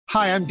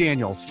Hi, I'm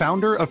Daniel,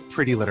 founder of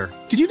Pretty Litter.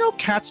 Did you know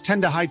cats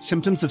tend to hide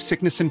symptoms of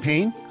sickness and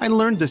pain? I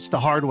learned this the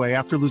hard way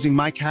after losing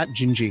my cat,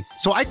 Gingy.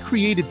 So I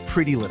created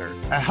Pretty Litter,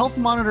 a health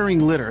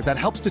monitoring litter that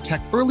helps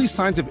detect early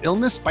signs of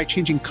illness by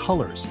changing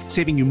colors,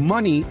 saving you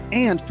money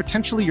and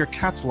potentially your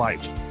cat's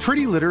life.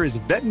 Pretty Litter is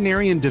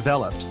veterinarian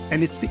developed,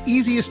 and it's the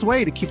easiest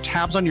way to keep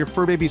tabs on your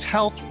fur baby's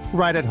health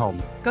right at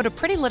home. Go to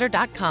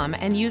prettylitter.com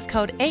and use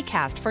code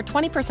ACAST for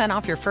 20%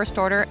 off your first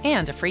order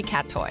and a free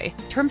cat toy.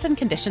 Terms and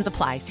conditions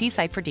apply. See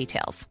site for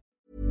details.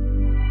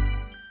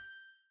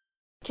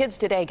 Kids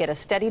today get a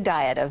steady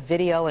diet of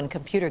video and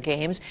computer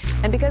games,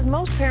 and because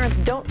most parents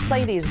don't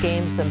play these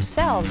games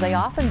themselves, they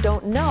often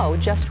don't know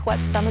just what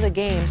some of the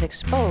games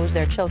expose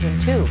their children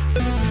to.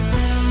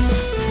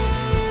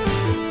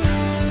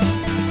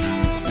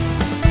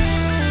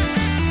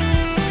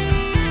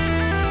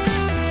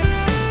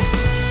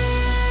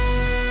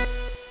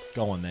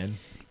 Go on then.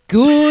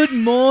 Good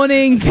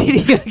morning,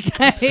 video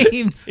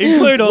games.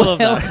 Include all of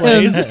that,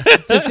 please.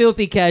 To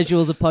Filthy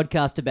Casuals, a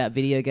podcast about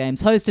video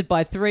games, hosted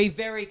by three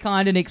very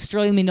kind and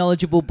extremely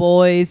knowledgeable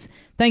boys.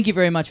 Thank you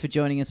very much for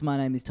joining us. My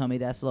name is Tommy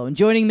Dasilo, and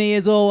joining me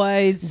as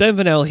always... Ben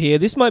Vanel here.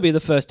 This might be the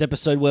first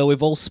episode where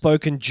we've all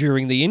spoken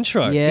during the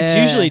intro. Yeah. It's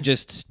usually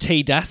just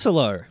T.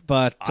 Dasilo,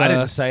 but... I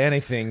didn't say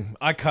anything.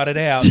 I cut it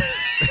out.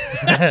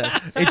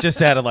 It just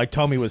sounded like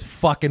Tommy was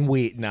fucking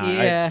weird. Nah,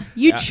 Yeah.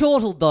 You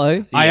chortled, though.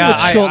 You were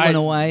I chortling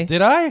away.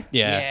 Did I?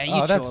 Yeah. you Oh,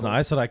 that's chortled.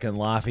 nice that I can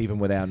laugh even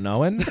without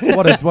knowing.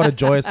 What a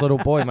joyous little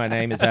boy. My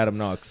name is Adam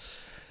Knox.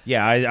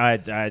 Yeah,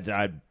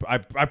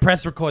 I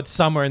press record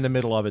somewhere in the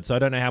middle of it, so I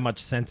don't know how much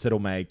sense it'll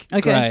make.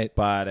 Okay. Great.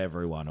 But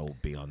everyone will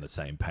be on the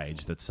same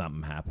page that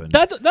something happened.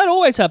 That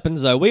always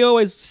happens, though. We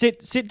always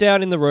sit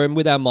down in the room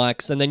with our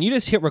mics, and then you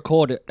just hit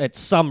record at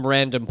some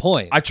random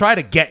point. I try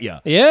to get you.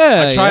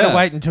 Yeah, I try yeah. to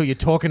wait until you're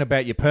talking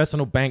about your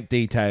personal bank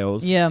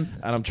details. Yeah. And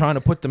I'm trying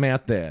to put them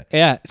out there.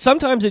 Yeah,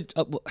 sometimes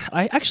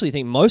I actually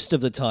think most of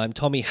the time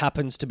Tommy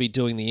happens to be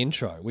doing the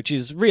intro, which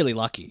is really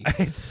lucky.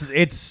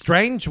 It's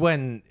strange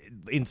when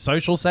in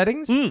social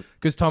settings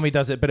because Tommy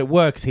does it, but it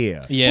works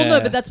here. Yeah. Well,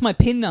 no, but that's my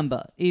PIN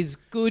number, is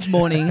good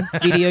morning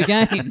video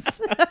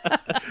games.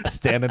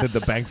 Standing at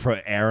the bank for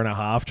an hour and a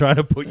half trying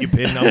to put your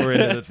PIN number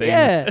into the thing.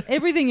 Yeah,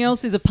 everything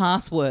else is a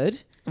password.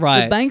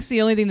 Right. The bank's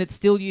the only thing that's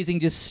still using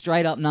just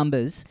straight up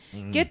numbers.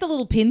 Get the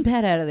little pin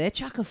pad out of there,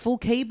 chuck a full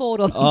keyboard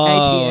on the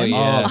ATM.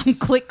 yes. I'm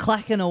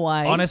click-clacking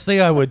away.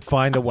 Honestly, I would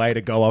find a way to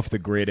go off the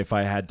grid if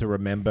I had to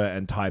remember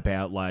and type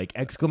out like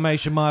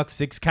exclamation mark,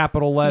 6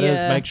 capital letters,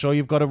 Yeah. make sure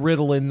you've got a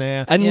riddle in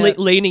there. And Yeah.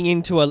 leaning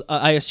into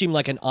I assume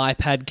like an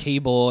iPad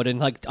keyboard, and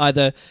like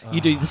either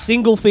you do the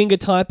single finger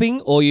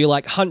typing or you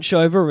like hunch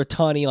over a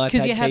tiny iPad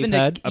Because you're having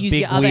keypad. to use big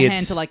your other weird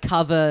hand to like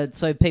cover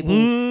so people,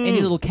 any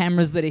little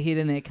cameras that are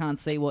hidden there can't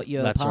see what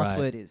your That's right.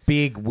 password is.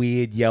 Big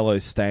weird yellow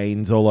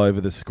stains all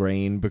over the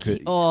screen because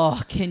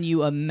Oh, can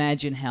you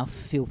imagine how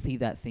filthy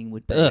that thing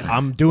would be? Ugh.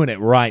 I'm doing it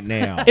right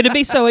now. It'd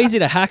be so easy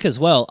to hack as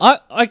well.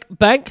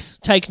 Banks,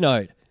 take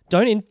note.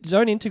 Don't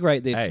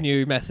integrate this Hey.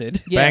 new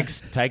method. Yeah.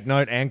 Banks take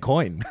note and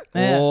coin.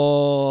 Yeah.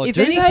 Or If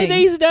do they anything-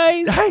 these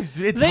days?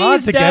 It's These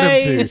hard to get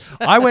days. them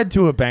to. I went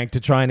to a bank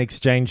to try and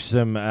exchange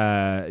some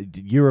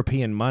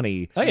European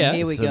money. Oh yeah.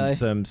 Here we go.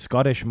 Some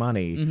Scottish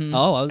money.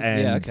 Oh, yeah.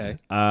 And, Okay.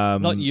 Not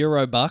Not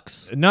Euro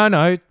bucks.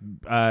 No,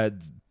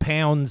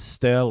 pounds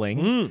sterling.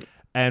 Mm.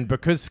 And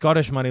because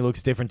Scottish money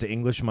looks different to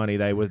English money,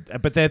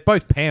 but they're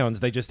both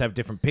pounds. They just have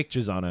different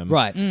pictures on them.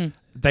 Right.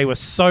 They were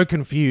so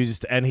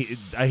confused, and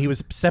he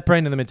was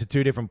separating them into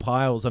two different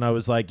piles. And I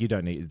was like, "You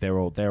don't need. They're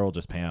all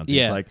just pounds."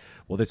 Yeah. He's like,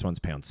 "Well, this one's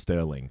pound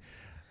sterling."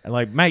 And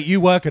like, mate,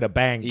 you work at a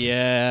bank.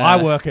 Yeah.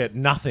 I work at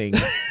nothing.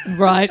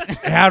 Right.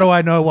 How do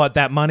I know what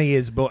that money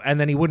is? But and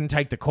then he wouldn't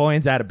take the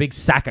coins out. A big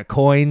sack of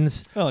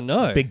coins. Oh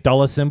no. Big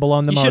dollar symbol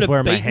on them. You I was should've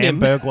wearing my beaten him.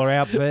 Hamburglar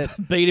outfit.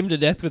 Beat him to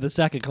death with a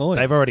sack of coins.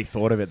 They've already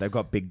thought of it. They've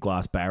got big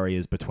glass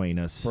barriers between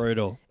us.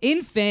 brutal.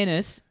 In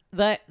fairness,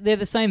 they're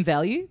the same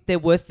value. They're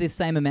worth the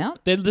same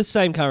amount. They're the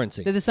same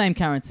currency. They're the same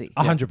currency.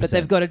 100%. But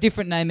they've got a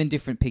different name and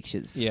different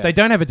pictures. Yeah. They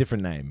don't have a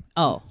different name.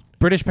 Oh.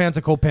 British pounds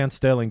are called pound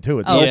sterling too.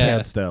 It's Oh. all Yeah.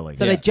 pound sterling.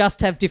 So they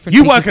just have different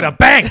you pictures work at a on-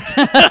 bank.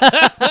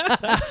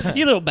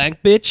 You little bank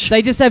bitch.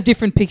 They just have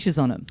different pictures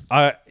on them.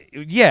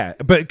 Yeah,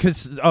 but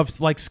because of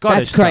like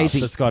Scottish That's crazy.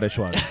 stuff, the Scottish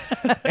ones.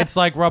 It's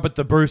like Robert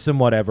the Bruce and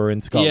whatever in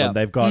Scotland. Yeah.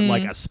 They've got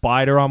like a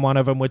spider on one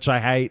of them, which I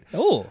hate.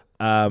 Oh.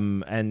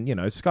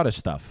 And Scottish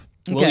stuff.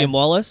 William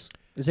Wallace.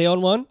 Is he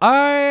on one?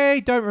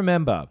 I don't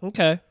remember.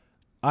 Okay.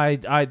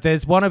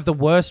 There's one of the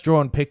worst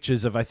drawn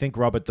pictures of I think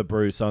Robert the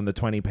Bruce on the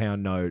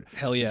 £20 note.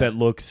 Hell yeah. That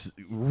looks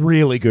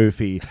really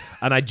goofy,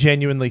 and I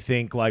genuinely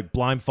think like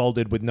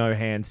blindfolded with no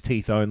hands,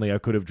 teeth only, I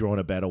could have drawn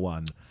a better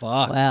one.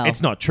 Fuck. Wow.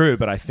 It's not true,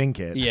 but I think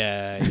it.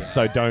 Yeah.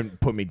 So don't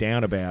put me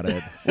down about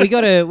it. we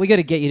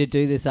gotta get you to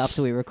do this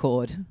after we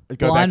record.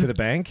 Go back to the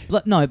bank.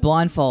 No,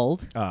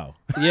 blindfold. Oh,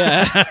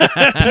 Yeah.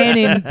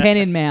 pen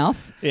in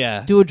mouth.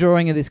 Yeah. Do a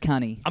drawing of this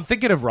cunny. I'm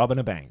thinking of robbing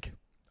a bank.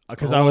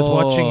 Because I was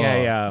watching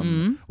a...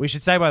 Mm-hmm. We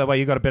should say, by the way,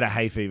 you got a bit of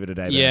hay fever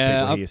today. man. Yeah,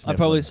 People hear you I sniffling.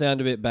 probably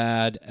sound a bit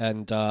bad,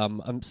 and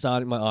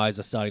my eyes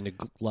are starting to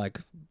like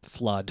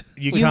flood.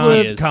 You with can't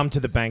tears. come to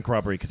the bank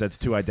robbery because that's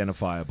too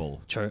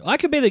identifiable. True. I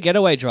could be the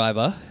getaway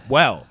driver.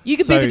 Well, You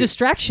could so be the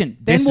distraction.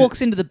 Ben this is-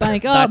 walks into the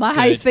bank. Oh, That's my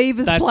hay good.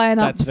 fever's playing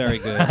up. That's very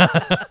good.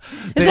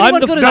 Has I'm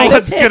anyone the got a no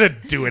one's step? gonna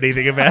do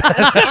anything about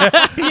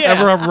it.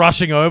 Everyone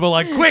rushing over,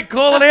 like, quick,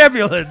 call an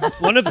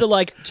ambulance. One of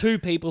the 2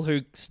 people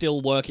who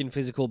still work in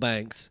physical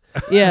banks.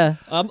 Yeah.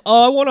 I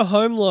want a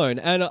home loan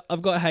and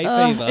I've got hay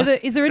fever.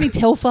 Is there any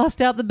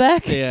Telfast out the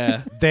back?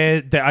 Yeah.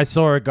 I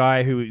saw a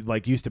guy who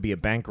used to be a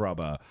bank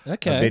robber.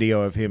 Okay. A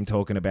video of him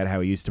talking about how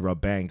he used to rob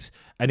banks,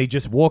 and he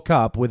just walk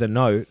up with a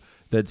note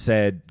that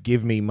said,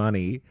 "Give me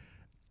money,"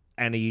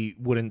 and he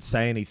wouldn't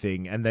say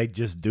anything, and they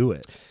just do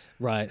it.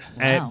 Right.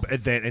 Wow.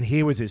 And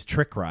here was his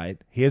trick, right?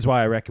 Here's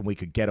why I reckon we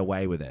could get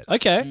away with it.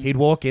 Okay. He'd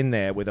walk in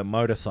there with a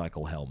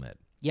motorcycle helmet.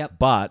 Yep.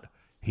 But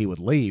he would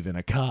leave in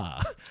a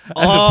car. And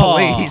Oh.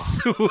 the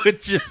police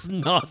would just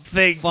not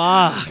think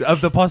of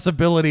the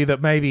possibility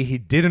that maybe he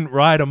didn't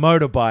ride a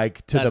motorbike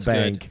to That's the good.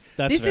 bank.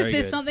 That's very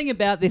There's good. something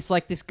about this,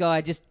 like this guy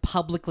just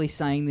publicly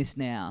saying this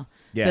now.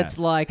 Yeah. That's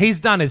like he's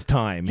done his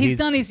time. he's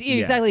done his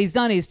exactly. He's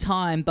done his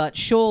time, but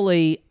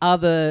surely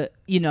other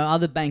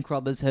bank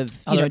robbers have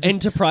Other just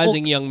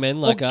enterprising young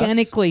men like us.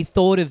 organically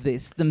thought of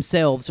this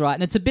themselves, right?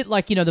 And it's a bit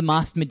like the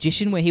Masked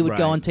Magician, where he would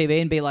go Right. on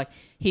TV and be like,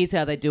 "Here's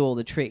how they do all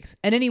the tricks."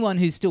 And anyone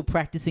who's still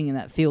practicing in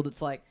that field,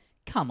 it's like,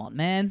 "Come on,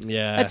 man!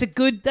 Yeah. that's a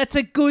good that's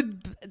a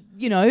good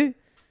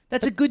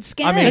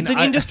scam." I mean, It's an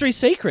industry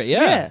secret,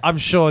 Yeah. I'm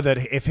sure that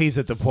if he's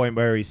at the point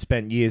where he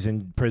spent years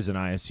in prison,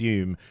 I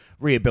assume,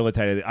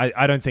 rehabilitated,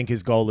 I don't think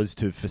his goal is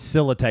to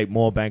facilitate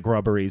more bank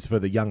robberies for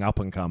the young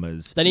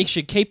up-and-comers. Then he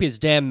should keep his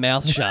damn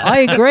mouth shut.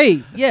 I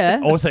agree. Yeah.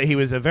 Also, he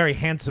was a very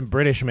handsome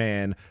British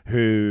man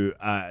who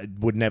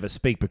would never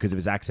speak because of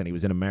his accent. He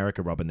was in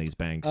America robbing these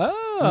banks.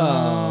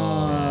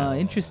 Oh,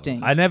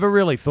 interesting. I never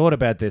really thought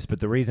about this, but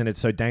the reason it's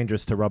so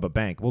dangerous to rob a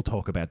bank, we'll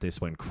talk about this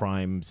when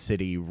Crime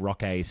City,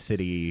 Rock A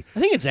City, I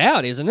think it's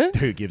out, isn't it?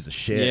 who gives a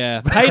shit?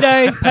 Yeah.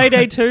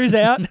 Payday 2's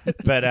out.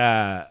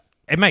 But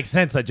it makes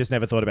sense. I just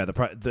never thought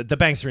about the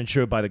banks are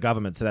insured by the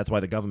government, so that's why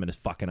the government is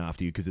fucking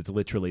after you because it's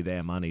literally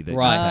their money that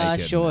Right. you're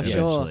taking. Sure.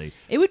 eventually.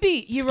 It would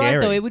be. You're right,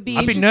 Scary. though. It would be.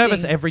 I'd be interesting.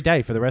 nervous every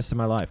day for the rest of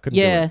my life. Couldn't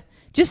do Yeah. it.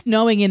 Just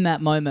knowing in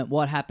that moment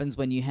what happens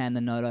when you hand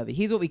the note over.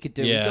 Here's what we could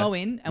do. Yeah. We go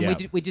in and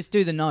Yeah. we just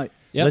do the note.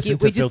 Yep. Listen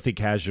to we just Filthy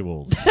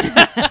Casuals.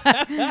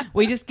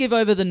 we just give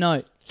over the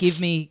note. Give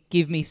me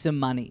some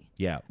money.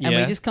 Yeah. And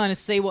Yeah. we just kind of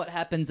see what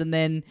happens, and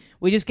then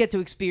we just get to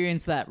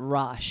experience that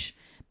rush.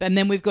 And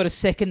then we've got a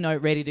second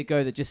note ready to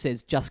go that just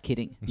says "just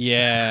kidding."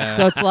 Yeah.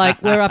 So it's like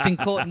we're up in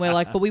court and we're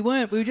like, but we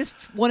weren't. We just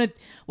wanted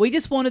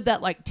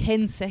that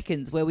 10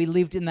 seconds where we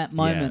lived in that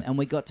moment Yeah. and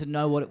we got to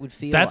know what it would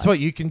feel That's like. what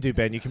you can do,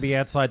 Ben. You can be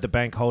outside the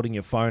bank holding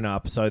your phone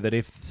up so that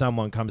if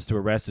someone comes to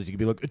arrest us, you can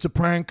be like, it's a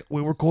prank.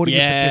 We're recording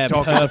Yeah, it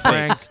for TikTok. It's a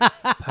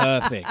prank.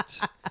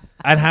 Perfect.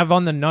 And have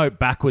on the note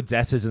backwards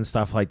S's and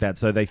stuff like that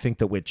so they think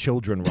that we're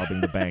children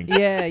robbing the bank.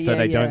 Yeah, So yeah,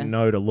 they yeah. don't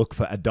know to look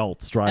for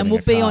adults driving And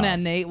we'll a be car. on our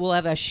knee. We'll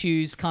have our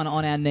shoes kind of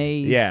on our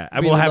knees. Yeah,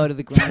 and really we'll have low to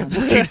the ground.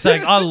 we'll keep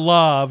saying, I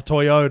love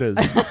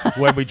Toyotas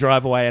when we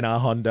drive away in our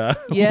Honda.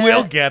 Yeah.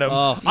 We'll get them.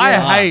 Oh, I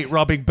fuck. hate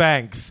robbing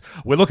banks.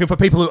 We're looking for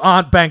people who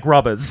aren't bank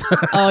robbers.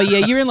 Oh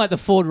yeah, you're in like the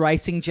Ford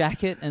racing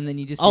jacket, and then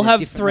you just I'll in a have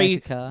different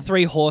make of car.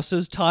 three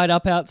horses tied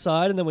up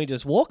outside, and then we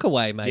just walk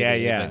away. Maybe. Yeah.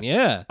 Even.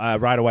 Yeah.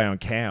 Right away on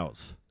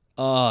cows.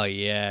 Oh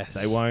yes.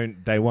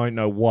 They won't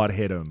know what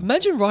hit them.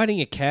 Imagine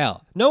riding a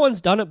cow. No one's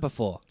done it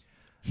before.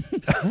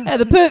 Hey,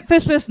 the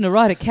first person to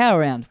ride a cow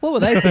around. What were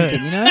they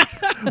thinking? You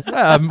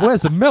know?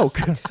 Where's the milk?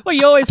 Well,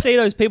 you always see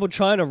those people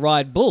trying to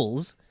ride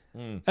bulls,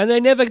 and they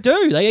never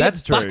do. They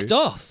That's get true. bucked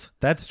off.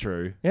 That's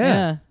true.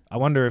 Yeah. I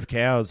wonder if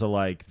cows are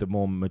like the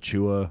more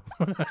mature.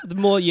 The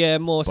more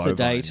Bovine.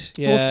 sedate.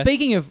 Yeah. Well,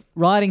 speaking of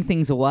riding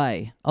things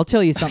away, I'll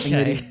tell you something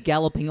that Okay. is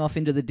galloping off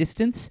into the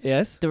distance.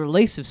 Yes. The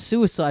release of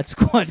Suicide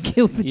Squad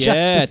killed the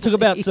Yeah. Justice Talk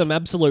about League. some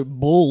absolute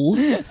bull.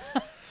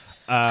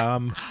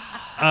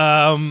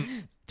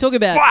 Talk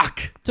about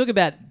Fuck! talk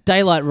about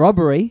daylight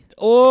robbery.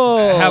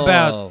 Oh. How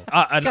about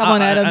Come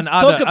on, Adam.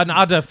 an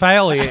utter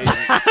failure?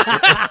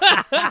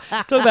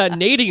 Talk about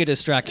needing a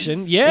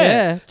distraction.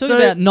 Yeah. Talk So,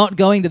 about not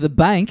going to the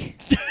bank.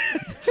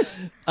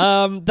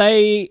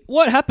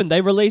 what happened?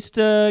 They released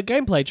a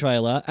gameplay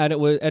trailer, and it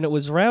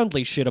was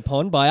roundly shit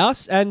upon by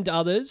us and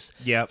others.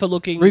 Yep. For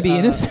looking Ruby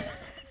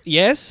Innes.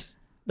 Yes,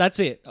 that's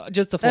it.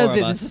 Just the four That's of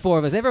it. us. This is four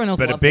of us. Everyone else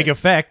But a loved big it.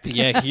 effect.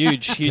 Yeah,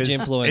 huge 'Cause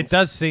influence. It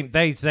does seem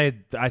they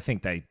said I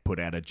think they put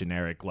out a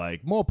generic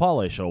like more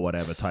polish or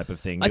whatever type of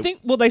thing. I think.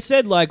 Well, they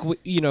said like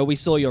we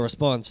saw your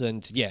response,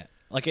 and yeah,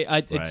 like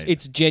Right.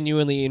 it's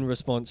genuinely in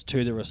response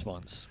to the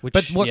response. Which,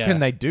 But what yeah. can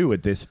they do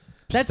at this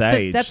That's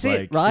stage? that's Like,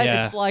 it, right?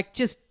 yeah. It's like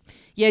just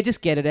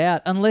get it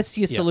out. Unless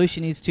your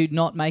solution is to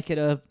not make it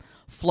a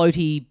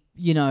floaty,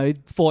 Fortnite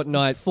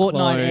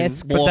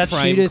Fortnite-esque clone, but that's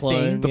Warframe shooter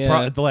clone. thing. The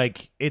yeah.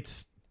 like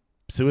it's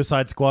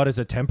Suicide Squad is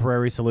a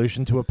temporary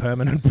solution to a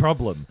permanent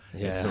problem.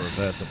 Yeah. It's the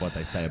reverse of what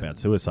they say about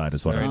suicide,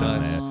 is what I've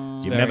done nice. there.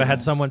 You've very never had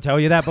nice. someone tell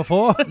you that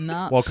before?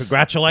 Nah. Well,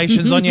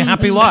 congratulations on your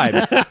happy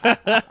lives.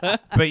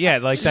 But yeah,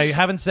 like they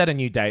haven't set a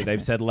new date.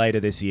 They've said later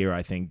this year,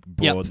 I think,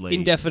 broadly. Yep.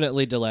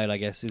 Indefinitely delayed, I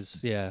guess,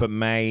 is, yeah. But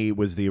May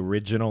was the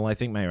original, I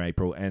think May or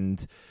April,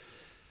 and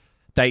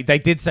they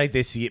did say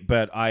this year,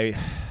 but I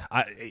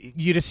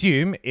you'd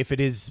assume if it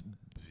is,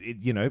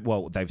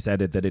 well, they've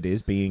said it that it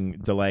is being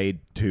delayed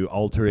to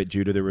alter it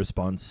due to the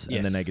response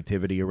and the Yes.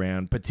 negativity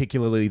around,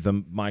 particularly the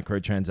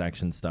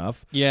microtransaction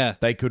stuff. Yeah.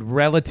 They could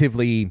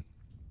relatively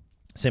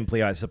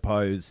simply, I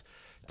suppose,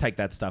 take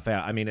that stuff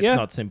out. I mean, it's Yeah.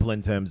 not simple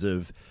in terms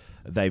of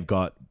they've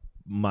got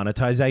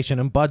monetization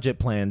and budget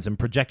plans and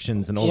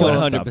projections and all Sure,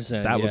 that stuff.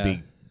 100%, That would yeah.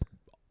 be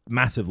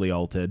massively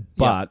altered, Yeah.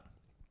 but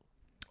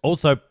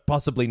also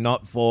possibly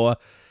not for,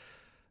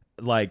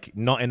 like,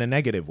 not in a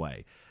negative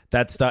way.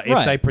 That stuff, if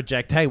Right. they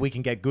project, hey, we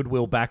can get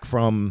goodwill back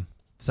from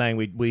saying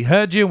we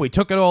heard you, we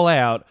took it all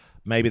out,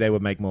 maybe they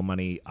would make more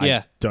money. Yeah.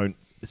 I don't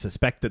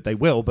suspect that they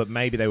will, but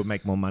maybe they would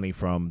make more money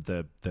from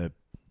the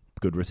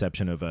good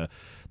reception of a...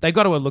 They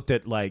got to have looked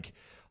at, like,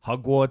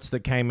 Hogwarts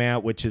that came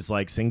out, which is,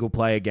 like,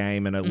 single-player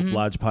game, and a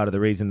large part of the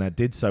reason that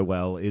did so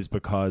well is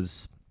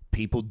because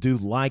people do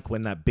like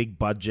when that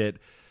big-budget,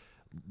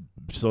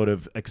 sort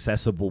of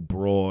accessible,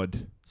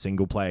 broad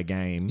single-player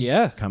game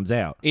Yeah. comes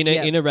out. In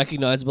a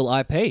recognizable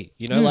IP,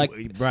 like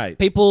Right.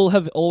 people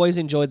have always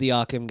enjoyed the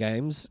Arkham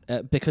games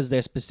because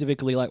they're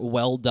specifically like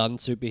well done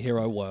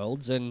superhero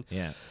worlds, and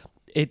Yeah.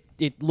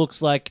 it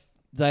looks like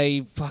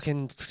they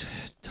fucking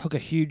took a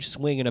huge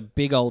swing and a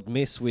big old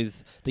miss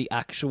with the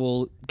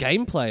actual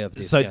gameplay of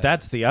this. So game.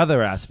 that's the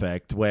other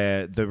aspect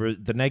where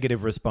the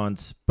negative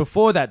response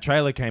before that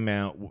trailer came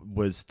out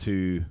was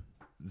to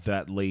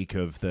that leak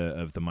of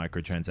the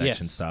microtransaction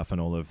Yes. stuff and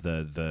all of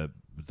the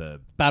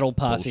battle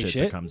passy bullshit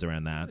shit. that comes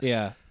around that.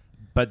 Yeah.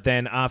 But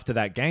then after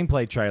that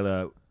gameplay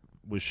trailer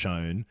was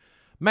shown,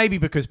 maybe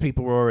because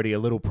people were already a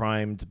little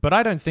primed, but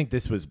I don't think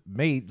this was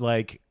me.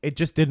 Like, it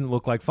just didn't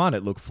look like fun.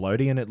 It looked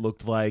floaty, and it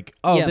looked like,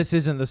 Yeah. this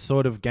isn't the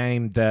sort of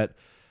game that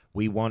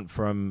we want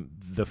from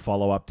the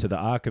follow-up to the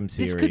Arkham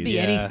series. This could be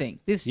Yeah. anything.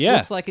 This Yeah.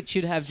 looks like it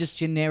should have just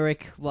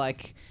generic,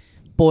 like,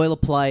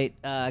 boilerplate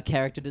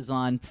character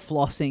design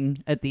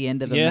flossing at the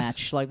end of a Yes.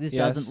 match. Like, this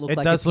Yes. doesn't look It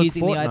like does it's look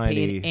using the IP Fortnite-y.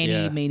 in any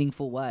Yeah.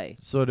 meaningful way.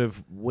 Sort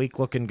of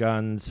weak-looking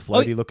guns,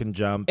 floaty-looking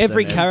jumps.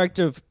 Every and-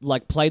 character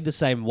like played the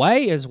same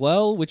way as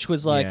well, which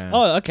was like, Yeah.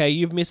 oh, okay,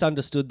 you've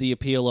misunderstood the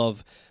appeal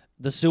of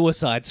the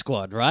Suicide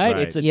Squad, right?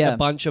 Right. It's a Yeah.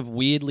 bunch of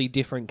weirdly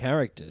different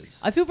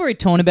characters. I feel very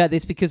torn about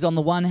this because on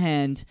the one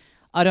hand,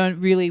 I don't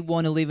really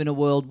want to live in a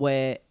world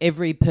where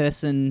every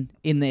person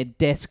in their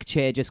desk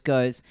chair just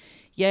goes,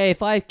 yeah,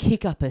 if I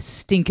kick up a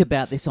stink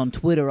about this on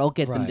Twitter, I'll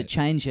get them to Right.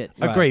 change it.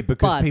 Agreed,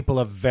 because But- people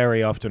are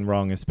very often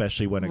wrong,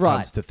 especially when it Right.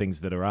 comes to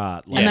things that are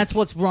art. Like, And that's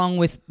what's wrong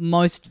with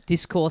most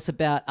discourse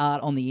about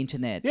art on the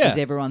internet. Yeah. Is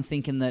everyone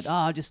thinking that,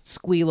 just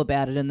squeal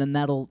about it and then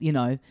that'll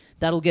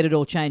get it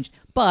all changed.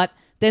 But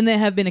then there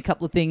have been a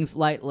couple of things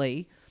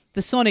lately.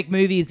 The Sonic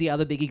movie is the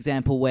other big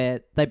example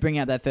where they bring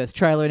out that first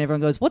trailer and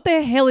everyone goes, what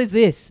the hell is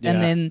this? Yeah.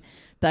 And then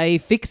they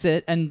fix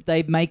it and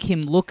they make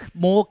him look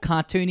more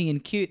cartoony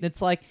and cute. And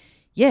it's like,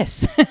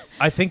 yes.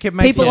 I think it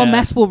makes People it, en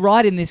masse will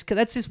write in this. 'Cause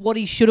that's just what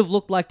he should have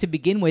looked like to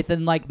begin with.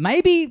 And like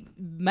maybe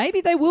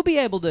they will be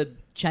able to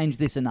change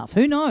this enough.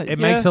 Who knows? It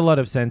makes a lot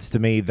of sense to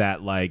me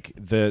that like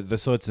the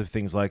sorts of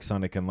things like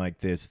Sonic and like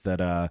this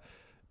that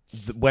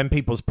when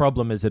people's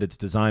problem is that it's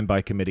designed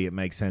by committee, it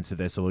makes sense that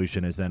their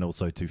solution is then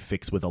also to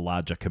fix with a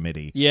larger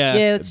committee. Yeah.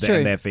 Yeah, that's true.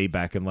 And their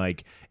feedback, and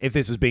like if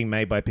this was being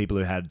made by people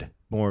who had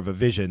more of a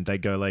vision, they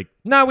go like,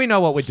 "No, we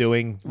know what we're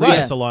doing. Leave Right.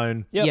 us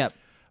alone." Yep.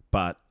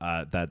 But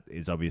that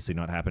is obviously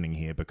not happening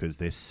here because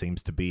this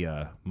seems to be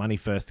a money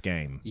first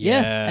game.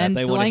 Yeah, and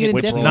they wanna delaying hit it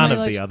Which definitely none of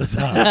like- the others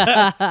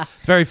are.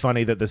 It's very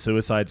funny that the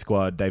Suicide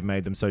Squad, they've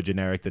made them so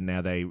generic that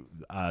now they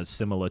are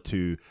similar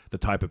to the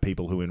type of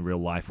people who in real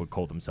life would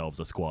call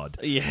themselves a squad.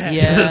 Yeah.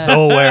 Yeah. This is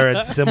all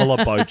wearing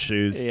similar boat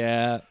shoes.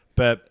 Yeah.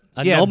 But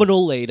A yeah,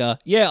 nominal leader.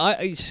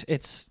 Yeah,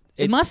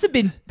 It must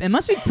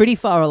be pretty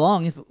far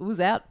along if it was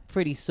out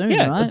pretty soon,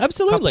 Yeah, right?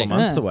 absolutely. couple of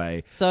months Yeah.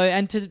 away. So,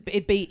 and to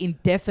it be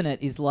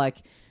indefinite is like,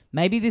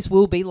 maybe this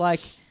will be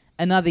like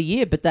another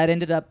year, but that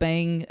ended up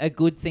being a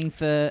good thing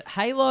for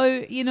Halo.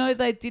 You know,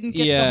 they didn't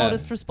get the Yeah.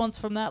 hottest response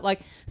from that. Like,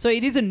 so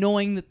it is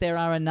annoying that there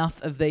are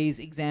enough of these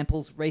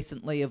examples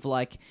recently of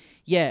like,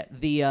 yeah,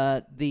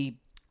 the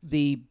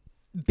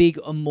big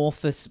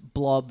amorphous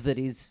blob that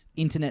is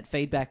internet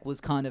feedback was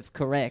kind of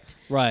correct.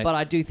 Right. But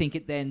I do think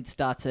it then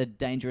starts a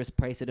dangerous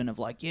precedent of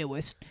like, yeah,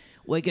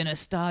 we're gonna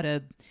start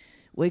a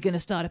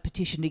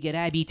petition to get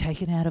Abby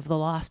taken out of The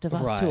Last of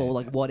Us too, or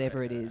like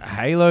whatever it is.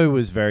 Halo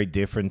was very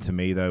different to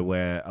me though,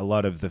 where a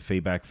lot of the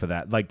feedback for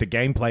that, like the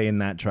gameplay in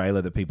that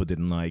trailer that people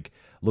didn't like,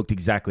 looked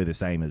exactly the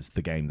same as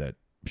the game that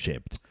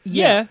shipped.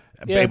 Yeah.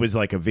 It was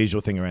like a visual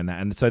thing around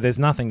that. And so there's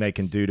nothing they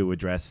can do to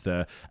address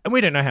and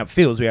we don't know how it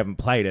feels. We haven't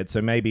played it.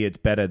 So maybe it's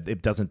better.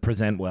 It doesn't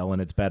present well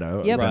and it's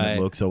better than Right. it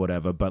looks or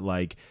whatever. But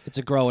like, It's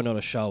a grower, not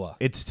a shower.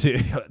 it's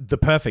the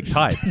perfect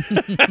type.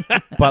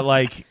 But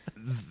like,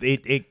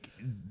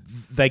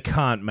 they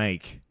can't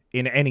make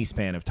in any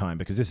span of time,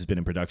 because this has been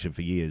in production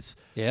for years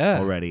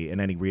already. In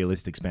any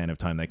realistic span of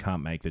time, they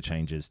can't make the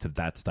changes to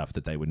that stuff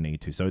that they would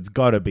need to. So it's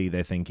got to be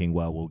they're thinking,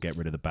 well, we'll get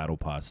rid of the battle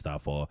pass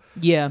stuff,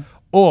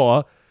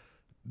 or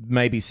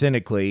maybe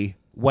cynically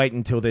wait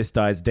until this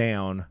dies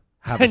down,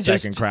 have a And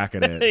just- second crack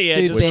at it. Yeah,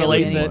 do just barely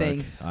release it.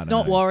 anything. I don't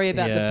Not know. worry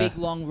about Yeah. the big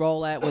long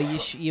rollout where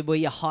where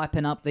you're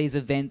hyping up these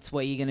events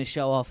where you're going to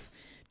show off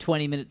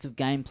 20 minutes of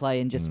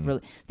gameplay and just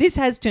really. This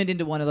has turned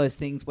into one of those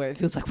things where it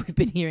feels like we've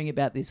been hearing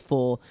about this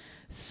for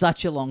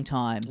such a long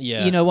time.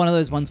 Yeah. You know, one of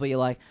those ones where you're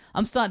like,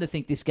 I'm starting to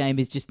think this game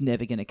is just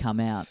never going to come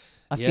out.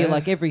 I feel Yeah.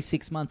 like every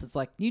 6 months it's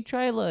like new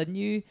trailer,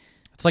 new.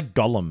 It's like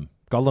Gollum.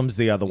 Gollum's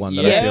the other one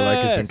that I feel like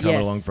has been coming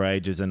Yes. along for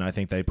ages, and I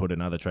think they put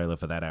another trailer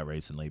for that out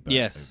recently. But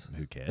Yes.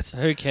 who cares?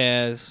 Who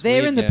cares? They're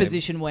Weird in the game.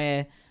 position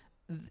where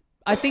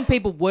I think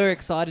people were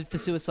excited for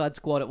Suicide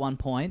Squad at one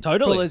point.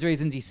 Totally. For all those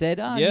reasons you said,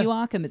 Yeah. new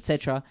Arkham,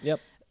 etc. Yep.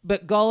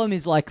 But Gollum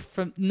is like,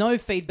 from no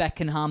feedback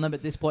can harm them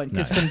at this point,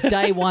 because from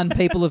day one,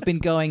 people have been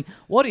going,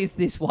 "What is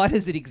this? Why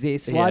does it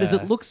exist? Why does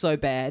Yeah. it look so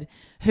bad?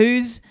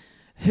 Whose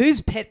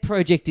pet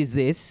project is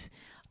this?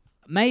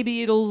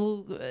 Maybe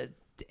it'll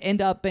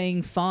end up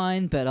being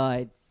fine, but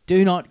I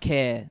do not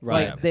care."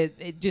 Right.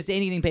 Like, just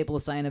anything people are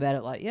saying about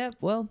it, like, yeah,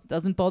 well,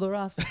 doesn't bother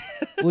us.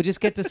 We'll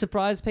just get to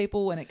surprise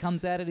people when it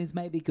comes out and is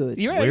maybe good.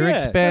 We're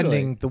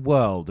expanding the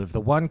world of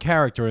the one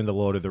character in The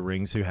Lord of the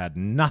Rings who had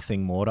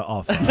nothing more to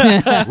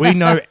offer. We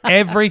know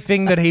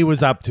everything that he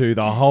was up to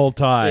the whole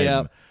time.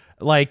 Yep.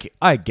 Like,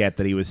 I get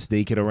that he was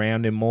sneaking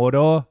around in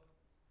Mordor.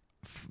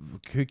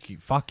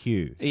 Fuck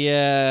you.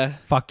 Yeah.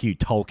 Fuck you,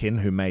 Tolkien,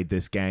 who made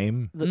this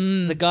game.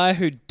 The guy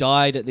who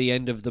died at the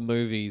end of the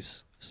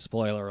movies,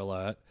 spoiler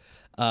alert,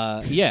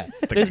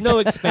 there's no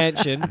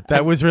expansion.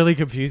 That was really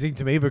confusing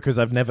to me because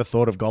I've never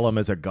thought of Gollum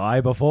as a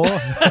guy before.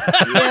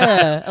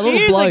 Yeah, a little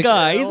He is bloke. a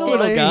guy. He's a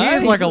little guy. He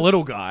is like a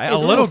little guy.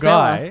 He's A little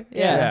guy. fella.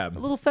 Yeah. A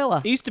little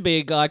fella. He used to be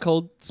a guy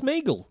called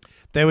Smeagol.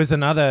 There was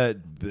another,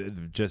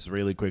 just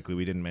really quickly,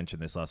 we didn't mention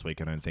this last week,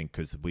 I don't think,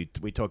 because we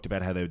talked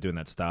about how they were doing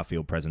that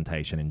Starfield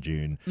presentation in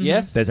June.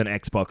 Yes. There's an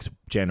Xbox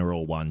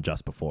General one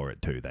just before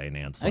it, too. They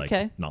announced,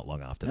 not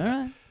long after All that.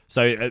 right.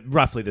 So,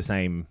 roughly the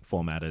same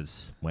format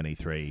as when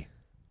E3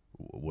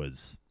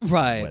 was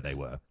Right. where they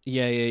were.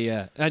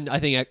 Yeah. And I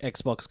think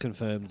Xbox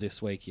confirmed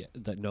this week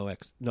that no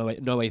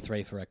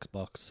E3 for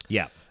Xbox.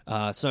 Yeah.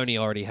 Sony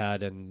already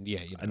had, and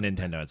And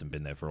Nintendo hasn't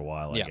been there for a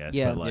while, Yeah. I guess.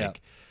 Yeah. But, Yeah.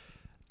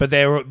 But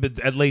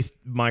at least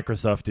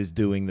Microsoft is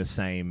doing the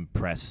same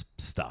press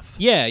stuff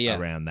Yeah.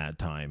 around that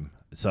time.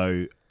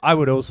 So I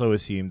would also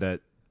assume that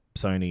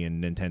Sony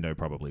and Nintendo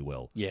probably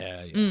will.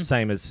 Yeah.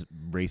 Same as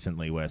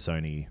recently where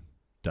Sony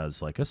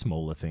does like a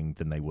smaller thing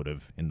than they would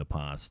have in the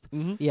past.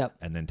 Yep.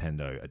 And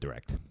Nintendo a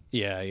direct.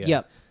 Yeah.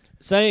 Yep.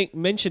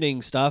 Mentioning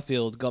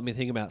Starfield got me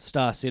thinking about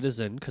Star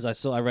Citizen,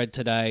 because I read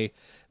today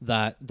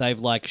that they've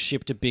like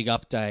shipped a big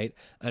update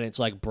and it's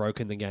like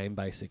broken the game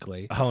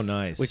basically. Oh,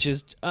 nice. Which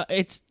is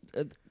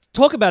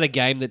talk about a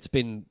game that's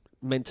been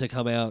meant to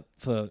come out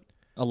for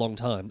a long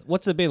time.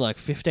 What's it been, like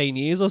 15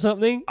 years or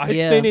something? It's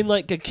Yeah. been in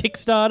like a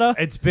Kickstarter.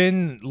 It's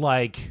been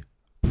like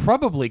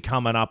probably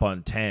coming up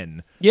on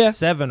 10. Yeah.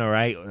 7 or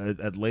 8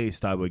 at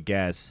least, I would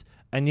guess.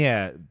 And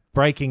yeah,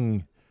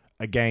 breaking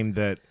a game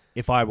that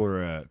if I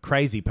were a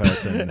crazy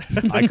person,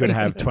 I could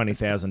have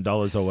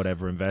 $20,000 or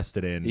whatever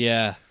invested in.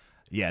 Yeah.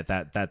 Yeah,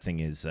 that thing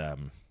is,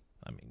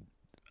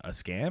 a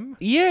scam?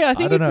 Yeah, I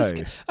think I don't it's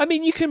know. I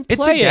mean, you can It's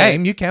play a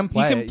game. You can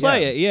play You can it,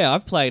 play yeah. it. Yeah,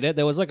 I've played it.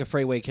 There was like a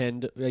free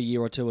weekend a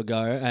year or two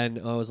ago, and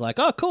I was like,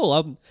 "Oh, cool!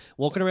 I'm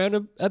walking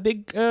around a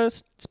big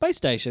space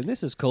station.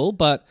 This is cool."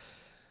 But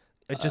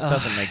It just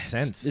doesn't make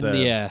sense.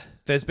 yeah.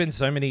 There's been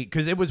so many,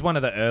 because it was one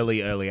of the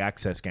early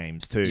access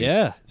games too.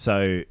 Yeah.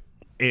 So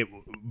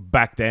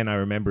back then I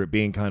remember it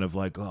being kind of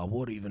like, oh,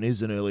 what even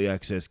is an early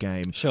access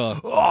game? Sure.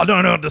 Oh, I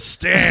don't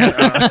understand.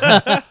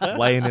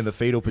 Laying in the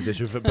fetal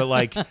position, but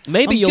like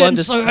Maybe I'm you'll getting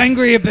understand. so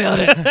angry about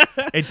it.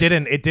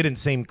 it didn't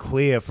seem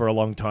clear for a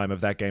long time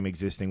of that game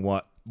existing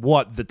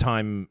what the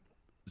time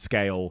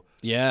scale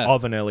Yeah.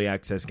 of an early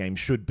access game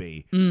should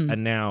be,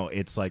 and now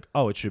it's like,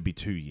 oh, it should be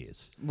 2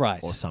 years,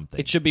 Right. or something.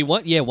 It should be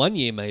 1 year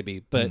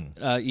maybe, but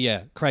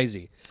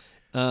crazy.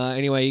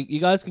 Anyway, you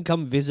guys can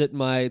come visit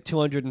my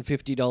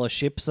 $250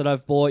 ships that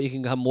I've bought. You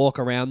can come walk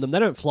around them. They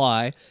don't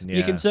fly. You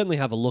Yeah. can certainly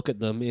have a look at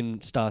them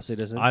in Star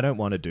Citizen. I don't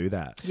want to do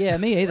that. Yeah,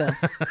 me either.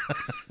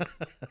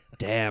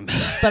 Damn.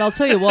 But I'll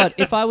tell you what,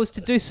 if I was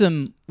to do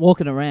some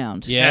walking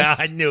around, Yes.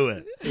 I knew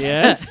it.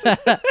 Yes.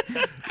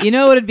 you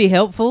know what would be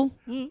helpful?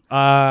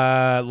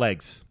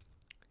 Legs.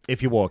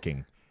 If you're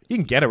walking, you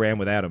can get around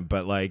without them,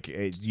 but like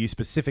you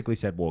specifically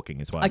said, walking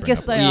is why. I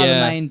guess bring they up are Yeah.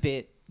 the main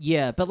bit.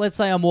 Yeah, but let's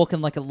say I'm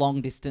walking like a long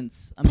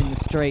distance. I'm in the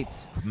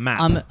streets.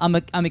 Map.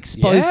 I'm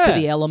exposed to Yeah.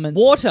 the elements.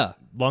 Water.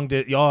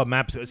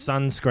 maps,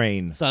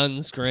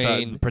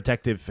 sunscreen.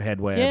 Protective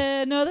headwear.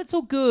 Yeah, no, that's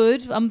all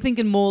good. I'm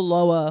thinking more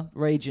lower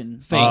region.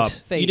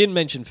 Feet. Feet. You didn't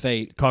mention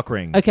feet. Cock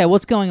ring. Okay,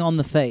 what's going on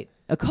the feet?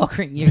 A cock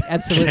ring. You're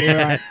absolutely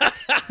right.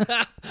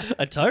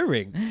 A toe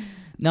ring.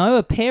 No,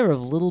 a pair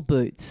of little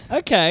boots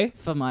Okay.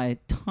 for my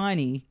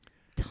tiny,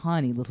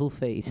 tiny little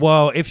feet.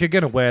 Well, if you're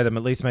going to wear them,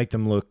 at least make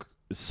them look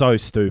so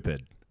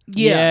stupid.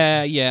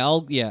 Yeah.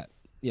 Yeah.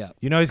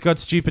 You know he's got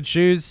stupid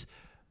shoes?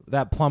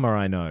 That plumber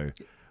I know.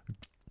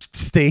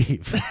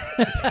 Steve.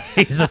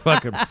 He's a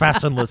fucking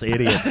fashionless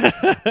idiot.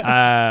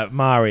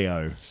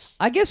 Mario.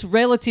 I guess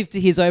relative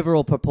to his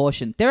overall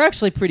proportion, they're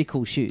actually pretty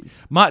cool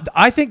shoes.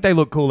 I think they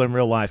look cool in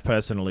real life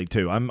personally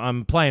too.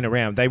 I'm playing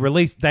around.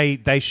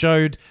 They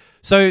showed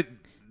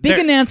Big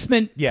they're-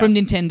 announcement Yeah. from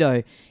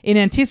Nintendo in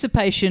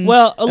anticipation.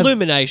 Well, of-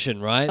 Illumination,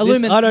 right?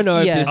 I don't know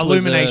if yeah. this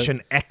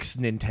Illumination X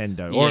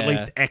Nintendo, or at Yeah.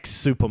 least X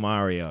Super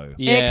Mario.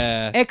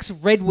 X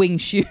Red Wing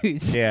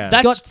shoes Yeah.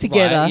 That's got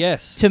together right,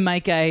 yes. to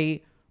make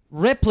a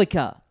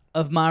replica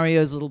of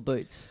Mario's little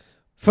boots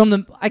from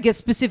the, I guess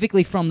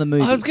specifically from the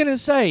movie. I was going to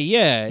say,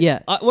 yeah. Yeah.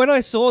 When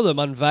I saw them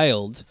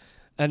unveiled,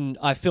 and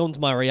I filmed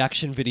my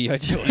reaction video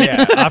to it.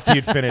 Yeah, after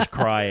you'd finished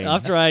crying.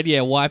 After I'd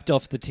wiped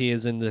off the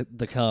tears and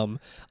the cum,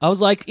 I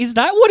was like, "Is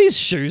that what his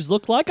shoes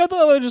look like?" I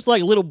thought they were just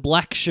like little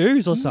black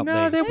shoes or something.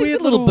 No, they're He's weird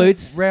got little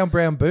boots. round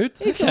brown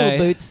boots. He's got Okay.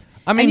 little boots.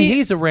 I mean, And you-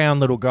 he's a round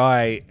little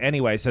guy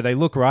anyway, so they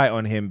look right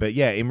on him. But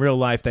yeah, in real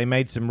life, they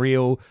made some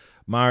real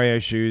Mario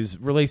shoes,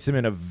 released them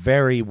in a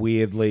very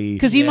weirdly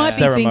Because you might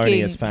be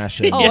ceremonious thinking,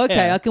 fashion. oh,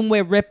 okay, I can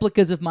wear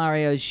replicas of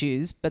Mario's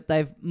shoes, but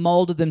they've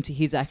molded them to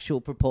his actual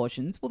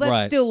proportions. Well, that's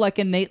Right. still like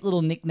a neat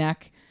little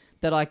knick-knack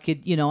that I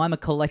could, I'm a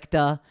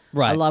collector.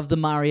 Right. I love the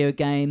Mario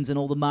games and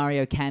all the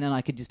Mario canon.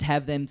 I could just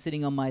have them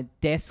sitting on my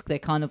desk. They're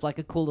kind of like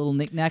a cool little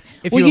knick-knack.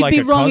 If Well, you were you'd like be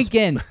a wrong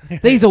again.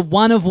 These are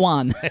one of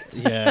one.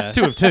 Yeah.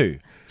 2 of 2.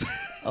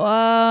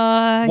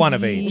 One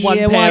of each. One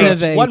Yeah, pair one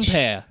of- of each. one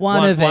pair.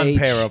 One of one each.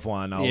 pair of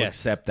one. I'll Yes.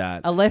 accept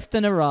that. A left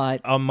and a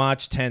right. On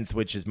March 10th,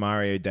 which is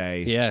Mario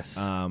Day. Yes.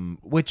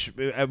 Which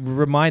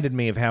reminded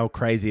me of how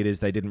crazy it is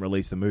they didn't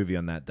release the movie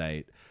on that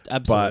date.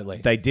 Absolutely.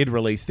 But they did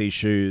release these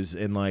shoes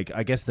in, I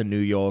guess the New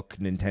York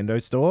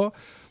Nintendo store,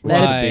 which That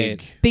is is a Right.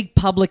 big... Big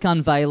public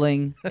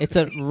unveiling. It's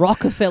at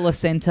Rockefeller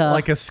Center.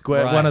 Like a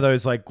square, Right. one of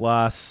those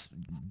glass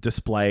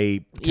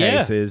display Yeah.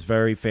 cases,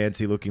 very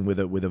fancy looking with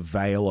a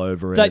veil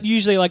over it. That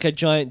usually like a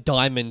giant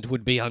diamond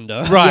would be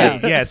under.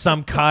 Right, yeah,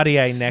 some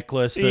Cartier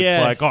necklace that's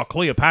Yes. like, oh,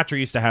 Cleopatra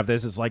used to have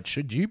this. It's like,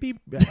 should you be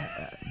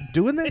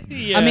doing this?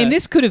 Yeah. I mean,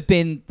 this could have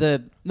been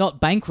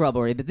not bank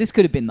robbery, but this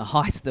could have been the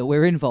heist that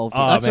we're involved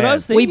in. Oh, That's what I man.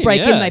 was thinking. We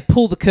break yeah. in, they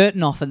pull the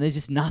curtain off, and there's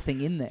just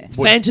nothing in there.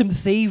 Phantom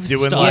Thieves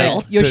Doing style.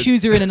 like- Your the-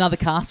 shoes are in another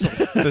castle.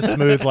 The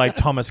smooth,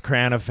 Thomas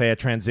Crown affair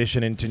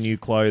transition into new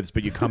clothes,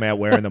 but you come out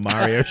wearing the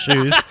Mario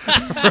shoes.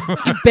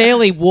 You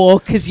barely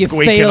walk because your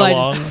Squeaking feet are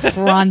along. just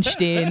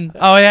crunched in.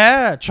 Oh,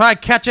 yeah, try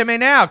catching me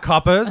now,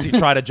 coppers. You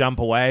try to jump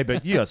away,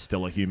 but you're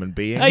still a human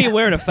being. Hey, you're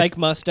wearing a fake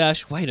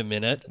mustache. Wait a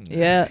minute.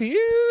 Yeah.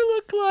 You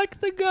look like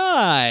the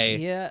guy.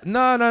 Yeah.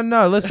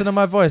 No. Listen to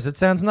my voice. It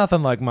sounds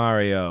nothing like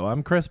Mario.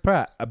 I'm Chris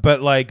Pratt.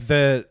 But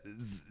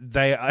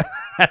they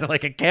had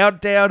a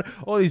countdown.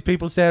 All these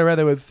people standing around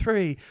there with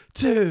 3,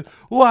 2,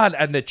 1,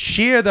 and the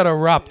cheer that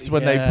erupts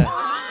when they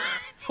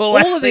pull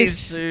out All of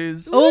these this,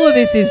 shoes. all of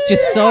this is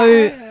just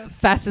so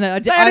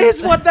fascinating. That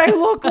is what they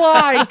look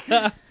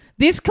like.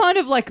 This kind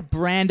of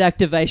brand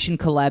activation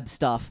collab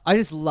stuff, I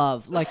just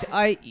love.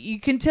 You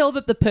can tell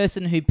that the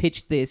person who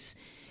pitched this,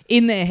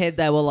 in their head,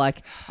 they were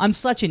like, I'm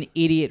such an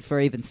idiot for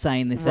even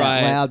saying this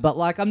Right. out loud,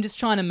 but I'm just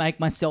trying to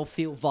make myself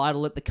feel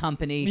vital at the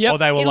company. Yep. Or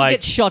they were It'll like,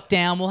 get shot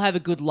down. We'll have a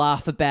good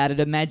laugh about it.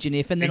 Imagine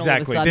if, and then all of a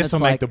exactly. sudden This will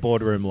it's make like, the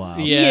boardroom laugh.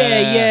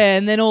 Yeah.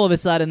 and then all of a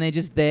sudden they're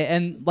just there,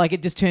 and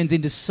it just turns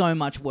into so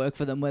much work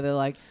for them. Where they're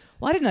like,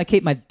 why didn't I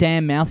keep my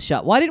damn mouth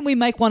shut? Why didn't we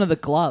make one of the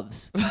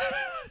gloves? That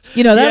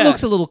Yeah.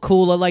 looks a little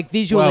cooler,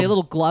 visually, Well- a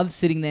little glove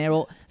sitting there,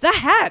 or the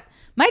hat.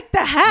 Make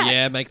the hat.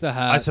 Yeah, make the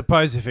hat. I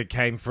suppose if it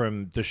came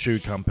from the shoe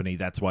company,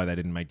 that's why they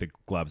didn't make the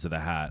gloves of the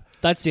hat.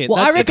 That's it. Well,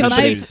 That's I the reckon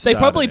company. they've They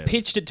probably started it.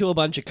 pitched it to a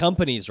bunch of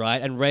companies, right?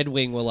 And Red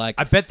Wing were like,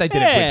 I bet they did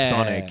it Yeah. with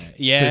Sonic.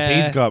 Yeah.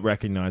 Because he's got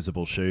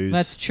recognizable shoes.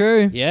 That's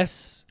true.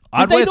 yes.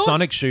 I'd Did they wear not-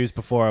 Sonic shoes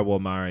before I wore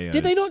Mario.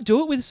 Did they not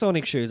do it with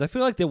Sonic shoes? I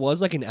feel like there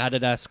was an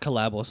Adidas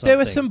collab or something. There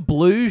were some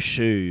blue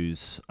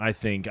shoes, I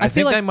think. I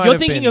feel think they like might You're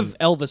have thinking been... of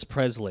Elvis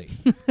Presley.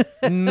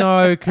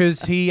 No,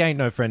 because he ain't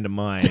no friend of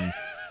mine.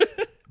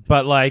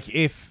 But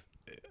if...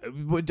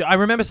 I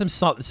remember some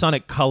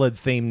Sonic colored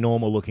themed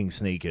normal looking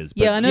sneakers.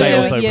 But Yeah, I know. they there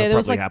also were- there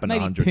was probably happened maybe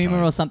 100 Puma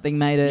times. or something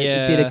did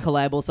Yeah. a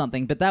collab or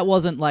something, but that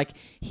wasn't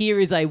here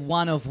is a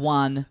one of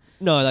one.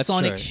 No, that's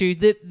Sonic true.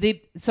 shoe.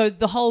 So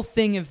the whole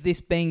thing of this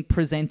being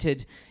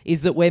presented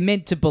is that we're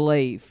meant to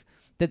believe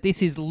that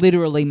this is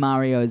literally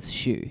Mario's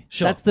shoe.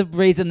 Sure. That's the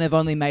reason they've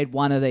only made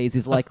one of these.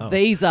 Is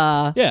these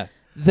are Yeah.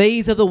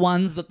 these are the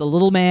ones that the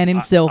little man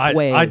himself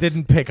wears. I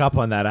didn't pick up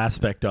on that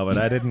aspect of it.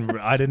 I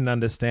didn't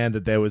understand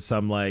that there was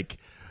some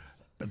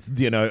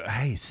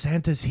Hey,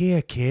 Santa's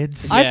here,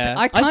 kids. Yeah.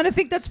 I kind of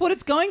think that's what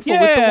it's going for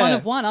with the one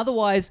of one.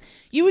 Otherwise,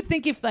 you would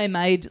think if they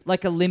made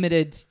like a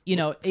limited, even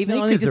only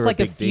Sneakers just are a like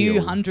a big few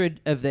deal. hundred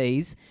of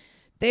these,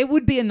 there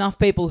would be enough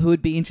people who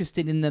would be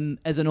interested in them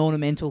as an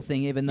ornamental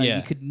thing, even though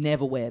you could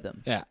never wear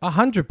them. Yeah.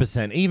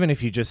 100%. Even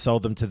if you just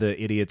sold them to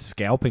the idiots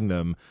scalping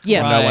them, Yeah,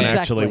 and Right. no one exactly.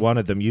 actually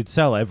wanted them, you'd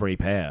sell every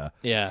pair.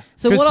 Yeah.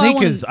 So Because what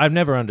sneakers, I want, I've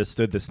never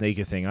understood the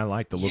sneaker thing. I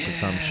like the look of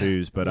some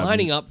shoes, but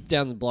Lining up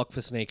down the block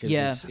for sneakers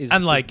Yeah. is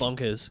and like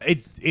bonkers.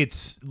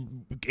 It's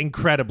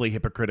incredibly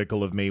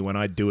hypocritical of me when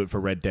I do it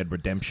for Red Dead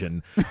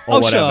Redemption or Oh,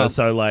 whatever. sure.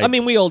 So like, I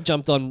mean, we all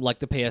jumped on like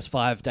the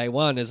PS5 day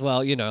one as well.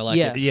 Like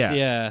Yes. it's, Yeah.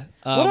 yeah.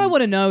 what I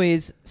want to know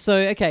is,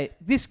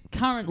 this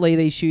currently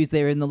these shoes,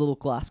 they're in the little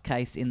glass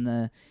case in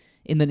the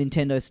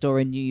Nintendo store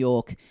in New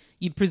York.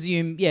 You'd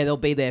presume, they'll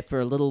be there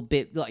for a little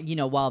bit, like,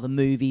 while the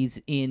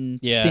movie's in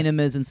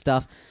cinemas and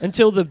stuff.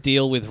 until the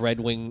deal with Red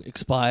Wing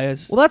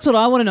expires. Well, that's what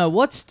I want to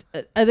know.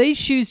 Are these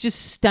shoes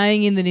just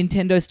staying in the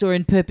Nintendo store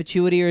in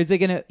perpetuity, or is it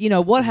going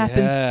to, what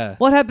happens? Yeah.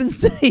 What happens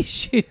to these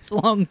shoes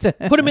long term?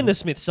 Put them in the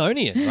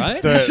Smithsonian,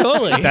 right? the-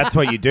 Surely. that's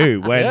what you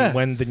do when Yeah.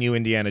 when the new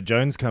Indiana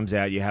Jones comes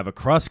out. You have a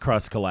cross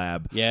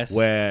collab, Yes.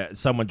 where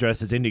someone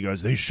dressed as Indy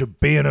goes, "These should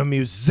be in a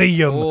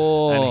museum,"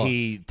 Oh. and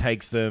he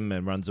takes them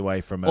and runs away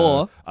from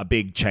Or- a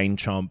big chain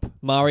chomp.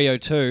 Mario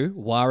 2,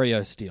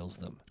 Wario steals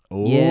them.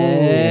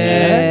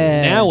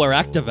 Yeah. Now we're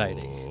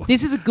activating.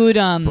 This is a good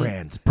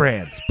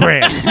brands.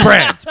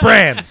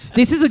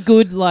 This is a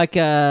good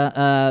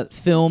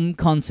film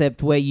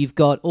concept where you've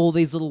got all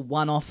these little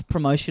one-off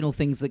promotional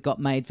things that got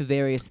made for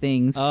various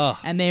things, Oh.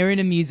 and they're in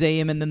a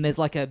museum, and then there's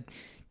like a,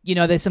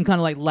 there's some kind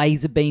of like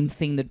laser beam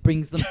thing that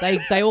brings them.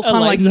 They all kind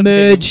of like laser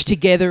merge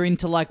together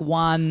into like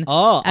one.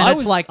 Oh, and I it's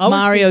was- like I was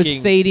Mario's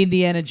thinking- feet,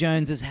 Indiana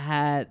Jones's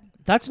hat.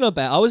 That's not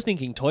bad. I was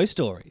thinking Toy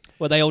Story,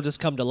 where they all just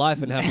come to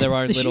life and have their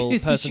own The little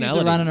shoes- the shoes are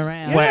personalities. running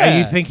around. Wait, are you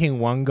Yeah. thinking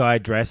one guy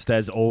dressed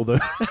as all the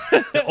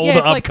all Yeah, the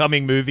it's like-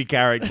 upcoming movie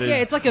characters? Yeah,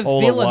 it's like a all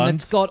at villain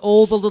once? that's got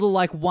all the little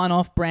like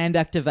one-off brand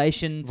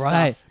activation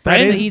Right. stuff. That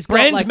so is he's got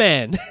Brand like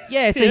man.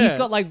 yeah, so he's Yeah.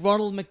 got like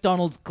Ronald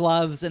McDonald's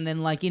gloves, and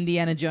then like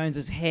Indiana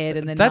Jones's head,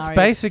 and then That's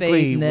Mario's feet,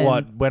 basically and then,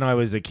 what when I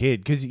was a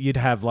kid, because you'd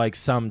have like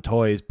some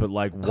toys, but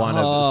like one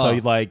Oh,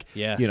 of so like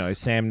yes.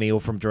 Sam Neill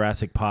from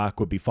Jurassic Park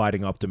would be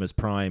fighting Optimus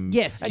Prime.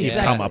 Yes, and you'd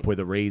exactly. come up with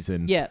a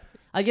reason. Yeah,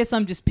 I guess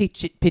I'm just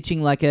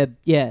pitching like a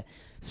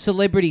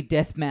celebrity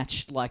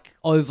deathmatch like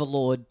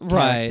Overlord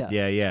Right.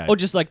 character. yeah. Or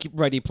just like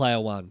Ready Player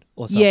One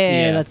or something.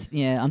 Yeah, that's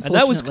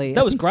Unfortunately,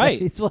 that was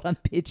great. It's what I'm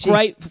pitching.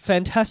 Great,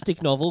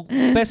 fantastic novel,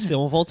 best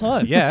film of all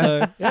time. Yeah.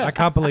 So, yeah. I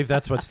can't believe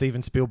that's what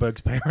Steven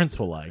Spielberg's parents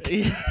were like.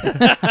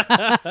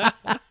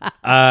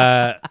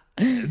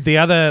 The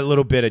other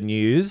little bit of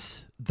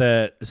news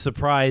that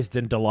surprised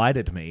and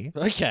delighted me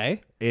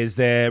Okay. is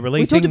they're We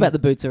releasing. talked about the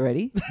boots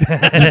already.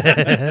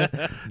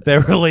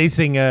 They're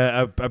releasing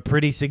a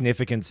pretty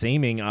significant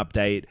seeming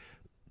update,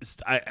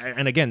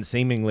 and again,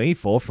 seemingly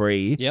for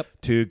free. Yep.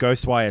 To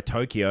Ghostwire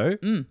Tokyo.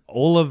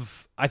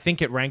 I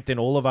think it ranked in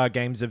all of our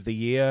games of the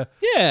year.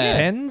 Yeah.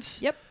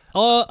 Tens. Yep.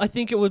 Oh, I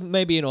think it would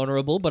maybe an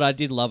honorable, but I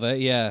did love it.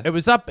 Yeah. It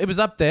was up. It was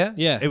up there.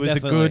 Yeah, It was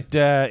definitely. a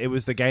good. It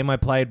was the game I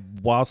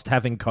played whilst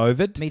having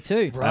COVID. Me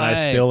too. Right. And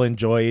I still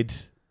enjoyed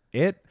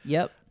it.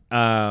 Yep.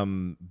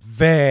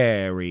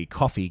 Very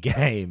coffee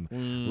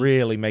game.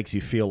 Really makes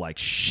you feel like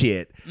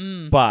shit.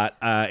 But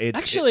it's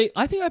Actually,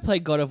 I think I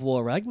played God of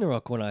War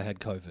Ragnarok when I had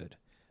COVID.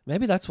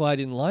 Maybe that's why I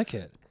didn't like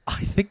it.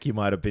 I think you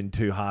might have been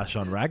too harsh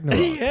on Ragnarok.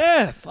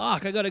 Yeah.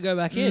 Fuck, I got to go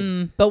back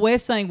in. But we're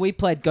saying we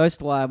played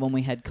Ghostwire when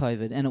we had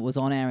COVID, and it was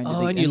on our end.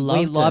 Oh, and you we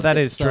loved it. loved That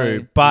it. is so-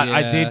 true. But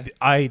Yeah.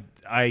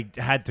 I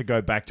had to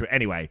go back to it.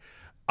 Anyway,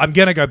 I'm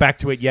going to go back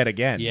to it yet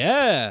again.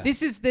 Yeah.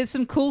 There's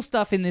some cool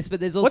stuff in this,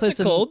 but there's also What's it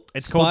some called?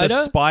 It's called the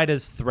Spider?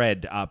 Spider's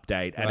Thread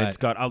update, and Right. it's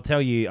got. I'll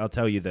tell you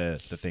the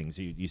things.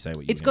 You say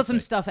what you. It's got some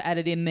stuff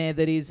added in there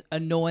that is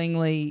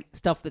annoyingly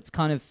stuff that's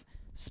kind of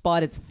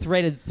Spider's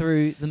threaded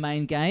through the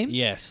main game.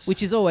 Yes.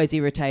 Which is always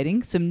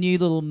irritating. Some new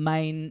little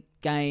main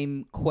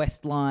game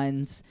quest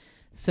lines,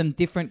 some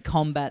different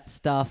combat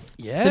stuff, some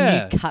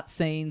Yeah. new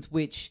cutscenes,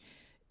 which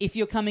if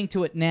you're coming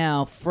to it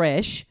now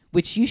fresh,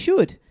 which you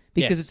should,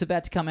 because Yes. it's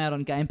about to come out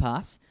on Game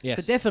Pass. Yes.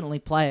 So definitely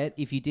play it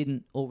if you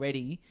didn't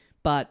already.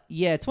 But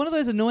yeah, it's one of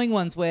those annoying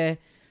ones where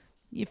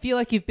you feel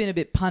like you've been a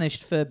bit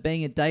punished for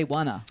being a day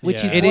oneer, which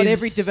is Yeah. It what is-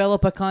 every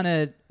developer kind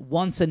of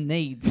wants and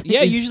needs.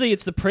 Yeah, is- usually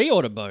it's the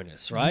pre-order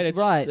bonus, right? It's,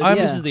 Right, This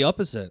yeah. is the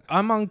opposite.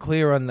 I'm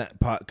unclear on that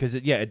part because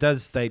it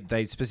does.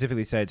 They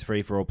specifically say it's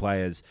free for all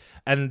players,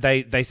 and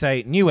they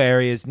say new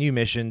areas, new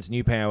missions,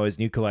 new powers,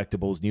 new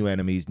collectibles, new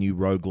enemies, new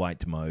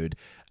roguelite mode,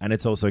 and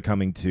it's also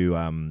coming to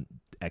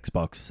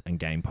Xbox and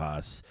Game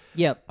Pass.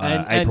 Yep.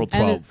 April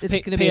And 12th. it's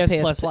going to be a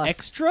PS Plus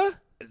Extra?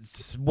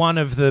 It's one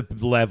of the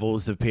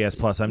levels of PS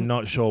Plus. I'm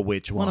not sure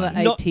which one. One of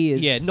the 8 Not,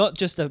 tiers. Yeah, not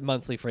just a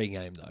monthly free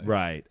game, though.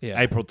 Right.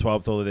 Yeah. April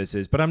 12th, all of this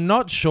is. But I'm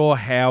not sure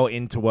how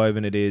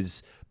interwoven it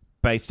is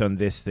based on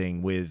this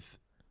thing with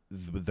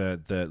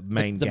the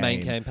main The game.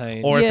 main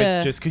campaign. Or if Yeah.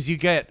 it's just because you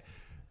get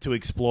to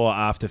explore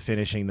after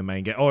finishing the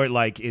main game, or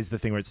like is the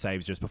thing where it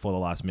saves just before the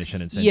last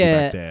mission and sends you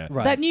back there.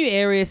 Right. That new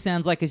area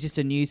sounds like it's just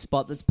a new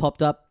spot that's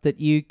popped up that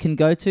you can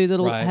go to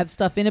that'll Right. have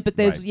stuff in it. But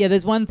there's Right.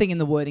 there's one thing in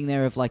the wording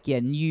there of like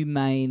new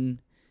main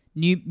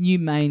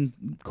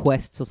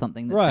quests or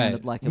something that Right.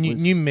 sounded like it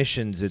was New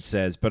missions, it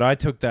says, but I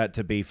took that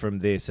to be from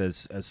this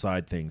as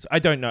side things. I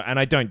don't know, and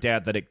I don't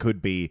doubt that it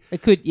could be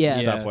It could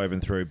stuff woven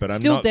through, but I'm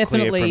Still not clear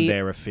definitely- from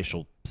their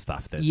official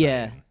stuff. They're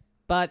yeah, saying.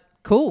 but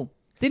cool.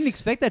 Didn't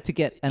expect that to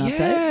get an update.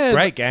 Yeah.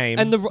 Great game.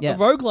 And the Yeah.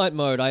 roguelite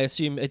mode, I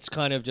assume it's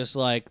kind of just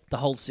like the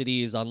whole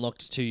city is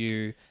unlocked to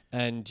you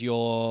and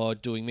you're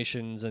doing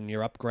missions and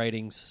you're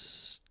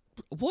upgrading.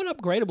 What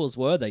upgradables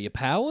were there? Your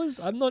powers?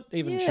 I'm not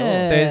even sure.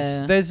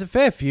 Yeah. There's a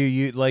fair few.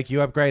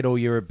 You upgrade all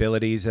your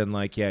abilities and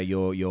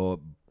your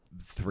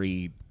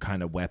 3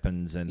 kind of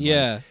weapons and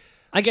Yeah.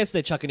 I guess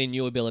they're chucking in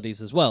new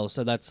abilities as well,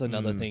 so that's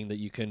another thing that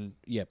you can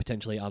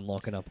potentially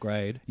unlock and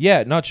upgrade.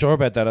 Yeah, not sure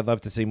about that. I'd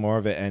love to see more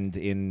of it, and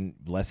in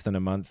less than a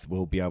month,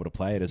 we'll be able to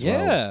play it as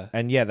well. Yeah.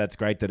 And yeah, that's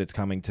great that it's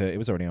coming to. It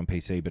was already on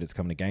PC, but it's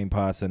coming to Game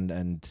Pass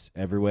and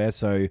everywhere.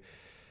 So,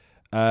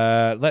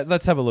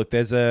 let's have a look.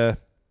 Here's a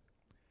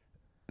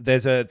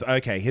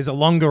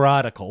longer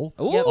article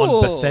Ooh.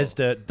 on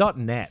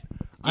Bethesda.net.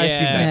 I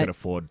assume Yeah. they Yeah. could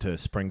afford to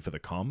spring for the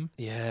com.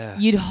 Yeah.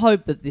 You'd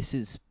hope that this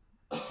is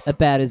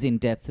about as in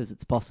depth as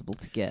it's possible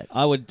to get.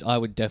 I would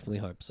definitely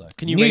hope so.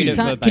 Can you New. read it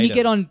Can verbatim? you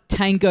get on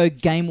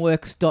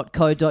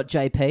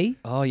tangogameworks.co.jp?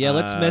 Oh yeah,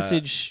 let's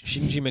message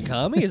Shinji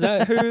Mikami. Is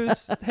that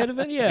who's head of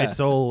it? Yeah. It's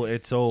all.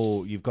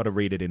 You've got to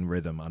read it in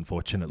rhythm,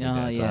 unfortunately. Oh,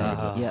 there, yeah.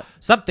 sorry. Yep.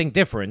 Something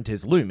different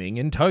is looming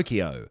in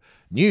Tokyo.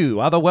 New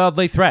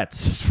otherworldly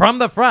threats from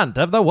the front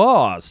of the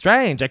war.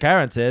 Strange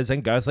occurrences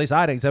and ghostly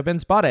sightings have been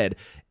spotted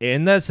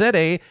in the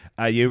city.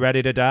 Are you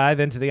ready to dive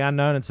into the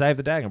unknown and save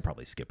the day? I can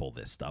probably skip all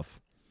this stuff.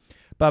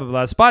 Blah, blah,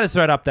 blah. Spider's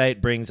Threat update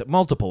brings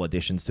multiple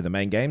additions to the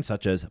main game,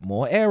 such as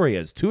more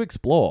areas to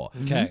explore.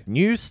 Okay.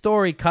 New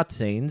story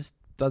cutscenes.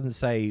 Doesn't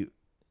say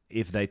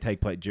if they take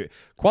place.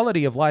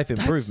 Quality of life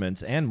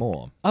improvements and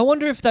more. I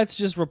wonder if that's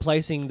just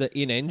replacing the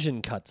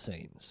in-engine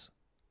cutscenes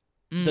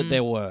that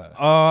there were.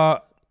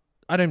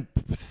 I don't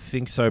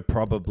think so,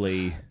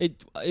 probably.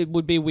 It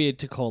would be weird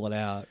to call it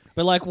out,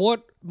 but like,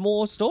 what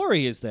more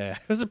story is there?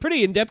 It was a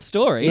pretty in-depth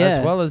story. Yeah.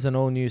 As well as an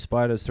all-new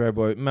Spider's Thread.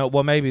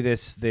 Well, maybe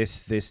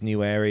this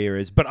new area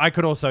is... But I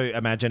could also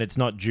imagine it's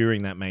not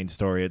during that main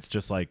story. It's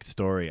just like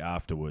story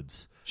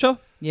afterwards. Sure.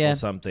 Yeah. Or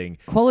something.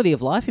 Quality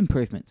of life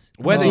improvements.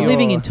 Whether You're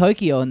living you're- in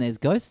Tokyo and there's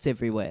ghosts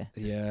everywhere.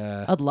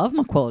 Yeah. I'd love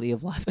my quality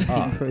of life to be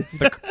improved.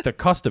 The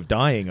cost of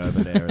dying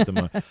over there at the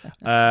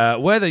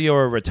moment. Whether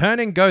you're a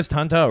returning ghost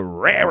hunter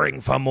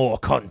raring for more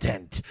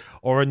content,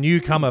 or a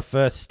newcomer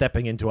first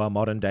stepping into our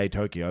modern-day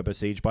Tokyo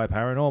besieged by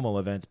paranormal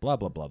events, blah,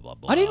 blah, blah, blah,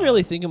 blah. I didn't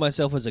really think of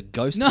myself as a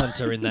ghost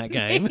hunter in that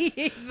game.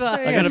 I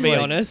gotta It's be like-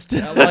 honest.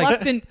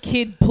 Reluctant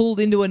kid pulled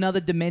into another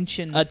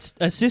dimension.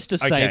 A sister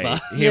saver.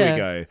 Here Yeah. we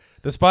go.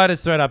 The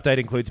Spider's Threat update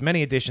includes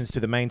many additions to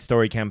the main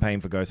story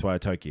campaign for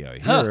Ghostwire Tokyo.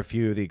 Here are a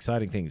few of the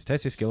exciting things.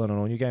 Test your skill on an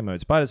all-new game mode.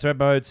 Spider's Threat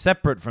mode,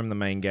 separate from the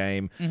main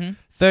game.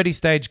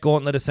 30-stage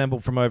gauntlet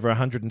assembled from over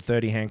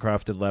 130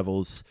 handcrafted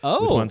levels with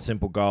Oh. one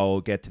simple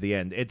goal, get to the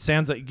end. It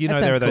sounds like, That there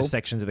sounds are those cool.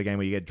 sections of the game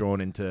where you get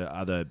drawn into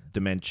other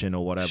dimension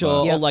or whatever.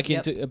 Sure. Yep, Or like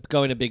yep. into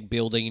go in a big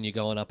building and you're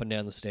going up and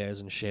down the stairs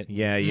and shit.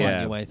 Yeah, fighting yeah.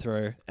 your way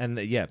through. And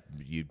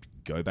you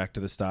go back to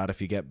the start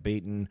if you get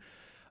beaten.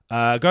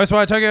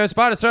 Ghostwire Tokyo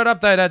Spider's Threat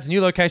update adds new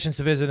locations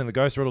to visit in the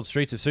ghost-riddled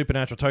streets of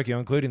supernatural Tokyo,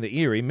 including the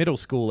eerie middle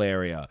school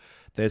area.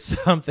 There's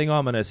something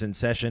ominous in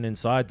session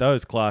inside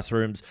those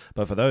classrooms,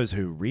 but for those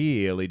who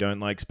really don't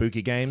like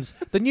spooky games,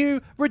 the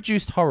new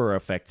reduced horror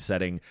effects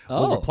setting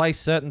will Oh. replace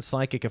certain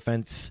psychic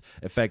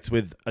effects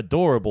with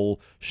adorable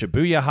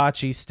Shibuya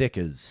Hachi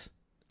stickers.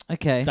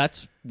 Okay.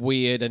 That's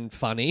weird and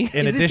funny.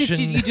 In Is addition, this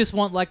if you just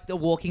want like the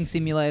walking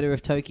simulator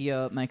of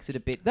Tokyo? It makes it a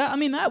bit.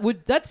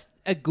 That's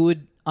a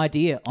good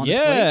idea. Honestly.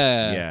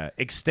 yeah,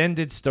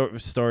 extended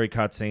story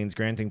cutscenes,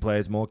 granting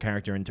players more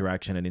character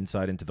interaction and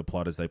insight into the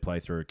plot as they play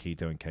through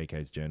Akito and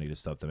KK's journey to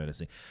stop the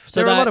menacing. So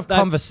There are a lot of that's-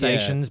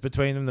 conversations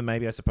between them that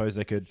maybe I suppose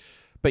they could.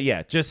 But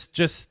yeah,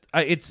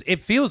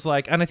 it feels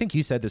like, and I think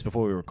you said this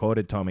before we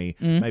recorded, Tommy.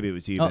 Maybe it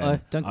was you. Uh-oh,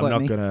 Ben. don't I'm quote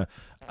not me. gonna.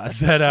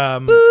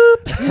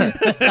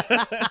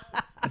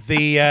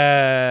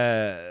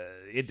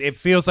 It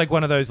feels like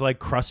one of those like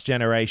cross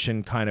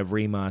generation kind of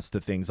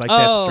remaster things, like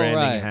Death Oh, Stranding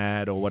right.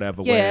 had or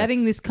whatever. Yeah, where,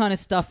 adding this kind of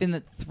stuff in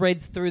that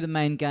threads through the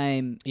main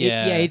game.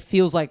 Yeah. It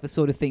feels like the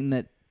sort of thing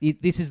that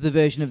this is the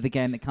version of the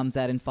game that comes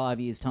out in 5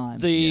 years'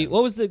 time.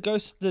 What was the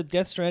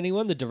Death Stranding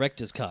one? The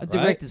director's cut. The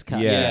right? director's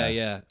cut. Yeah.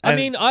 Yeah. I And-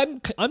 mean,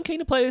 I'm keen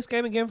to play this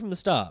game again from the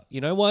start. You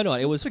know, why not?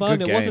 It was a fun.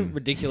 good It wasn't game.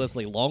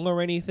 ridiculously long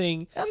or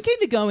anything. I'm keen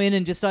to go in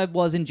and I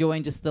was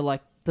enjoying just the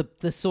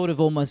sort of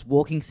almost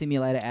walking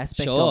simulator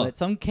aspect Sure. of it.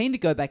 So I'm keen to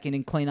go back in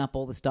and clean up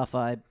all the stuff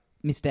I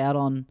missed out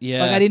on.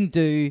 Yeah. Like I didn't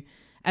do,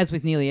 as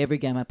with nearly every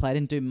game I played, I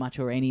didn't do much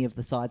or any of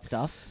the side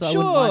stuff. So I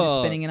wouldn't mind Sure.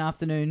 spending an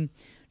afternoon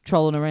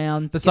trolling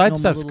around. The getting side all the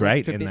stuff's little great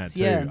extra in bits. that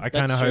too. Yeah. I kind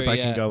That's of hope true, I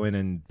yeah. can go in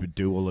and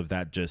do all of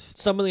that. Just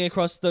Stumbling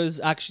across those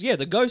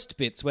the ghost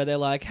bits where they're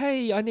like,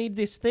 "Hey, I need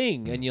this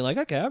thing," and you're like,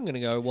 "Okay, I'm gonna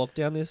go walk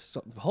down this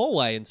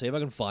hallway and see if I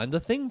can find the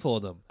thing for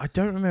them." I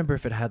don't remember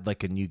if it had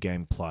like a new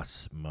game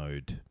plus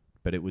mode,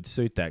 but it would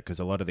suit that because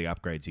a lot of the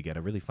upgrades you get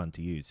are really fun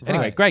to use.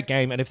 Anyway, Right. great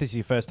game, and if this is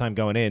your first time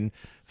going in,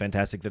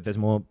 fantastic that there's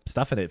more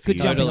stuff in it for Good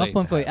you. jumping Totally. off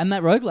point for you. And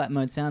that roguelite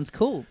mode sounds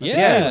cool. Like,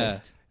 Yeah. the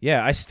playlist.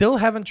 Yeah, I still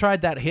haven't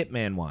tried that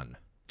Hitman one.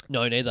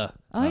 No, neither.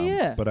 Oh,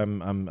 yeah. But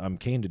I'm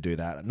keen to do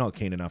that. Not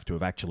keen enough to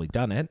have actually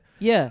done it,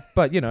 Yeah.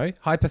 but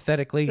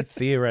hypothetically,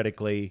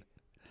 theoretically,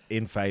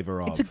 in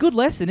favor of. It's a good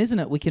lesson, isn't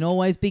it? We can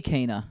always be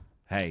keener.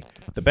 Hey,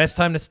 the best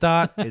time to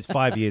start is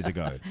 5 years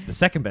ago. The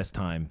second best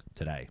time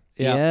today.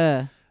 Yeah.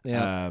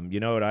 Yeah.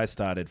 Yeah. What I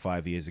started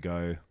 5 years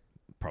ago?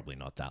 Probably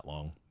not that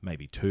long,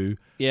 maybe 2.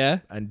 Yeah.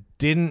 And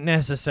didn't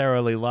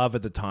necessarily love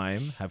at the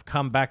time, have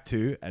come back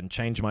to and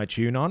changed my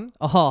tune on.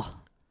 Oh,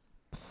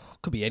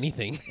 Could be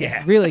anything.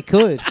 Yeah. really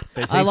could.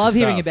 There's I heaps love of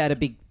hearing stuff. about a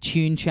big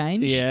tune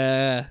change.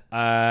 Yeah.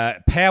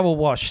 Power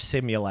Wash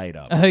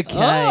Simulator. Okay.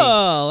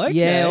 Oh, okay.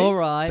 Yeah, all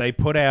right. They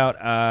put out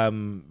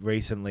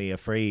recently a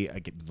free,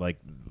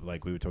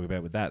 like we were talking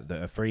about with that,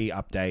 a free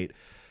update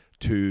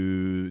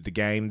to the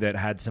game that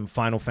had some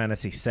Final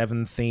Fantasy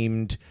VII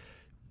themed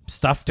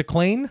stuff to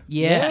clean.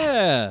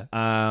 yeah.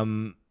 Yeah.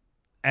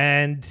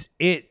 And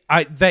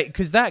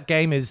because that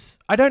game is,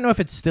 I don't know if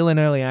it's still in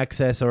early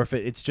access or if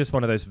it's just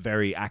one of those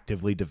very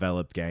actively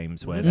developed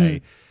games where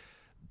they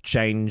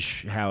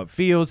change how it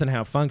feels and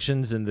how it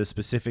functions and the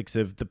specifics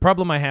of the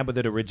problem I had with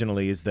it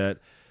originally is that,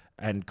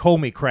 and call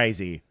me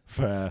crazy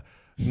for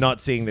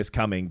not seeing this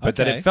coming, but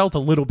that Okay. it felt a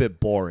little bit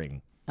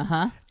boring.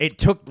 Uh-huh. It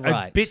took a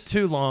Right. bit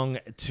too long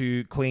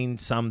to clean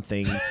some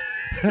things.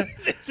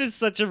 This is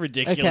such a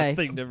ridiculous Okay.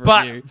 thing to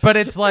review. But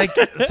it's like,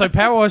 so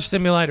Power Wash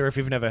Simulator, if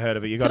you've never heard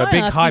of it, you got Can a I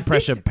big ask, high is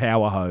pressure this-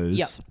 power hose.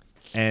 Yep.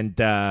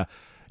 And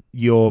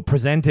you're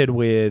presented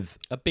with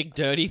A big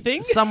dirty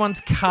thing?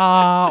 someone's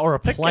car or a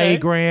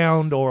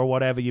playground or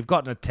whatever. You've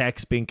gotten a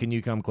text being, can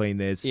you come clean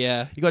this?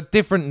 Yeah. You got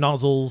different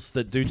nozzles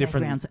that do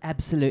different. Playground's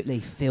absolutely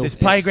filthy. This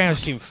playground's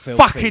fucking filthy.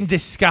 fucking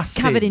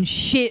disgusting. covered in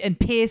shit and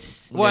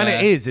piss. Well, Yeah.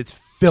 and it is. It's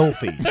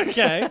filthy.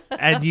 Okay.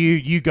 And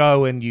you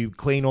go and you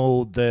clean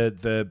all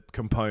the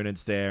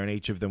components there, and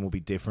each of them will be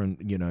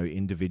different,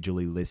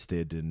 individually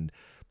listed. And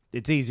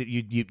it's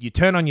easy. You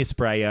turn on your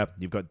sprayer.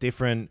 You've got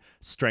different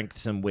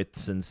strengths and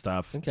widths and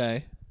stuff.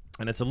 Okay.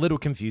 And it's a little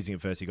confusing at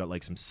first. You got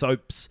like some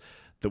soaps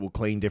that will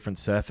clean different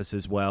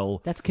surfaces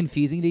well. That's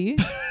confusing to you?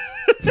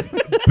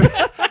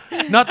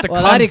 Not the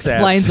Well, that concept,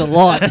 explains a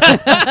lot.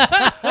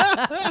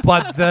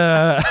 but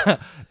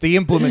the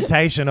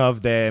implementation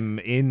of them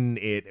in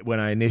it when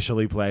I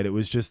initially played it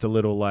was just a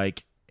little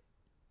like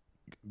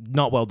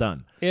not well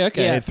done. Yeah,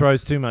 okay. Yeah. It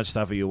throws too much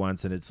stuff at you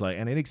once, and it's like,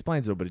 and it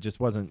explains it, but it just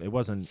wasn't. It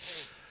wasn't.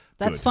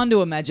 That's Good. fun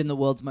to imagine the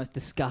world's most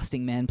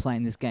disgusting man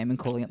playing this game and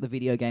calling up the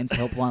video games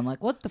helpline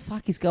like, what the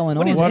fuck is going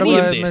What on? is What any am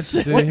of I this?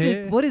 meant to do What,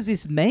 here? what does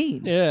this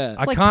mean? Yeah.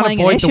 It's I like can't playing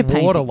an avoid the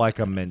Escher water painting. like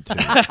I'm meant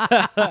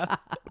to.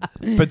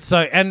 But so,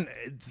 and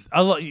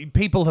a lot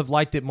people have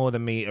liked it more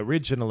than me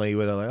originally,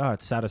 where they're like, "Oh,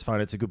 it's satisfying.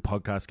 It's a good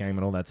podcast game,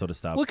 and all that sort of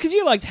stuff." Well, because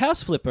you liked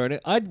House Flipper, and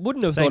I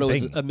wouldn't have Same thought it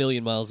was thing. a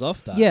million miles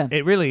off that. Yeah.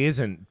 It really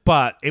isn't,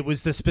 but it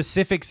was the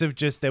specifics of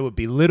just there would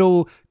be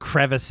little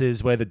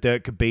crevices where the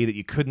dirt could be that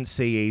you couldn't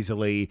see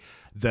easily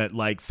that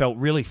like felt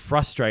really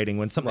frustrating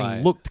when something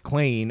Right. looked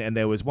clean and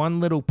there was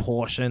one little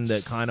portion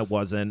that kind of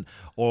wasn't,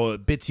 or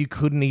bits you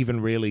couldn't even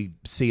really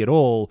see at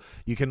all.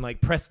 You can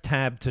like press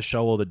tab to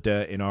show all the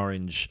dirt in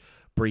orange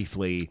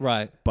briefly.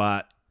 Right.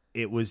 But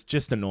it was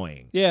just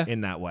annoying Yeah.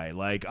 in that way.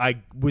 Like I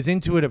was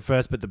into it at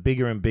first, but the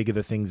bigger and bigger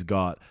the things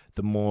got,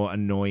 the more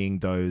annoying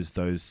those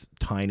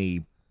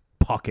tiny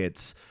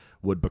pockets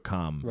would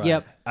become. Right.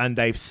 Yep. And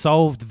they've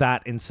solved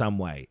that in some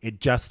way. It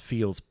just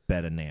feels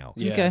better now.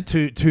 Yeah.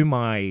 Okay. To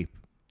my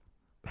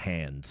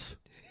hands.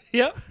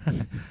 Yep.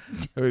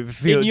 It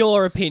feel- In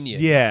your opinion.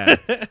 yeah.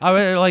 I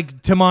mean,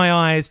 like to my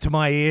eyes, to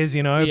my ears,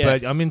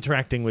 Yes. but I'm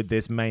interacting with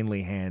this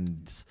mainly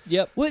hands.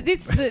 Yep. Well,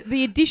 it's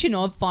the addition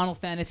of Final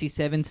Fantasy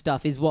VII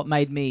stuff is what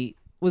made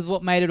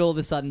it all of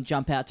a sudden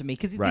jump out to me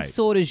because Right. this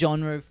sort of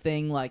genre of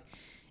thing, like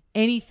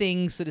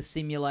anything sort of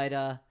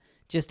simulator.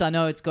 Just I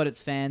know it's got its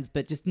fans,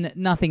 but just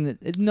nothing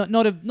that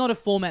not a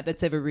format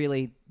that's ever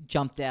really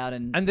jumped out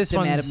and this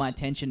demanded one's- my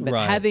attention. But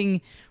Right.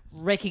 having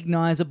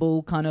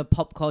recognizable kind of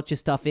pop culture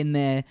stuff in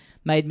there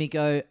made me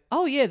go,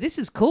 oh yeah, this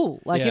is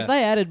cool. Like Yeah. if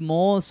they added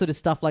more sort of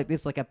stuff like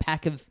this, like a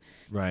pack of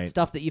Right.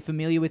 stuff that you're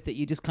familiar with that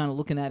you're just kind of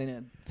looking at in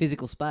a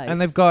physical space. And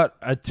they've got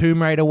a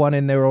Tomb Raider one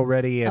in there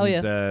already, and Oh,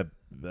 yeah.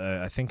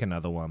 I think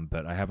another one,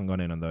 but I haven't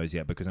gone in on those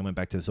yet because I went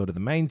back to sort of the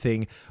main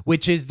thing,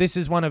 which is this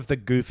is one of the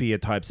goofier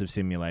types of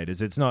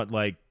simulators. It's not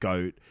like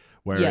Goat,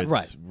 where Yeah. it's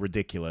Right.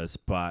 ridiculous,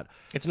 but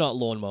It's not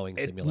lawn mowing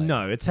simulator.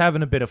 no, it's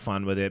having a bit of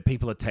fun with it.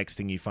 People are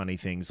texting you funny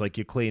things, like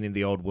you're cleaning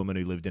the old woman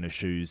who lived in a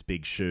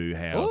big shoe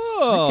house.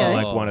 Oh. Okay.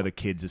 Like one of the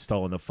kids has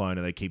stolen the phone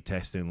and they keep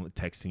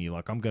texting you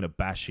like, I'm going to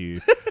bash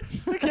you.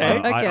 Okay.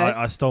 Okay.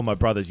 I stole my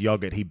brother's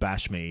yogurt. He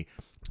bashed me.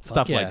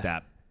 Stuff yeah. like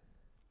that.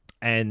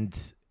 And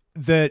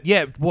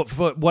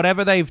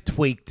whatever they've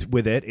tweaked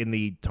with it in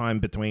the time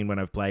between when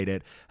I've played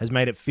it has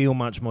made it feel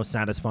much more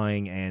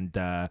satisfying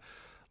and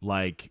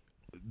like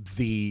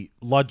the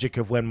logic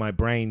of when my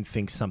brain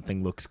thinks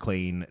something looks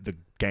clean, the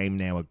game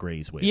now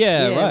agrees with.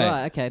 Yeah,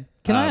 right. Okay.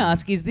 Can I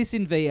ask, is this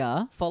in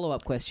VR?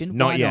 Follow-up question.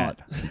 Not Why yet.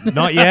 not?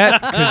 Not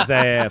yet, because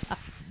they're...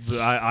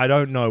 I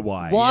don't know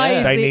why. Why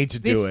is they thi- need to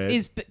do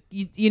this it.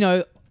 Is, you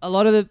know, a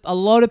lot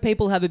of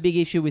people have a big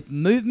issue with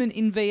movement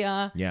in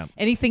VR. Yeah.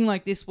 Anything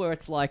like this where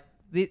it's like,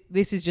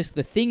 this is just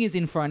the thing is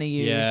in front of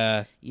you.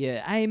 Yeah.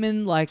 You're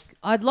aiming. Like,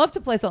 I'd love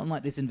to play something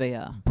like this in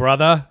VR.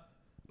 Brother,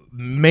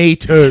 me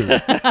too.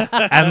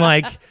 And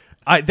like...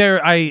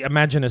 I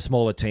imagine a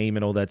smaller team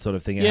and all that sort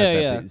of thing. It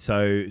has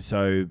that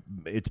So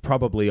it's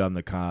probably on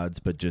the cards,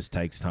 but just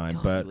takes time.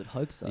 God, but I would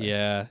hope so.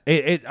 Yeah.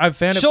 I've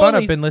found it fun.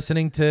 I've been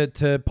listening to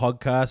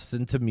podcasts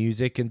and to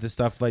music and to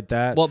stuff like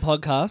that. What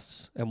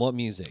podcasts and what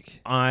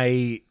music?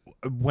 I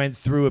went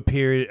through a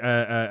period,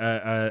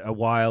 a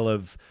while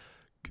of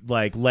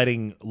like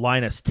letting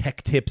Linus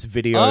Tech Tips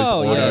videos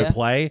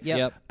autoplay.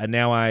 Yep. And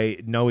now I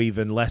know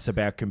even less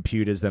about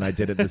computers than I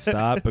did at the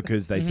start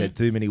because they said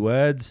too many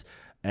words.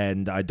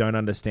 And I don't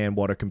understand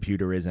what a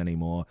computer is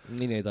anymore.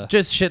 Me neither.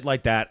 Just shit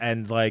like that.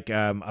 And like,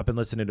 I've been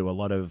listening to a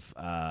lot of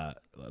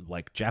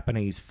like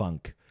Japanese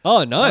funk.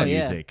 Oh, nice.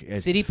 Music.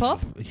 It's City pop?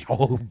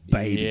 Oh,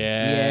 baby.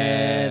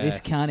 Yeah, this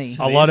cunny.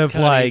 A lot of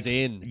This like cunny's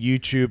in.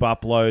 YouTube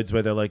uploads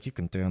where they're like, you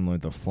can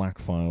download the FLAC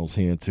files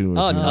here too.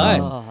 Oh, if you tight.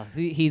 want." Oh,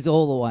 he's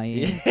all the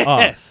way in.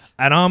 Yes.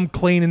 And I'm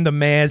cleaning the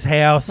mayor's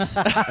house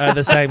at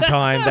the same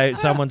time.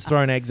 Someone's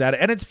throwing eggs at it.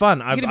 And it's fun.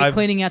 You're going to be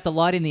cleaning out the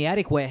light in the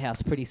attic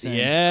warehouse pretty soon.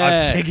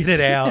 Yeah. I figured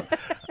it out.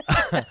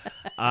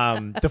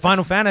 The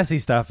Final Fantasy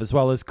stuff as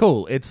well is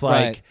cool. It's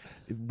like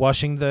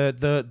washing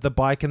the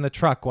bike and the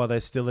truck while they're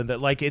still in the...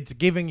 Like, it's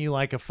giving you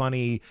like a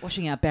funny...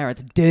 Washing out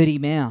Barrett's dirty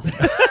mouth.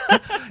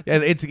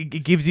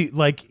 It gives you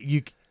like...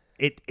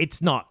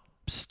 It's not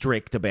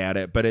strict about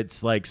it, but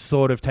it's like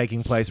sort of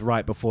taking place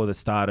right before the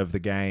start of the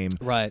game.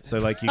 Right. So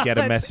like you get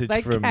a message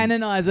they from...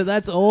 canonize it.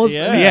 That's awesome.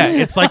 Yeah.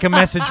 It's like a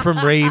message from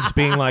Reeves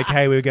being like,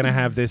 hey, we're going to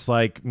have this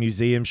like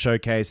museum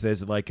showcase.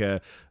 There's like a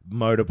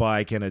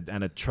motorbike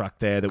and a truck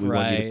there that we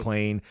want you to Right.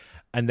 clean.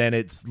 And then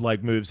it's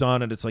like moves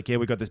on and it's like, yeah,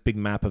 we got this big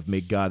map of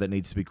Midgar that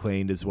needs to be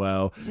cleaned as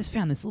well. You just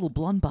found this little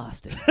blonde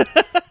bastard.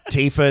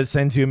 Tifa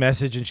sends you a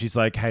message and she's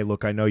like, hey,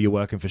 look, I know you're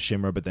working for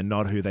Shinra, but they're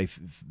not who you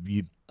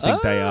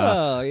think they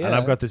are. yeah. And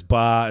I've got this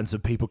bar and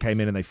some people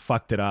came in and they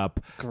fucked it up.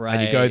 Great.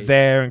 And you go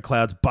there and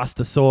Cloud's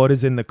Buster Sword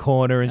is in the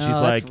corner and she's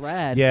Oh, that's like,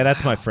 rad. yeah,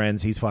 that's my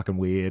friend's. He's fucking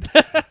weird.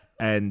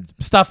 And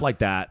stuff like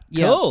that.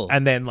 Yeah. Cool.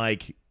 And then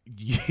like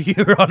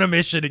you're on a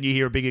mission and you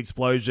hear a big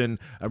explosion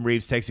and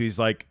Reeves texts you, he's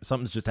like,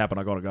 something's just happened,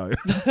 I gotta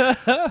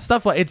go.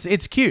 Stuff like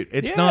it's cute.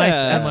 It's Yeah, nice.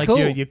 And that's like cool.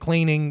 you're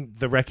cleaning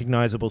the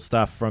recognizable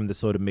stuff from the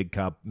sort of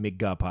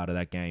Midgar part of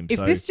that game. If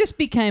so this just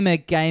became a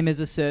game as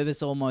a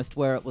service almost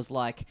where it was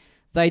like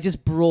they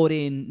just brought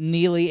in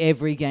nearly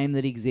every game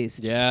that exists.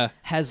 Yeah.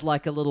 Has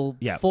like a little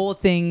Yeah. 4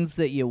 things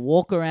that you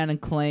walk around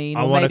and clean.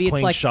 I or want maybe to it's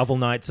clean like Shovel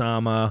Knight's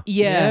armor.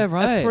 Yeah,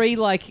 right. a free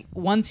like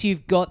once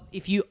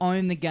if you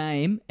own the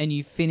game and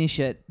you finish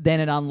it,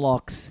 then it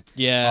unlocks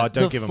Yeah. Oh,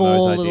 don't the give 'em 4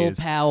 those little ideas.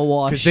 power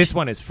wash. Because this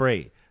one is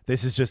free.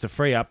 This is just a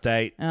free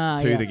update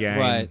to yeah. the game,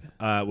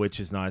 Right. which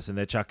is nice. And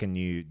they're chucking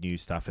new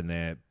stuff in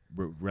there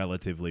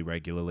relatively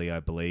regularly,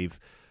 I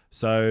believe.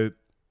 So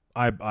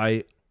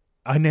I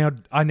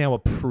now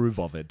approve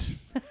of it.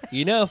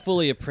 You now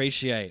fully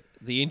appreciate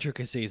the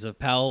intricacies of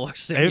Power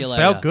Wash Simulator.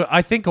 It felt good.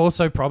 I think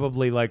also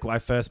probably like when I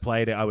first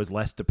played it, I was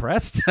less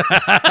depressed. So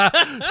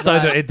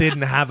that it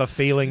didn't have a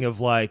feeling of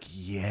like,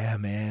 yeah,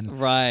 man.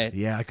 Right.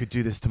 Yeah, I could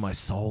do this to my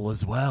soul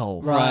as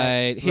well.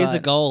 Right. Here's a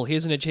right. goal.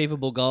 Here's an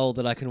achievable goal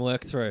that I can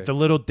work through. The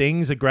little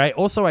dings are great.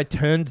 Also, I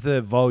turned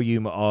the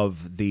volume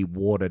of the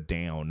water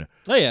down,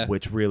 Oh, yeah.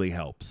 which really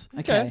helps.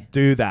 okay.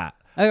 Do that.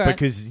 All right.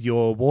 Because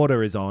your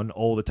water is on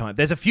all the time.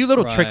 There's a few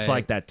little tricks Right.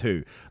 like that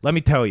too. Let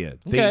me tell you.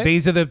 Okay.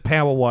 These are the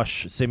Power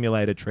Wash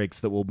Simulator tricks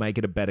that will make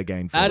it a better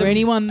game for you.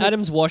 anyone that's-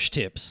 Adam's wash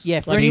tips.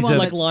 Yeah, for Like, anyone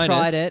like that's Linus.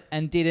 tried it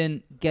and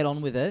didn't get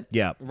on with it,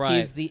 Yeah. Right.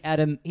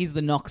 here's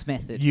the Nox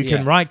method. You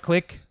can Yeah. right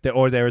click,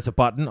 or there is a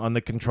button on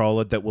the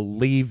controller that will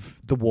leave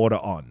the water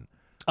on.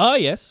 Oh,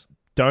 yes.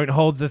 Don't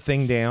hold the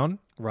thing down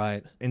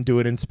Right. and do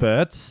it in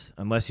spurts,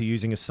 unless you're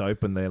using a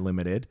soap and they're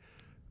limited.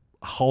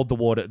 Hold the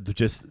water,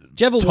 just Do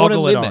you have a water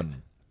toggle it limit? on.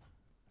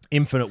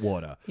 Infinite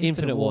water.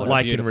 Infinite water.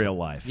 Like Beautiful. in real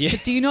life. Yeah.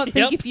 But do you not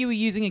think Yep. if you were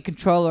using a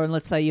controller and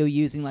let's say you're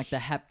using like the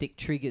haptic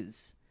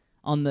triggers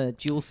on the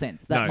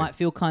DualSense, that No. might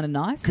feel kind of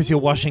nice? Because you're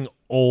washing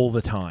all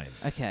the time.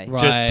 Okay.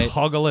 Right. Just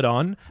toggle it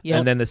on. Yep.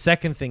 And then the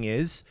second thing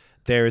is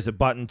there is a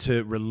button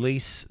to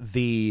release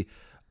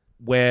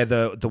where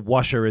the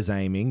washer is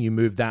aiming. You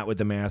move that with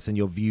the mouse and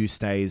your view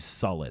stays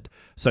solid.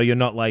 So you're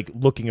not like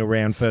looking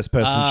around first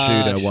person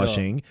shooter sure.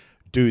 washing.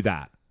 Do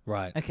that.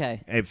 Right.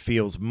 Okay. It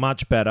feels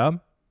much better.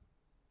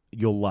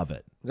 You'll love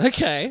it.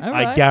 Okay. All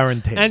I right.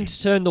 guarantee. And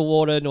turn the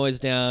water noise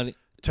down.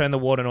 turn the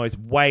water noise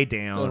way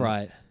down.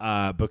 Right.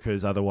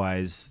 Because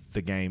otherwise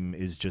the game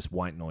is just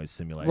white noise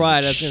simulation.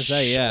 Right, I was gonna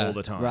say, yeah. All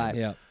the time. Right.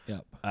 Yeah. Yeah.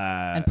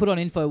 and put on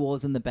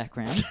InfoWars in the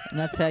background, and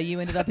that's how you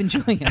ended up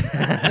enjoying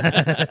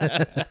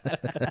it.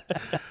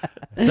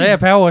 So yeah,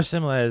 Power Wash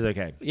Simulator is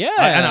okay.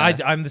 Yeah.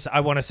 I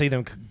want to see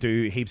them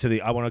do heaps of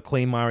I want to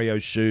clean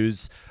Mario's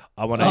shoes.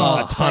 I want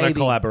a ton baby. of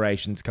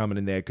collaborations coming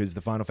in there because the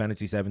Final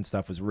Fantasy VII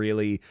stuff was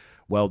really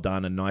well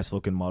done and nice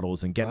looking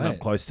models and getting up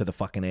close to the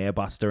fucking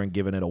Airbuster and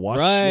giving it a wash.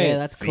 Right. Yeah,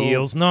 that's cool.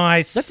 Feels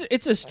nice.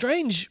 It's a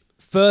strange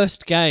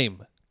first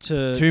game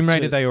to Tomb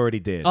Raider to- they already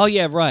did. Oh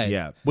yeah, right.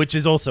 Yeah, which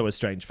is also a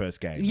strange first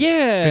game.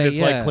 Yeah, Because it's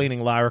yeah. like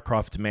cleaning Lara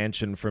Croft's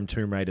mansion from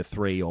Tomb Raider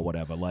 3 or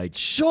whatever. Like,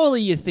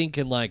 Surely you're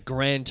thinking like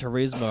Gran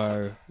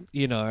Turismo,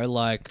 you know,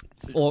 like,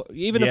 or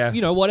even Yeah. if,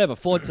 you know, whatever,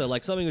 Forza,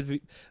 like something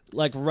with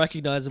like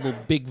recognizable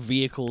big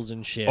vehicles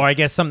and shit. or I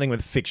guess something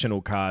with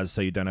fictional cars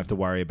so you don't have to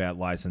worry about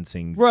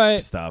licensing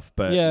Right. stuff.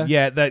 But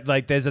Yeah.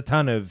 like there's a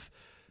ton of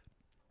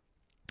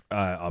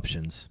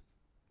options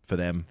for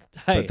them.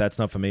 Hey. But that's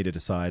not for me to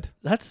decide.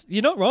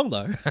 You're not wrong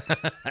though.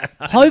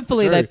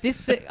 Hopefully that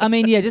this. I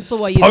mean, yeah, just the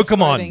way you're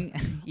Pokemon.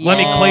 describing. Let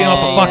me clean off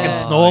a fucking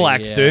yeah.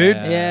 Snorlax, yeah. dude.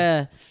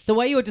 Yeah, the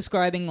way you were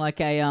describing like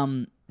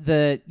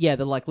the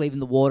like leaving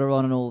the water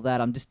on and all that.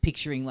 I'm just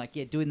picturing like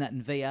doing that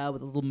in VR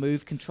with a little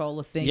move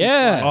controller thing. It's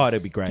Yeah. like, Oh,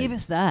 it'd be great. give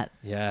us that.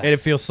 Yeah. It'd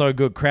feel so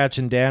good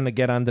crouching down to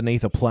get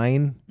underneath a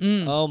plane.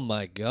 Oh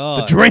my The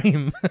god.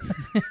 dream.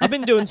 I've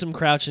been doing some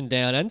crouching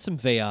down and some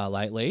VR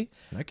lately.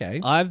 Okay.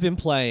 I've been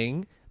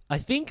playing, I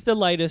think, the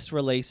latest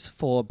release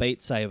for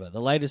Beat Saber, the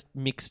latest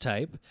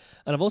mixtape,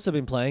 and I've also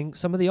been playing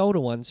some of the older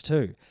ones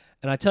too.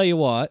 And I tell you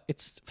what,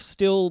 it's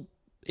still,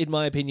 in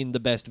my opinion, the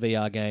best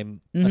VR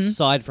game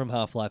aside from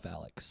Half-Life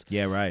Alyx.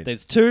 Yeah, right.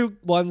 There's two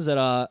ones that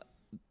are,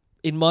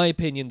 in my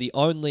opinion, the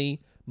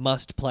only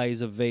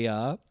must-plays of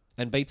VR,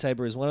 and Beat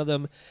Saber is one of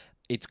them.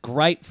 It's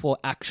great for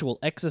actual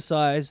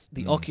exercise.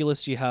 The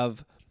Oculus, you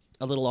have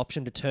a little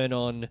option to turn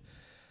on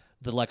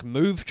the like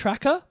move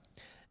tracker.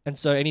 And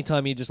so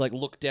anytime you just like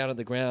look down at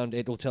the ground,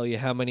 it will tell you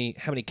how many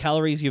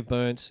calories you've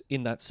burnt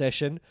in that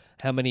session,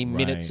 how many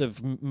minutes Right.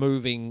 of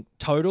moving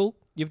total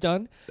you've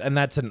done. And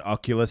that's an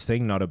Oculus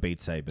thing, not a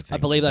Beat Saber thing. I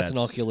believe that's an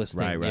Oculus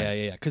thing. Right.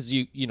 Yeah. Because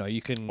you know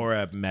you can. Or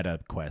a Meta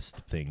Quest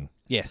thing.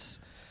 Yes.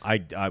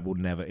 I will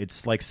never.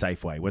 It's like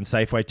Safeway. When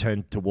Safeway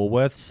turned to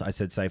Woolworths, I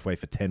said Safeway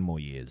for 10 more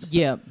years.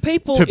 Yeah,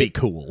 People To be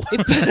cool.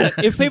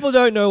 if people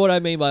don't know what I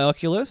mean by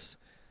Oculus,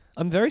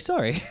 I'm very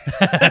sorry.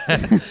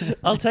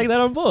 I'll take that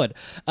on board.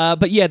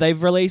 But yeah,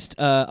 they've released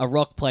a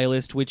rock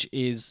playlist, which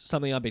is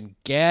something I've been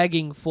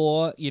gagging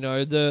for. You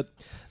know,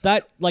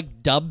 that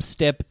like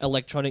dubstep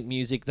electronic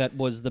music that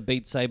was the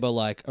Beat Saber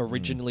like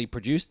originally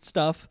produced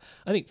stuff.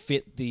 I think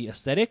fit the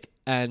aesthetic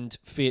and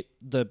fit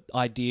the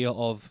idea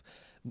of,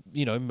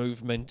 you know,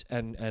 movement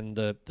and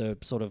the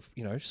sort of,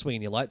 you know,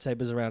 swinging your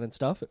lightsabers around and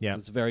stuff. Yeah. It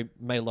was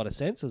made a lot of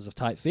sense. It was a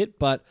tight fit,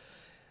 but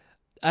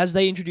as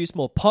they introduce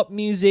more pop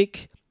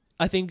music,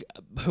 I think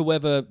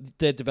whoever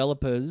their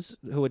developers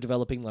who are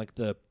developing like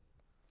the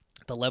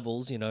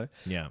levels, you know,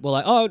 Yeah. were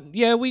like, oh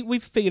yeah,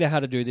 we've figured out how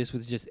to do this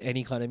with just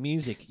any kind of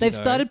music. they've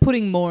started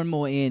putting more and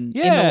more in the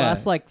Yeah.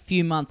 last like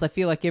few months. I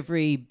feel like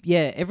every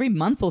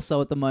month or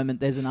so at the moment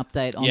there's an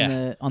update on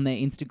Yeah. on their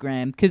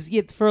Instagram because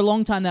for a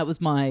long time that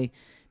was my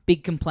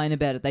big complaint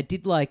about it. They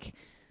did like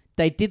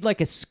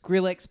a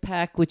Skrillex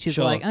pack, which is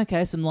Sure. like,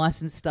 okay, some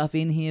licensed stuff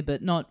in here,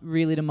 but not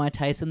really to my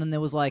taste. And then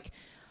there was like,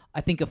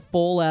 I think a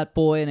Fallout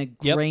Boy and a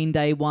Yep. Green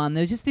Day one.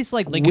 There was just this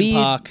like Linkin weird,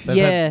 Park. They've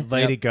yeah, had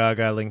Lady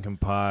Gaga, Linkin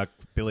Park,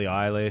 Billie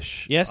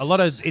Eilish. Yes. A lot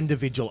of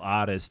individual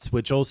artists,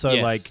 which also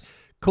Yes. like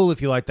cool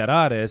if you like that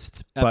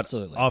artist, but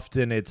Absolutely.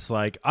 often it's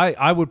like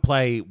I would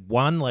play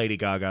one Lady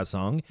Gaga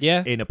song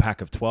Yeah. in a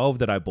pack of 12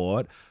 that I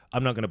bought.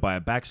 I'm not going to buy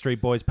a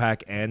Backstreet Boys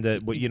pack and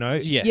you know.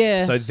 Yes.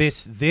 Yeah. So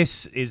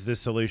this is the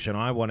solution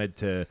I wanted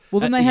to. Well,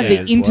 then they see had the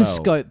as well.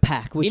 Interscope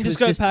pack, which was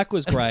Interscope just, pack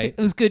was great.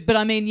 it was good, but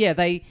I mean, yeah,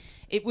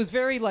 it was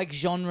very like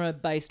genre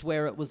based,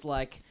 where it was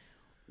like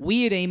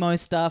weird emo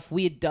stuff,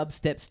 weird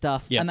dubstep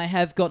stuff, Yep. and they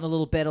have gotten a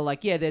little better.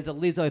 Like, yeah, there's a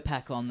Lizzo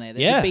pack on there,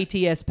 there's Yeah. a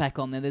BTS pack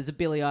on there, there's a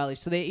Billie Eilish.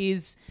 So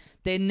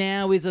there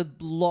now is a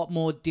lot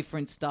more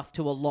different stuff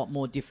to a lot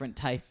more different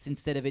tastes,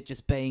 instead of it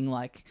just being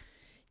like,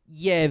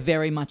 yeah,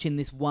 very much in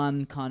this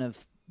one kind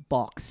of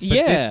box. But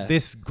Yeah.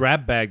 this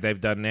grab bag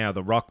they've done now,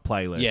 the rock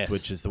playlist, Yes.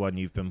 which is the one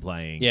you've been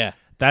playing. Yeah.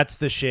 That's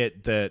the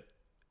shit that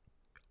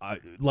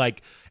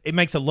like it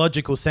makes a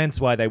logical sense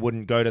why they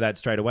wouldn't go to that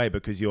straight away,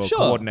 because you're Sure.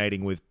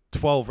 coordinating with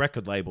 12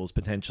 record labels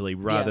potentially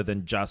rather Yeah.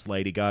 than just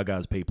Lady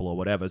Gaga's people or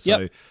whatever. So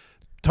Yep.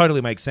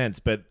 totally makes sense,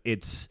 but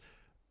it's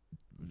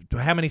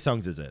how many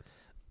songs is it?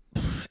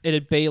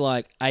 It'd be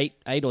like eight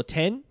or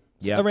 10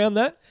 Yeah. around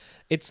that.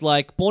 It's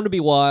like Born to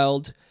Be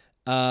Wild,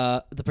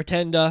 The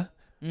Pretender.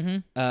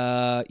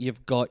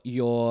 You've got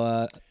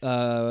your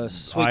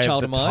Sweet Eye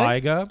Child of of the Mine,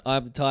 Tiger. Eye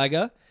of the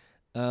Tiger,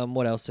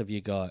 What else have you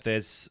got?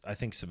 There's, I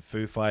think, some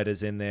Foo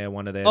Fighters in there.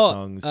 One of their Oh,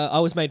 songs. I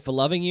Was Made for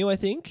Loving You, I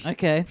think.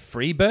 Okay.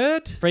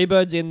 Freebird.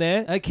 Freebird's in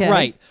there. Okay.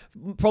 Great.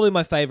 Probably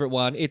my favorite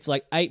one. It's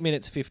like 8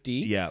 minutes 50.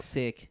 Yeah.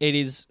 Sick. It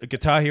is,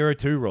 Guitar Hero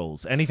 2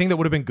 rules. Anything that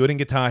would have been good in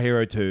Guitar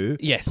Hero 2,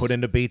 Yes. put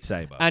into Beat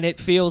Saber. and it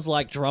feels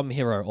like Drum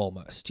Hero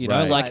almost, you know?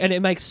 Right. Like, Right. and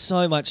it makes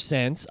so much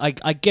sense. I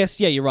guess,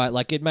 yeah, you're right.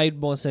 Like, it made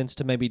more sense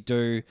to maybe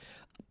do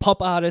pop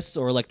artists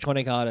or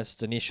electronic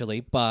artists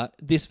initially, but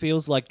this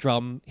feels like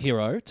Drum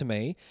Hero to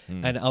me,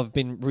 and I've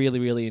been really,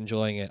 really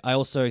enjoying it. I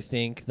also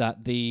think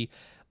that the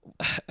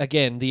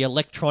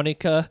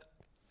electronica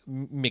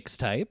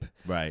mixtape,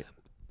 Right.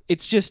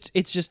 it's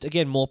just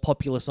again more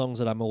popular songs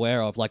that I'm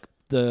aware of, like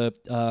the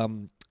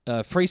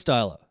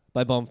Freestyler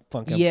by Bomb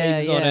Funk MCs Yeah,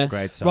 is on yeah. it.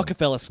 Great song.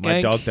 Rockefeller Skank.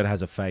 My dog that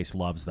has a face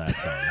loves that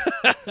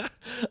song.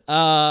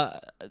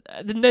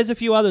 Then there's a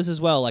few others as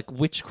well, like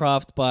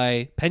Witchcraft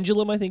by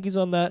Pendulum, I think is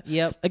on that.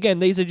 Yep. Again,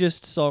 these are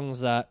just songs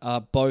that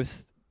are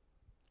both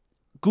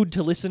good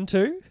to listen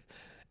to,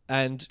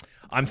 and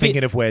I'm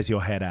thinking of Where's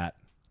Your Head At?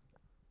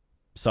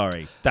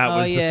 Sorry. That Oh,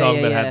 was the yeah, song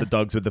yeah, that yeah. had the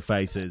dogs with the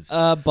faces.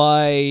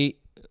 by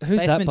who's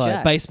Basement that by?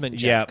 Jaxx.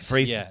 Basement yeah,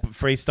 Jaxx.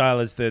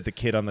 Freestyle is the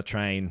kid on the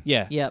train.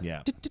 yeah. Yep.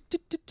 Yeah.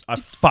 I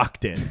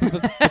fucked it.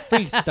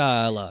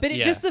 Freestyler. But it,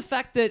 yeah. just the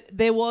fact that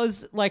there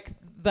was like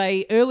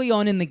they early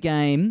on in the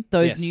game,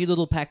 those Yes. new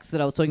little packs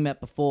that I was talking about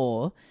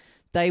before,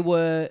 they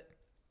were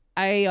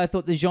I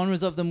thought the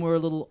genres of them were a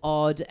little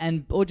odd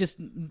or just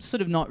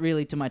sort of not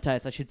really to my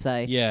taste, I should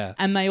say. Yeah.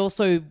 And they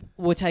also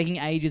were taking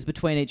ages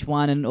between each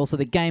one, and also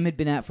the game had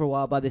been out for a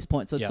while by this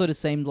point, so it Yep. sort of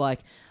seemed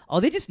like,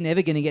 oh, they're just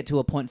never going to get to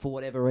a point for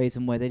whatever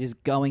reason where they're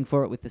just going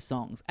for it with the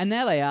songs. And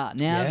now they are.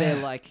 Now Yeah.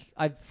 they're like,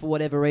 for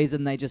whatever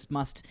reason, they just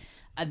must.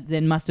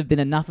 There must have been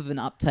enough of an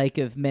uptake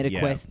of meta Yeah.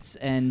 quests,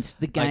 and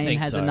the I game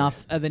think has so.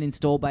 enough of an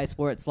install base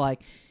where it's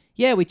like,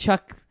 yeah, we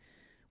chuck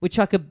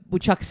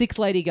 6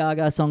 Lady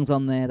Gaga songs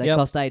on there. They Yep.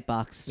 cost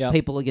 $8. Yep.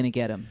 People are going to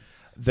get them.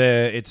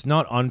 It's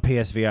not on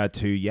PSVR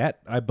 2 yet,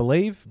 I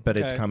believe, but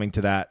it's Okay. coming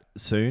to that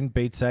soon.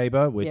 Beat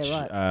Saber, which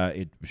Yeah,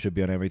 it should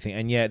be on everything.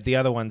 And yeah, the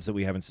other ones that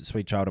we haven't,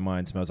 Sweet Child of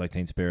Mine, Smells Like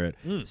Teen Spirit,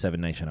 Seven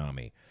Nation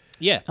Army.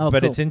 yeah. Oh,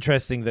 But cool. it's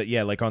interesting that,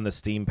 yeah, like on the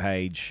Steam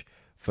page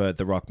for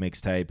the Rock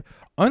mixtape,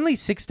 only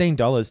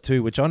 $16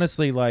 too, which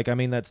honestly, like, I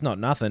mean, that's not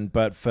nothing,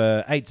 but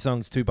for 8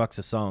 songs, $2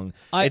 a song,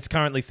 it's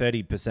currently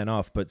 30%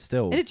 off, but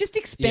still. And it just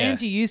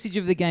expands your usage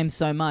of the game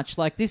so much.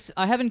 Like this,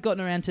 I haven't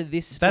gotten around to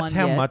this That's one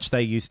how yet. much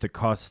they used to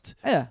cost,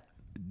 Yeah.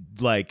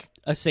 like,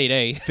 A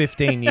CD.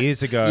 15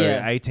 years ago,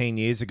 Yeah. 18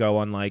 years ago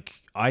on, like,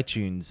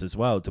 iTunes as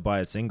well to buy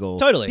a single.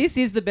 Totally. This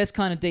is the best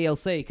kind of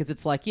DLC because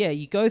it's like, yeah,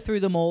 you go through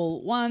them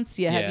all once,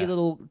 you have Yeah. your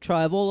little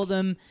try of all of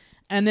them,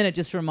 and then it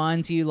just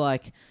reminds you,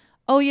 like,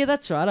 oh, yeah,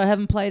 that's right, I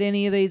haven't played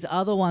any of these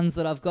other ones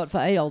that I've got for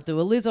I'll do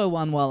a Lizzo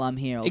one while I'm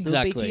here. I'll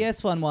Exactly. do a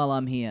BTS one while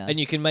I'm here. And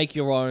you can make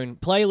your own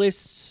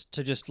playlists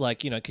to just like,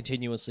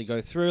 continuously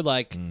go through.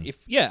 Like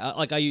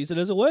like I use it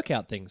as a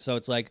workout thing. So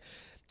it's like,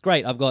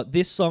 great, I've got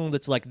this song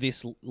that's like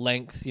this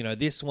length,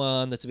 this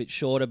one that's a bit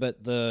shorter,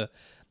 but the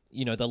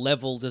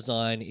level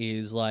design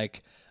is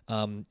like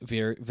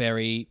very,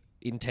 very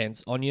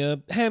intense on your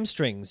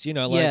hamstrings.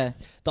 Yeah.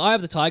 The Eye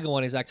of the Tiger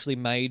one is actually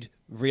made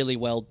really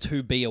well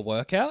to be a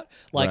workout.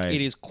 Like Right.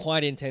 it is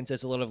quite intense.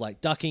 There's a lot of like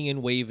ducking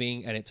and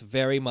weaving, and it's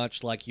very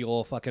much like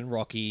your fucking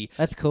Rocky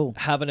That's cool.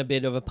 having a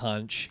bit of a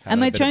punch.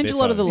 And they a bit of change a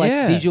lot of the biffo. like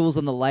Yeah. visuals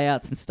and the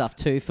layouts and stuff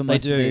too for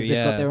most do, of these. They've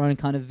yeah. got their own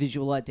kind of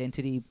visual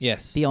identity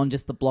Yes. beyond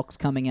just the blocks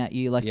coming at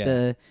you. Like Yeah.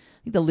 I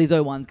think the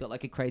Lizzo one's got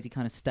like a crazy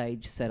kind of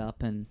stage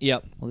setup and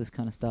Yep. all this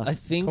kind of stuff. I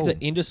think the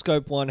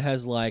Interscope one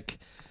has like,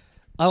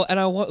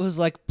 was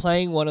like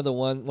playing one of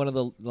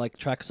the like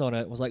tracks on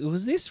it. Was like,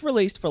 was this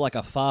released for like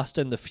a Fast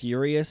and the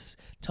Furious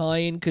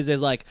tie-in? Because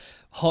there's like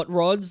hot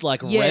rods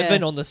like Yeah.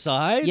 revving on the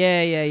sides.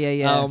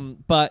 Yeah.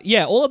 But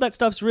yeah, all of that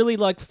stuff's really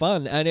like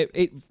fun, and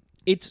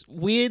it's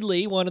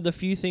weirdly one of the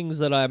few things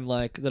that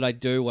I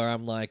do where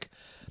I'm like,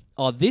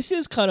 oh, this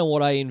is kind of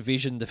what I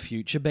envisioned the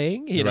future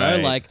being. Right.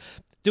 Like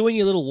doing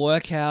your little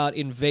workout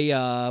in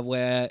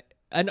VR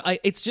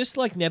it's just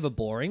like never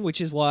boring, which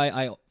is why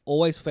I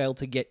always fail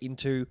to get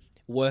into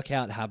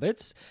workout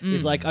habits.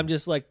 Is like I'm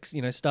just like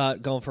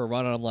start going for a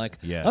run and I'm like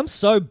I'm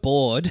so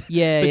bored.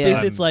 Yeah, but yeah.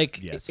 this it's like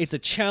yes. it's a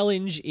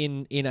challenge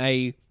in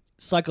a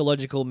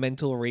psychological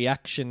mental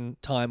reaction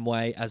time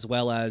way, as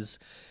well as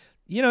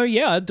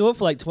I do it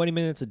for like 20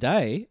 minutes a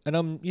day,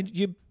 and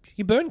you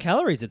burn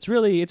calories. It's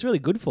really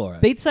good for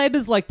it. Beat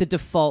Saber's like the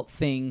default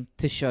thing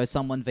to show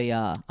someone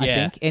VR. I Yeah.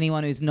 think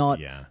anyone who's not,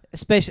 Yeah.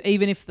 especially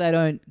even if they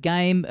don't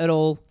game at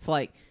all, it's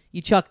like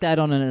you chuck that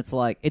on and it's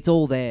like it's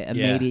all there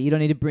immediate. You don't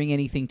need to bring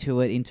anything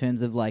to it in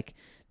terms of like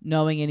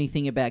knowing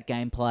anything about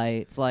gameplay.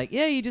 It's like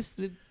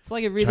it's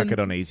like a rhythm. Chuck it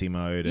on easy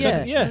mode. Yeah,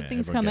 and, yeah.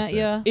 things everyone come at gets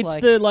it. you. It's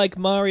like, the like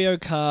Mario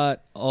Kart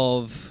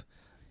of.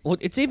 Well,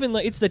 it's even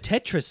like it's the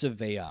Tetris of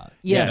VR.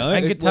 Yeah.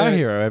 And Guitar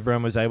Hero,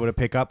 everyone was able to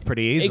pick up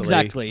pretty easily.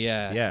 Exactly.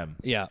 Yeah. Yeah.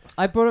 Yeah.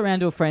 I brought it around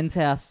to a friend's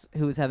house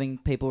who was having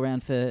people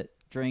around for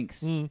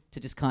drinks Hmm. to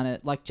just kind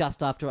of like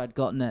just after I'd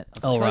gotten it. I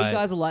was Oh, like, right. you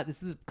guys will like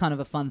this. Is kind of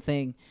a fun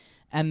thing.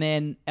 And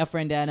then our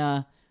friend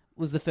Anna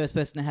was the first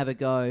person to have a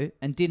go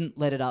and didn't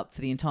let it up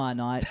for the entire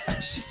night. She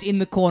was just in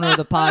the corner of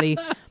the party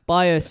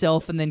by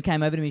herself, and then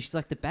came over to me. She's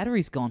like, "The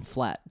battery's gone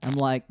flat." I'm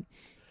like,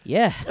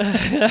 "Yeah,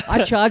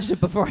 I charged it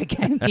before I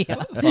came here."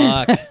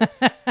 Fuck.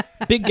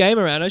 Big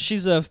gamer, Anna.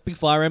 She's a big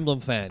Fire Emblem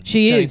fan.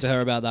 She Chatting is. to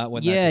her about that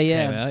when that just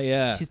came out.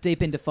 Yeah. She's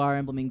deep into Fire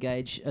Emblem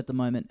Engage at the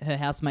moment. Her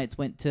housemates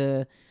went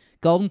to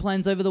Golden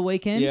Plains over the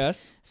weekend.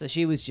 Yes. So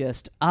she was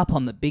just up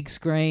on the big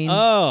screen,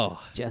 Oh.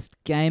 just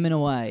gaming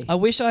away. I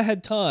wish I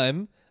had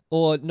time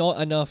or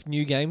not enough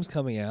new games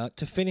coming out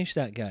to finish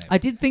that game. I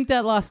did think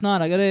that last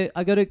night.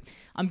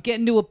 I'm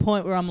getting to a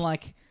point where I'm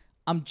like,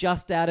 I'm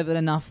just out of it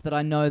enough that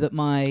I know that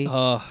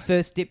my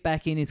first dip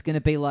back in is going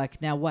to be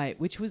like, now wait,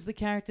 which was the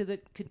character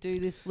that could do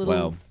this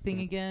little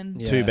thing again?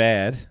 Yeah. Too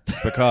bad,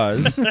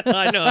 because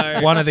I know.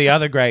 one of the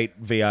other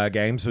great VR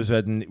games was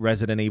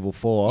Resident Evil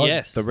 4.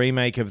 Yes. The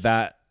remake of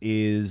that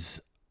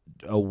is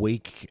a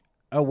week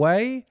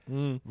away,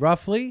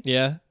 roughly.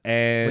 Yeah.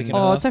 And Week and a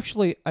half. It's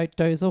actually 8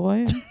 days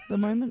away at the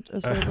moment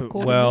as we're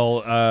recording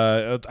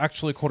well,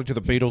 actually, according to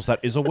the Beatles, that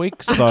is a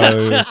week.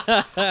 So,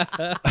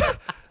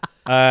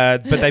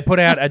 but they put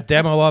out a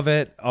demo of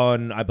it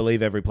on, I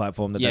believe, every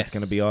platform that's Yes.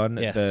 going to be on.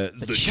 Yes. The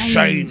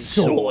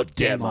Chainsaw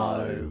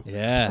demo.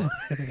 Yeah.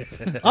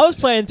 I was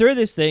playing through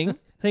this thing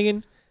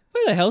thinking,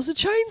 where the hell's the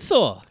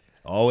chainsaw?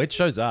 Oh, it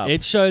shows up.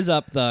 It shows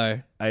up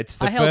though. It's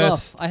the I held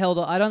first. off.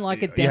 I don't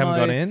like a demo. You haven't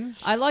gone in?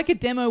 I like a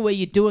demo where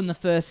you're doing the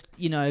first,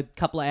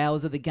 couple of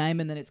hours of the game,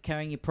 and then it's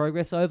carrying your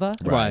progress over.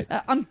 Right.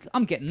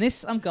 I'm getting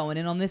this. I'm going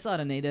in on this. I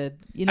don't need a,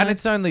 And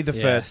it's only the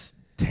Yeah. first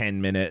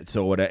 10 minutes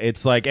or whatever.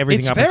 It's like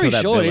everything It's up very until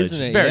that short, village.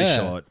 isn't it? Very Yeah.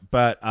 short.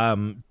 But,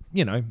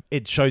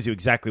 it shows you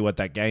exactly what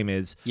that game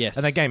is. Yes.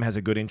 And that game has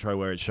a good intro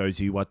where it shows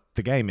you what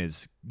the game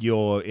is.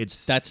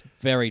 That's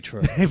very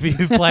true. If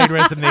you've played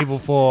Resident Evil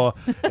 4,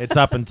 it's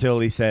up until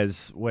he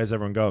says, "Where's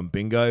everyone going?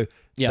 Bingo."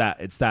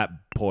 It's that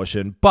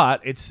portion.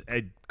 But it's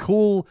a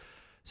cool.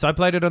 So I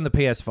played it on the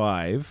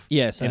PS5.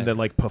 Yeah, same. in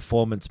the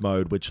performance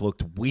mode, which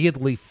looked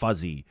weirdly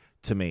fuzzy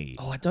to me.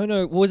 Oh, I don't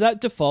know. Was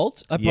that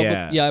default? I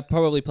Yeah.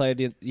 probably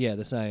played it. Yeah,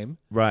 the same.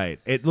 Right.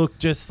 It looked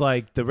just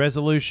like the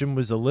resolution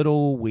was a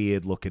little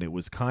weird looking. It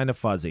was kind of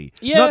fuzzy.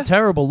 Yeah. Not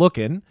terrible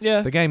looking.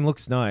 Yeah. The game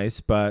looks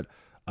nice, but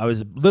I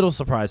was a little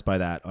surprised by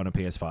that on a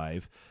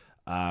PS5.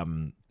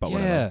 But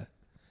whatever.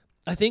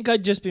 I think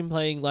I'd just been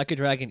playing Like a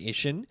Dragon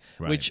Ishin,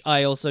 Right. which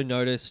I also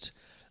noticed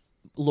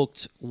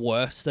looked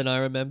worse than I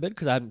remembered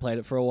because I hadn't played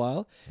it for a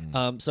while.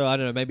 So I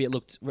don't know. Maybe it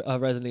looked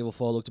Resident Evil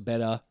 4 looked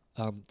better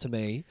to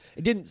me.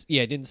 It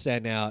didn't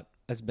stand out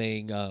as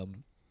being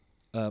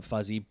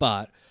fuzzy,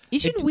 but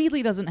Ishin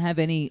weirdly doesn't have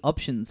any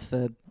options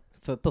for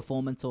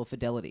performance or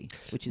fidelity,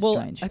 which is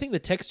strange. I think the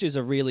textures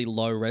are really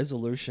low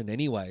resolution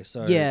anyway.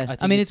 So Yeah, I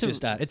think I mean, it's it's a-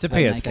 just that. It's a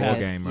Remake, PS4 I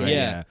guess. game, right?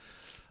 Yeah.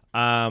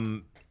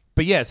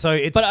 But yeah, so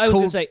it's But I was cool.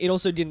 going to say, it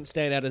also didn't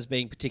stand out as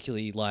being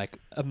particularly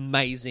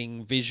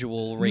amazing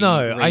visual.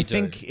 No, I redo.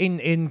 think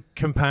in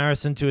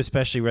comparison to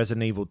especially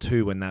Resident Evil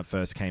 2 when that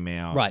first came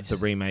out, Right. the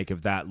remake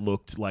of that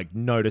looked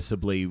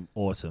noticeably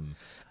awesome.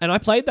 And I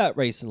played that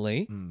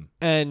recently,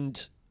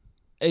 and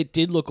it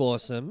did look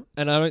awesome.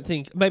 And I don't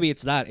think maybe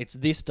it's that. It's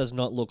this does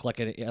not look like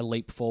a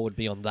leap forward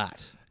beyond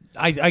that.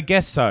 I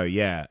guess so,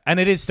 yeah. And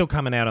it is still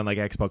coming out on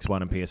Xbox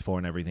One and PS4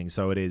 and everything,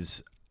 so it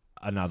is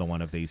another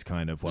one of these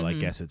kind of, I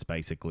guess it's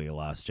basically a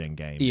last-gen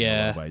game in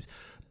a lot of ways.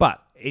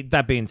 But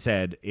that being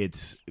said,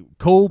 it's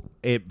cool.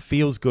 It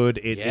feels good.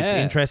 It's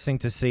interesting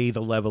to see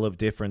the level of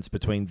difference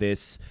between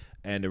this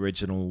and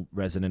original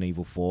Resident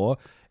Evil 4.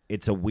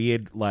 It's a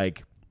weird,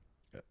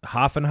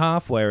 half and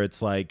half, where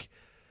it's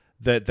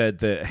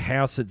the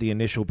house at the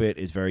initial bit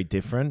is very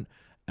different,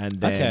 and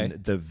then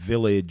the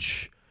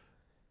village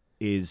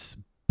is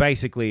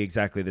basically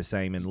exactly the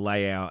same in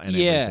layout and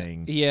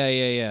everything.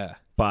 Yeah.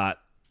 But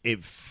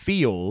it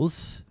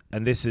feels,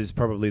 and this is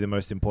probably the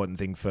most important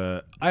thing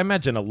for, I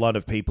imagine a lot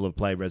of people have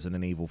played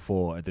Resident Evil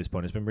 4 at this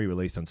point. It's been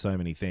re-released on so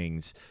many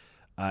things.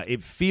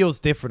 It feels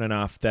different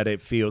enough that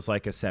it feels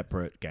like a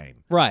separate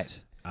game. Right.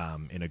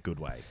 In a good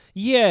way.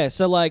 Yeah,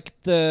 so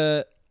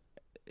the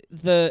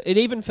it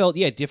even felt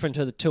different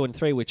to the 2 and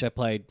 3, which I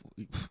played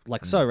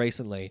so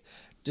recently.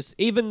 Just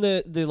even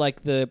the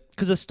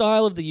because the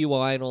style of the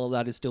UI and all of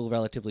that is still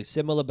relatively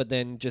similar, but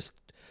then just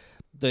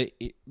the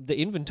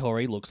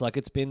inventory looks like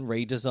it's been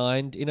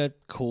redesigned in a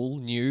cool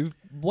new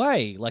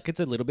way. It's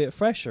a little bit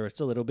fresher, it's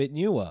a little bit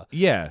newer.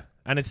 Yeah,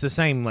 and it's the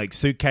same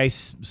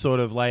suitcase sort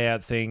of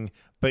layout thing,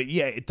 but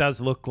yeah, it does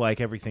look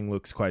like everything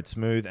looks quite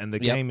smooth, and the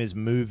game is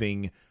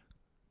moving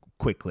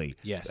quickly.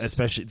 Yes.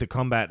 Especially the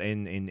combat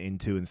in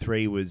 2 and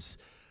 3 was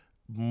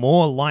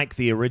more like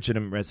the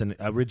original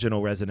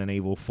Resident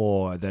Evil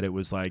 4, that it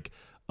was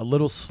a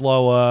little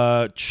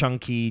slower,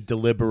 chunky,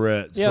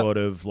 deliberate, sort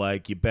of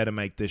you better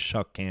make this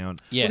shot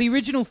count. Yes. Well, the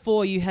original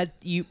 4,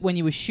 when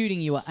you were shooting,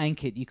 you were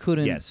anchored. You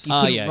couldn't, Yes. you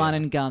couldn't run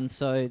and gun.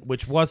 So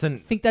Which wasn't.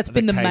 I think that's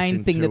been the case main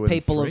in thing 2 that and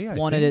people 3, have I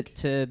wanted think. it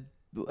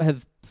to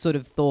have sort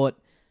of thought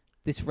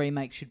this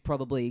remake should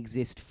probably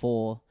exist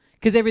for,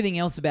 because everything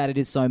else about it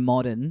is so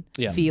modern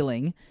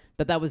feeling.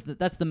 But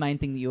that's the main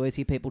thing that you always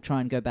hear people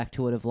try and go back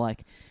to it of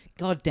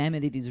god damn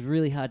it, it is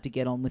really hard to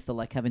get on with the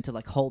like having to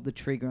like hold the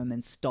trigger and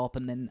then stop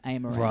and then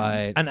aim around.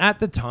 Right. And at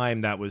the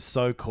time, that was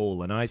so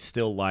cool, and I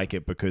still like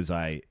it because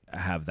I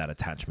have that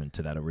attachment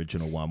to that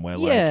original one, where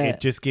like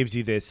it just gives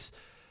you this.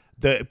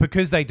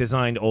 Because they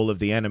designed all of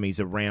the enemies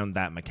around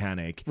that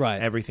mechanic,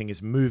 right. Everything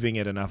is moving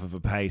at enough of a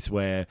pace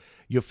where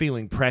you're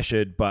feeling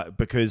pressured, but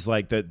because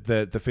like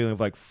the feeling of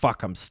like,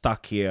 fuck, I'm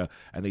stuck here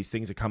and these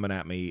things are coming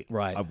at me,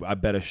 right? I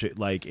better shit.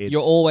 Like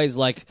you're always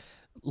like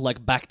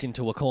backed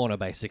into a corner,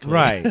 basically,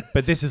 right?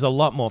 But this is a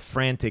lot more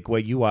frantic, where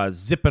you are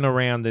zipping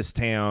around this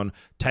town,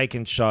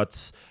 taking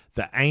shots.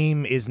 The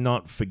aim is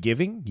not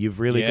forgiving. You've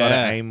really got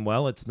to aim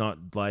well. It's not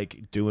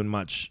like doing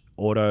much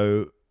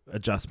auto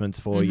adjustments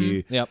for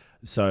you. Yep.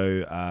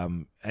 So,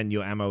 and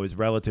your ammo is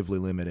relatively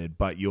limited,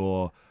 but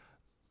you're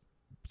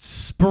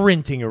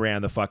sprinting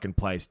around the fucking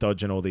place,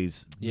 dodging all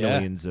these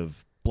millions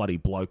of bloody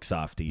blokes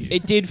after you.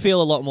 It did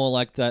feel a lot more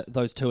like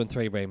those 2 and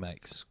 3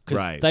 remakes.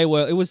 Right. It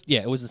was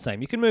the same.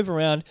 You can move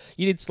around.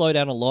 You did slow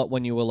down a lot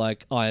when you were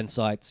like iron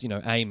sights,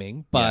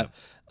 aiming. But,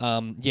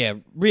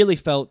 really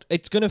felt,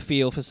 it's going to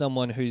feel for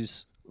someone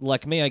who's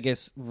like me, I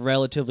guess,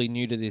 relatively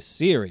new to this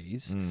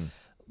series,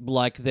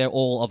 like they're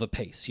all of a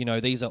piece.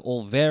 These are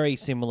all very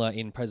similar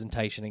in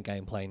presentation and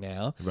gameplay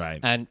now. Right.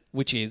 And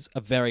which is a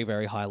very,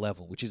 very high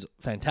level, which is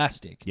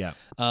fantastic. Yeah.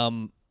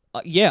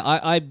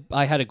 I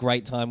had a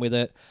great time with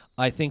it.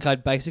 I think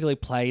I'd basically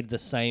played the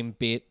same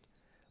bit,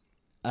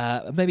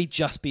 maybe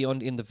just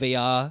beyond in the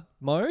VR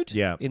mode.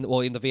 Yeah. In the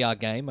VR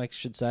game, I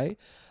should say.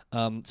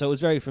 So it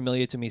was very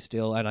familiar to me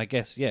still, and I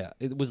guess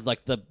it was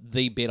like the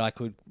bit I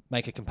could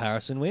make a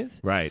comparison with.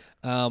 Right.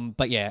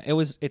 But yeah,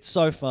 it's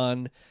so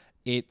fun.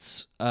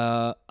 It's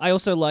I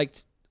also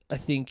liked, I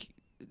think,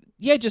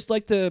 just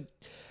like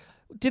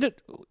did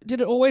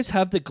it always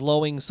have the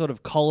glowing sort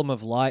of column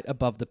of light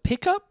above the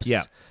pickups?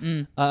 Yeah.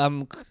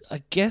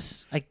 I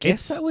guess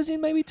that was in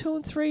maybe 2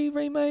 and 3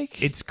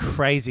 remake. It's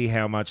crazy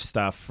how much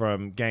stuff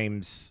from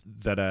games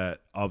that are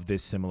of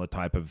this similar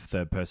type of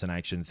third-person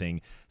action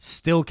thing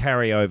still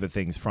carry over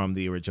things from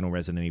the original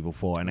Resident Evil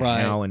 4 and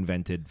how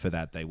invented for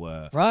that they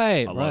were.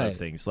 Right, a lot of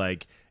things.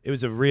 Like, it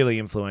was a really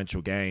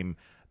influential game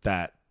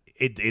that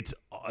it's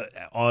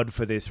odd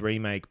for this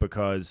remake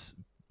because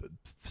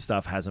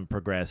stuff hasn't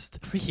progressed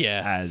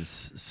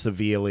as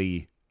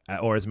severely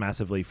or as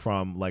massively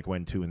from like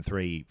when 2 and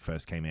 3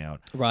 first came out.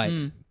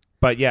 Right.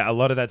 But yeah, a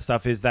lot of that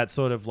stuff is that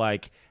sort of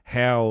like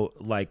how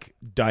like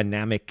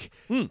dynamic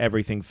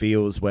everything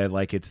feels, where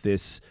like it's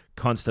this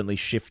constantly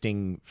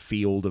shifting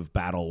field of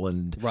battle,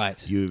 and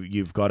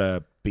you've got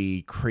to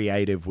be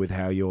creative with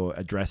how you're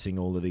addressing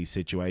all of these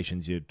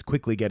situations you're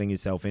quickly getting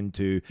yourself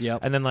into.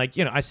 And then like,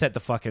 I set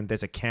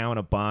there's a cow in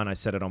a barn, I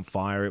set it on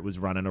fire, it was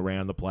running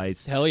around the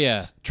place. Hell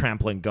yeah.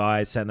 Trampling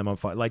guys, setting them on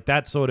fire. Like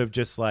that sort of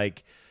just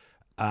like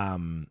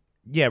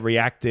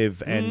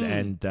reactive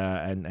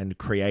and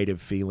creative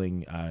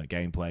feeling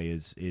gameplay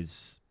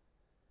is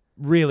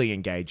really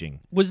engaging.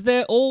 Was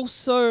there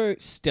also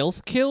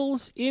stealth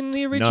kills in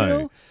the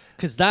original?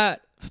 Because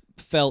that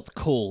felt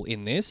cool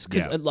in this.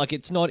 Because like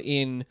it's not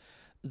in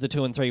the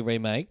 2 and 3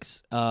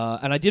 remakes,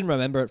 and I didn't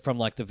remember it from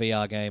like the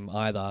VR game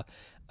either.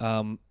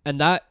 And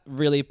that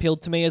really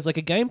appealed to me as like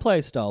a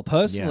gameplay style.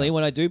 Personally,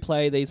 when I do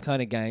play these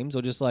kind of games,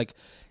 or just like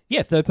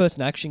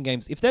third-person action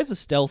games, if there's a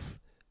stealth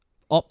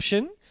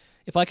option,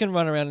 if I can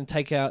run around and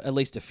take out at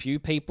least a few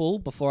people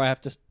before I have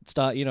to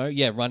start,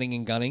 running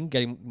and gunning,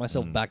 getting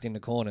myself backed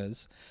into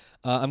corners,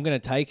 I'm going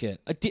to take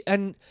it.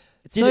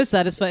 It's so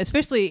satisfying,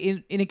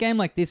 especially in a game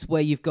like this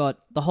where you've got,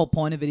 the whole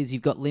point of it is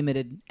you've got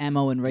limited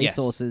ammo and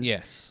resources.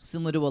 Yes.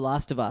 Similar to a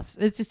Last of Us.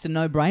 It's just a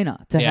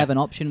no-brainer to have an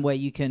option where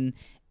you can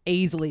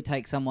easily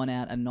take someone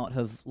out and not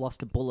have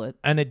lost a bullet.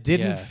 And it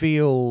didn't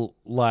feel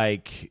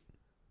like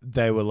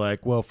they were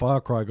like, well,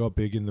 Far Cry got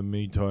big in the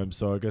meantime,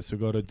 so I guess we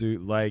got to do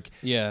like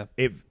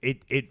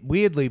it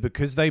weirdly,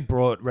 because they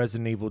brought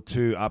Resident Evil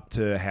 2 up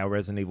to how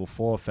Resident Evil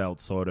 4 felt,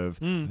 sort of.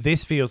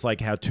 This feels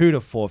like how 2 to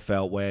 4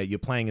 felt, where you're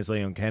playing as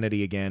Leon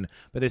Kennedy again,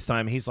 but this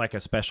time he's like a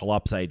special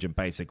ops agent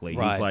basically.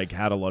 He's like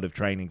had a lot of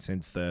training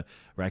since the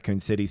Raccoon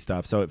City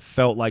stuff, so it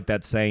felt like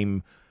that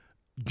same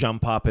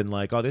jump up and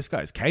like, oh, this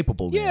guy's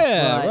capable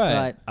now.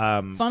 Right.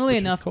 Funnily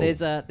enough, cool.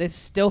 There's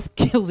stealth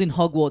kills in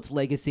Hogwarts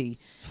Legacy,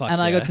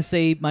 I got to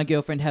see my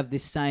girlfriend have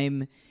this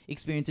same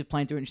experience of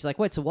playing through it, and she's like,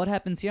 wait, so what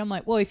happens here? I'm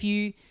like, well, if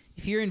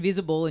you're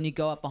invisible and you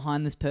go up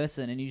behind this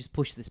person and you just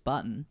push this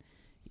button,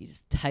 you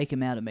just take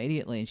them out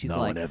immediately. And she's no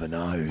like, one ever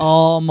knows.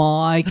 Oh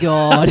my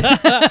God.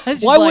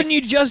 Why wouldn't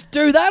you just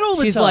do that all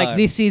the time? She's like,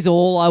 this is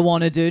all I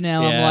want to do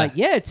now. I'm like,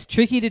 it's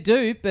tricky to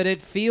do, but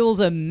it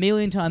feels a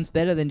million times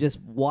better than just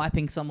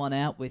wiping someone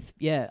out with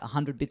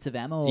 100 bits of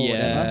ammo or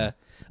whatever.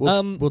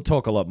 We'll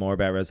talk a lot more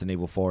about Resident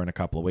Evil 4 in a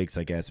couple of weeks,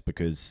 I guess,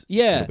 because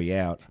it'll be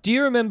out. Do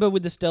you remember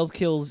with the stealth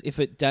kills if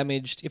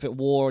it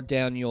wore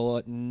down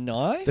your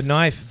knife? The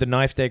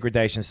knife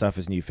degradation stuff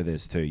is new for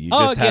this too. You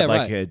just had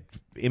a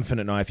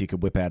infinite knife you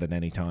could whip out at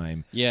any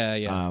time.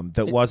 Yeah.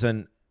 That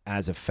wasn't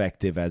as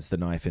effective as the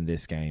knife in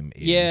this game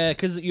is. Yeah,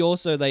 because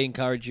they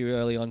encourage you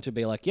early on to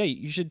be like, yeah,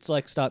 you should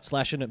like start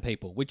slashing at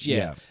people, which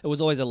it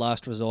was always a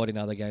last resort in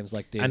other games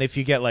like this. And if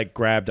you get like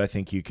grabbed, I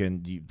think you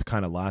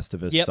kind of Last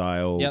of Us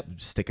style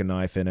stick a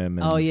knife in him.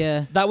 And Oh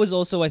yeah, that was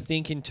also I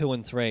think in 2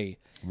 and 3.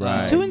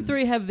 Right. 2 and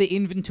 3 have the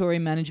inventory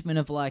management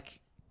of like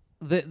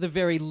the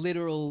very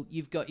literal.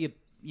 You've got your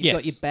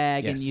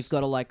bag and you've got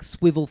to like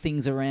swivel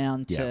things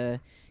around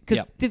to.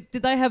 Because did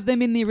they have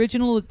them in the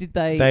original? Or did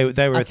they?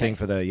 They were a thing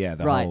for the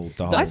right.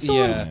 whole. I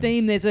saw on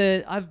Steam.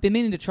 I've been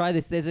meaning to try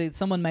this.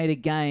 Someone made a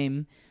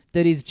game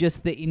that is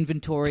just the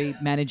inventory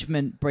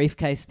management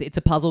briefcase. It's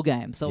a puzzle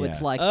game, so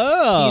it's like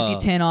here's your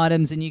 10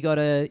 items, and you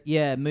gotta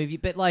move you.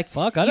 But like,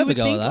 fuck, I you never would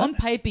go think with that. on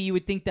paper you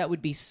would think that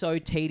would be so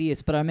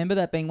tedious. But I remember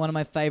that being one of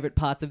my favorite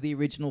parts of the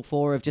original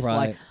 4 of just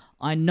like.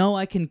 I know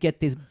I can get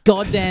this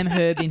goddamn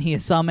herb in here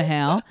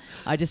somehow.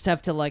 I just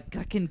have to I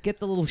can get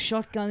the little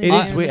shotgun. It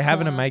is weird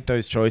having to make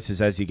those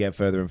choices as you get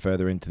further and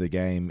further into the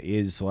game.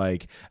 Is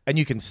like, and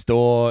you can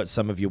store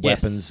some of your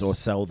weapons or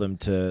sell them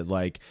to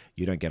like.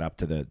 You don't get up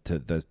to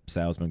the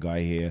salesman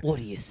guy here. What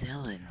are you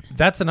selling?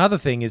 That's another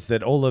thing is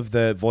that all of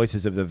the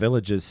voices of the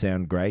villagers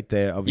sound great.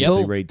 They're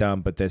obviously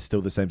redone, but they're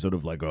still the same sort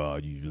of like,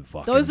 oh, you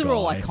fucking Those are guy.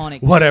 all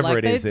iconic. Whatever like,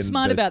 it is. They're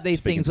smart about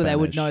these things where they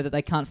would know that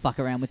they can't fuck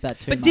around with that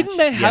too much.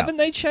 But haven't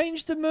they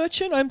changed the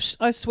merchant?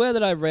 I swear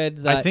that I read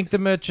that. I think the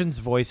merchant's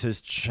voice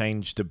has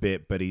changed a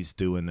bit, but he's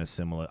doing a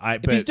similar.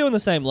 If he's doing the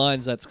same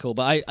lines, that's cool.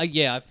 But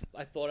I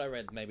thought I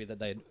read maybe that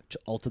they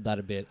altered that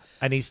a bit.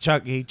 And he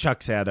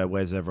chucks out a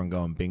 "Where's everyone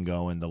going?"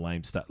 bingo and the lame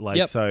stuff.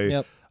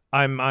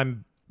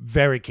 I'm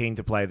very keen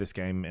to play this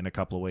game in a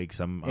couple of weeks.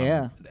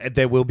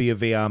 There will be a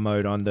VR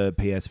mode on the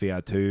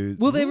PSVR 2.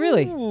 Will they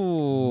really?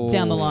 Ooh.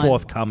 Down the line.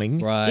 Forthcoming.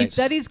 Right.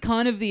 That is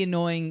kind of the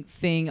annoying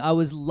thing. I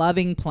was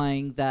loving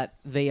playing that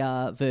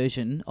VR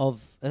version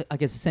of, I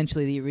guess,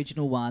 essentially the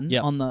original one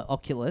on the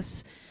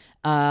Oculus.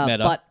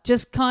 But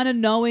just kind of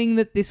knowing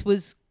that this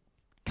was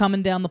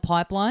coming down the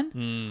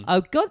pipeline,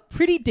 I got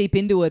pretty deep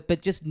into it,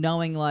 but just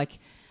knowing like,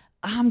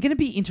 I'm going to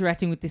be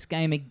interacting with this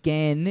game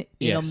again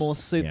in a more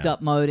souped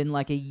up mode in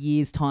like a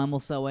year's time or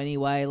so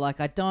anyway.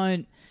 Like, I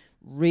don't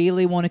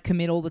really want to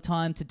commit all the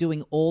time to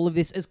doing all of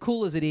this, as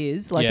cool as it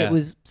is. Like, it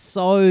was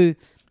so...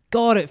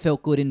 God, it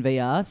felt good in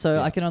VR. So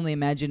I can only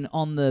imagine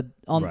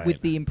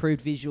with the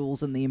improved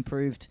visuals and the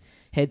improved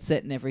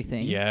headset and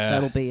everything. Yeah.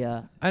 That'll be...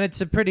 And it's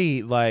a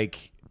pretty,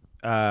 like...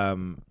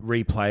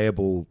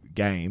 replayable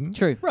game.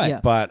 True. Right.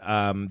 Yeah.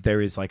 But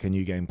there is like a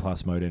new game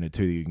plus mode in it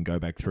too. You can go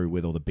back through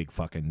with all the big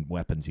fucking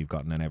weapons you've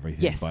gotten and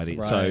everything. Yes.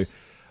 So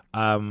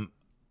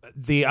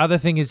the other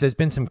thing is there's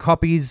been some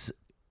copies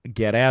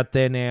get out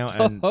there now,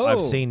 and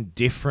I've seen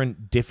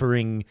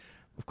differing.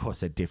 Of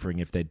course, they're differing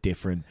if they're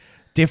different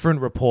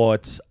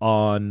reports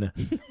on.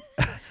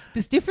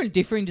 Does differing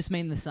just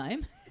mean the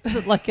same? Is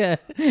it like a...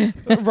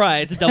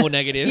 Right, it's a double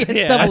negative.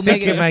 Double I think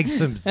negative. it makes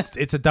them...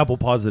 It's a double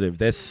positive.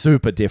 They're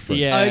super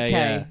different.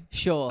 Okay,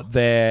 sure.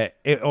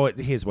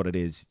 Here's what it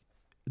is.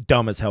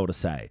 Dumb as hell to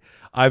say.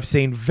 I've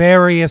seen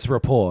various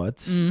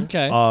reports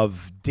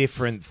of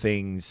different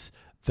things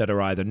that are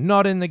either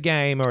not in the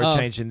game or are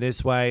changed in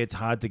this way. It's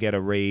hard to get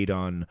a read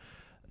on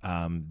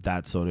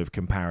that sort of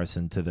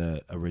comparison to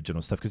the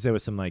original stuff, because there were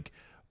some like...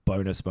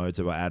 bonus modes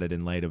that were added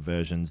in later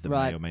versions that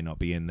may or may not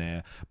be in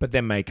there, but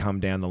then may come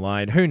down the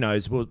line. Who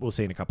knows? We'll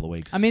see in a couple of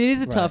weeks. I mean, it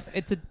is a tough.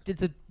 It's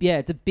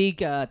a big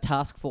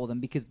task for them,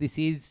 because this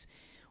is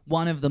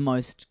one of the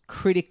most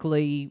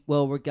critically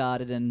well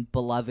regarded and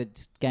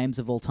beloved games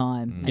of all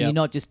time, and you're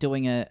not just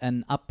doing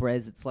an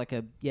up-res. It's like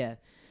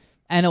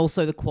and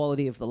also the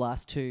quality of the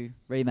last 2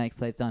 remakes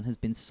they've done has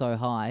been so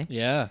high.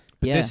 But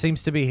this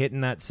seems to be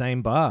hitting that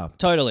same bar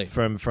Totally.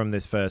 from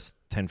this first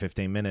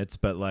 10-15 minutes,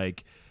 but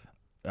like.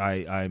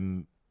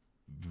 I'm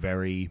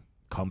very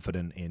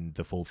confident in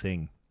the full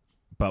thing,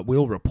 but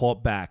we'll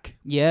report back.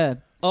 Yeah.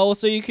 Oh,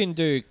 so you can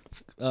do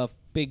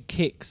big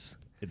kicks.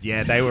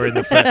 Yeah, they were in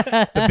the first.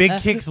 The big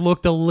kicks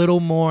looked a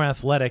little more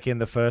athletic in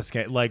the first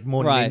game, like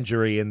more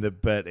ninja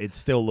but it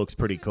still looks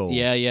pretty cool.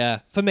 Yeah.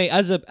 For me,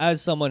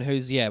 as someone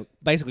who's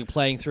basically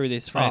playing through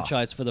this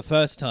franchise for the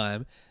first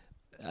time.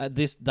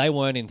 They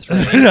weren't in 3.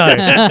 No,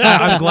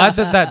 I'm glad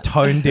that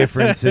tone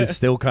difference is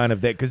still kind of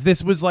there, because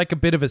this was like a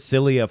bit of a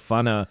sillier,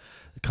 funner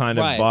kind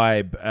of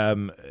vibe,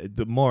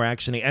 but more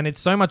actiony, and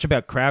it's so much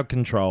about crowd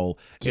control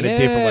in a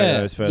different way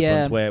than those first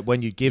ones, where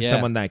when you give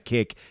someone that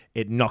kick,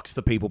 it knocks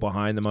the people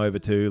behind them over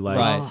too.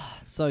 Like,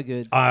 so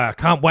good. I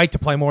can't wait to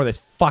play more of this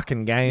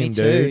fucking game, Me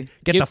dude. too.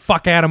 Get the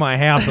fuck out of my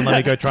house and let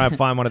me go try and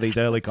find one of these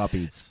early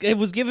copies. It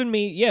was giving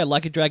me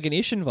like a Dragon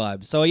Ishin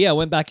vibe. So I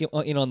went back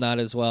in on that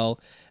as well,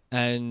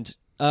 and.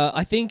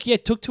 I think,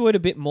 took to it a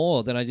bit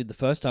more than I did the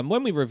first time.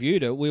 When we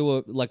reviewed it, we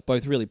were like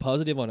both really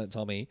positive on it,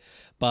 Tommy,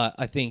 but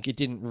I think it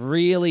didn't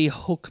really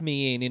hook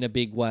me in a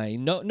big way,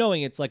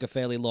 knowing it's like a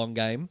fairly long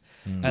game.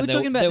 And we were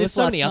talking about there this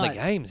were so last many night. other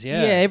games, Yeah,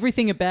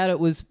 everything about it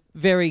was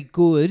very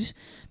good,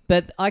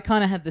 but I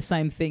kind of had the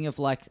same thing of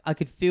like, I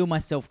could feel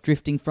myself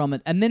drifting from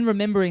it, and then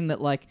remembering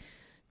that like,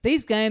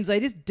 these games, they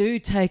just do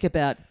take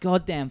about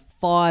goddamn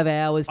 5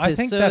 hours I to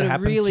think sort that of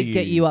happened really to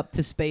get you. you up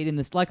to speed in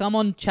this. Like, I'm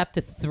on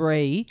chapter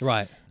 3,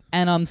 Right.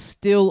 and I'm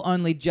still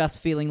only just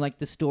feeling like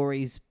the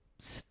story's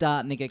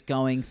starting to get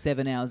going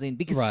 7 hours in,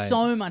 because Right.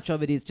 so much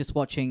of it is just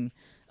watching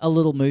a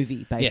little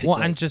movie, basically.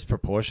 Well, and just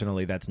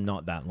proportionally, that's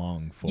not that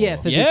long for. Yeah,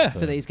 for Yeah.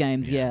 for these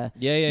games, yeah.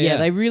 Yeah.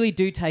 They really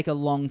do take a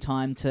long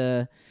time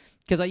to,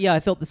 because I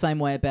felt the same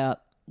way about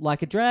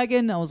Like a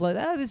Dragon. I was like,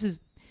 this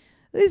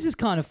is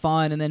kind of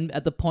fine, and then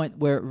at the point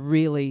where it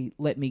really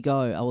let me go,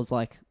 I was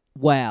like,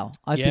 wow,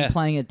 I've Yeah. been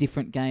playing a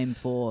different game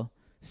for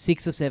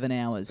 6 or 7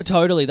 hours.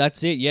 Totally,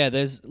 that's it. Yeah,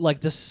 there's like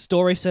the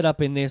story set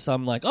up in this.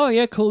 I'm like, oh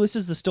yeah, cool. This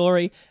is the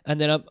story, and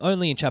then I'm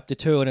only in chapter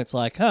 2, and it's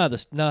like,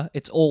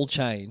 it's all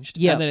changed.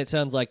 Yeah. And then it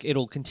sounds like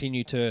it'll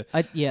continue to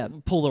Yeah.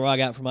 pull the rug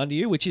out from under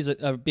you, which is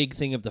a big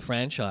thing of the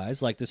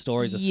franchise. Like the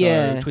stories are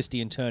Yeah. so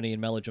twisty and turny and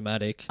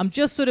melodramatic. I'm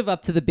just sort of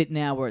up to the bit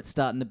now where it's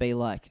starting to be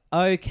like,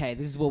 okay,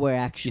 this is what we're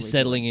actually You're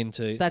settling doing.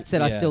 into. That said,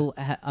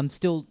 yeah.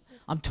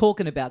 I'm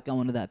talking about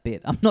going to that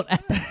bit. I'm not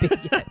at that bit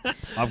yet.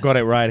 I've got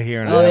it right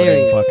here, and Oh, I there haven't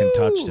it even is. fucking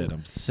touched it.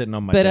 I'm sitting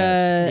on my But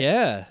desk.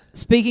 Yeah.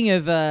 speaking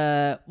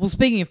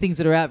of things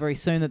that are out very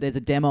soon that there's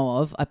a demo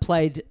of, I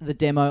played the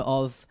demo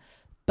of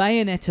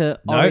Bayonetta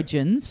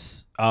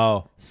Origins,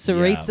 Oh,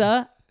 Saritza,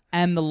 yeah.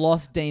 and the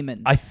Lost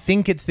Demon. I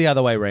think it's the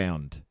other way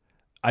round.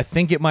 I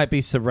think it might be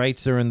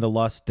Saritza and the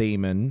Lost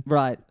Demon,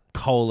 right.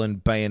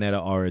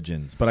 Bayonetta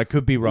Origins, but I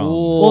could be wrong.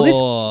 Well, this-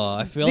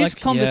 I feel This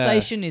like,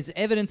 conversation is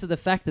evidence of the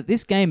fact that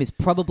this game is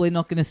probably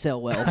not going to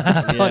sell well.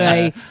 It's got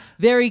a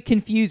very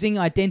confusing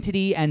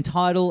identity and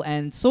title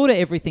and sort of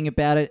everything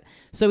about it.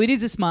 So it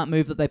is a smart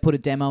move that they put a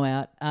demo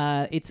out.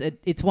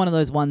 It's one of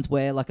those ones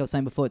where, like I was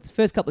saying before, it's the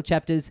first couple of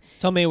chapters.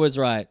 Tommy was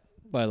right,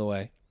 by the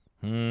way.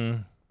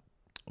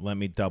 Let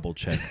me double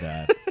check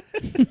that.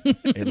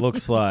 It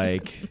looks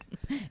like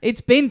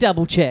It's been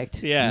double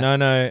checked. Yeah.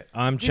 no.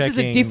 I'm This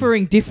checking. is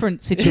a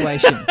different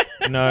situation.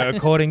 No,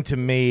 according to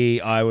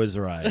me, I was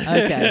right.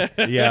 Okay.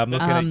 Yeah, I'm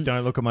looking at.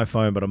 Don't look at my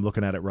phone, but I'm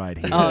looking at it right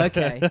here. Oh,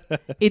 okay.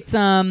 It's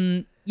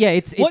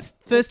it's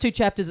first 2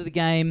 chapters of the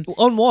game.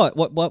 On what?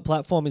 What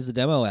platform is the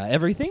demo at?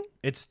 Everything?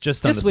 It's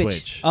just Just on the Switch.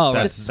 Switch. Oh,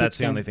 right. that's Just that's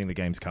Switch the only game. thing the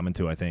game's coming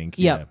to, I think.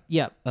 Yep,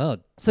 yep. Oh.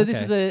 So okay.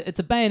 this is it's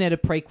a Bayonetta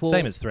prequel.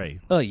 Same as 3.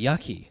 Oh,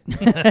 yucky.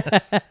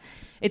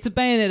 It's a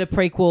Bayonetta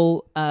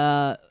prequel.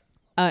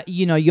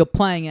 You're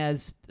playing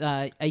as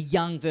a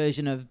young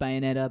version of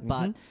Bayonetta,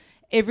 but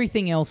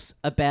everything else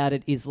about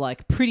it is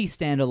like pretty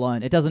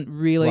standalone. It doesn't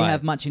really Right.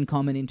 have much in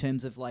common in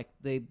terms of like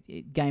the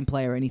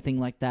gameplay or anything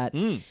like that.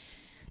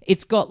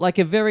 It's got like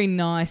a very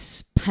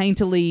nice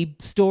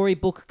painterly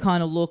storybook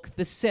kind of look.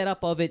 The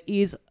setup of it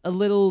is a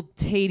little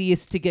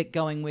tedious to get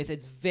going with.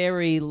 It's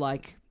very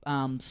like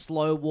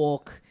slow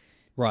walk.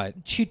 Right.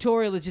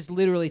 Tutorial is just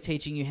literally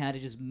teaching you how to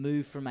just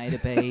move from A to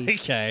B.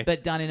 Okay.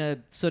 But done in a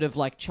sort of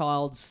like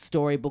child's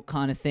storybook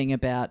kind of thing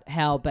about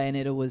how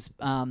Bayonetta was,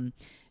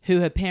 who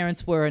her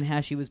parents were and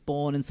how she was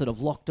born and sort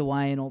of locked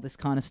away and all this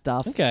kind of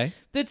stuff. Okay.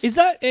 That's Is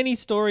that any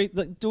story?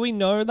 Like, do we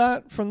know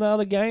that from the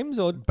other games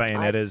or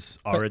Bayonetta's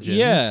origins.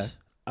 yeah.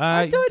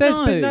 I don't there's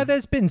know.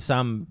 There's been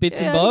some.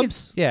 bits Yeah, and I think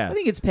bobs? Yeah. I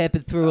think it's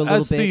peppered through a little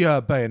As bit. the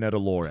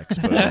Bayonetta lore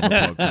expert on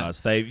the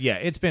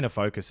podcast, it's been a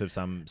focus of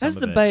some As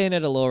of the it.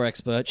 Bayonetta lore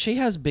expert, she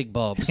has big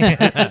bobs.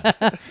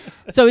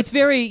 So it's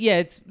very,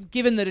 it's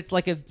given that it's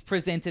like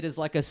presented as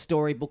like a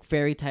storybook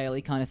fairy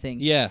tale-y kind of thing.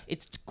 Yeah.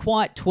 It's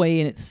quite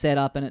twee in its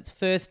setup, and its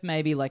first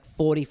maybe like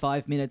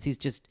 45 minutes is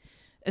just,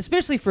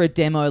 especially for a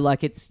demo,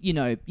 like it's,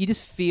 you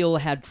just feel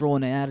how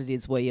drawn out it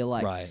is where you're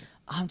like, Right.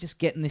 I'm just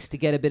getting this to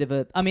get a bit of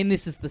a, I mean,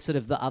 this is the sort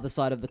of the other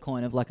side of the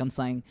coin of like I'm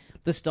saying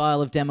the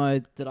style of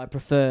demo that I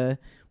prefer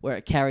where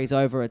it carries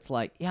over. It's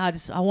like, I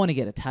want to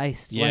get a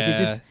taste. Like,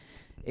 Yeah.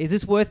 is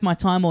this worth my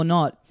time or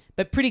not?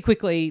 But pretty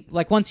quickly,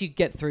 like once you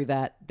get through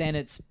that,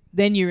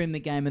 then you're in the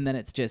game, and then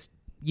it's just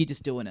you're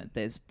just doing it.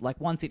 There's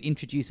like once it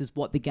introduces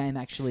what the game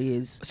actually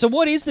is. So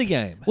what is the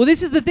game? Well,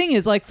 this is the thing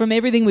is like from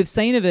everything we've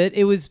seen of it,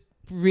 it was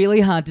really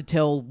hard to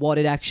tell what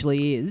it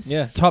actually is.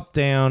 Yeah. Top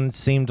down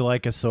seemed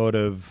like a sort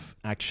of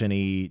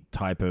action-y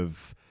type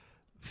of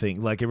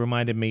thing. Like it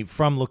reminded me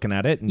from looking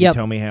at it, and you Yep.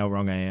 tell me how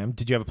wrong I am.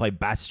 Did you ever play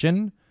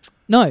Bastion?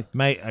 No,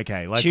 Mate,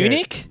 okay. Like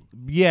Tunic?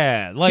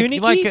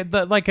 Tunic-y?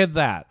 like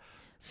that.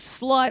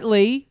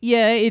 slightly.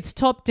 Yeah, it's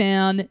top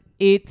down.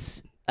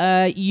 It's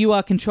you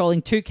are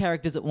controlling 2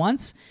 characters at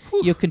once.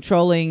 You're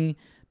controlling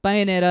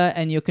Bayonetta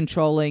and you're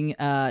controlling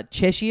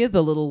Cheshire,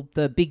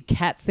 the big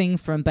cat thing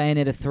from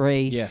Bayonetta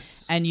 3.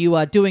 Yes. And you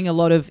are doing a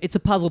lot of, it's a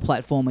puzzle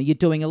platformer. You're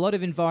doing a lot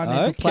of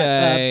environmental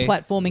Okay.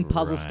 platforming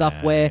puzzle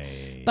stuff where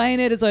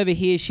Bayonetta's over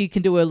here. She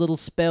can do her little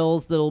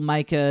spells that'll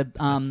make a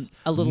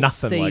little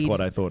Nothing seed. like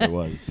what I thought it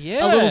was.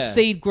 Yeah. A little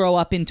seed grow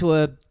up into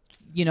a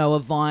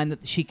vine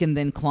that she can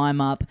then climb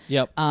up.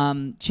 Yep.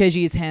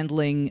 Cheji is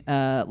handling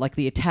like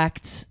the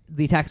attacks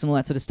and all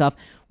that sort of stuff.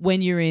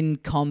 When you're in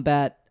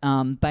combat,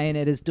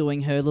 Bayonetta's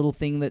doing her little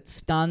thing that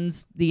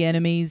stuns the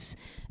enemies,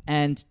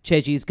 and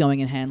Cheji is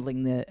going and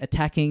handling the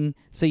attacking.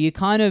 So you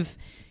kind of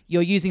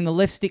you're using the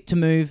left stick to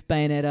move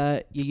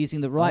Bayonetta, you're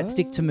using the right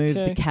stick to move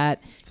the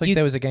cat. It's like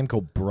there was a game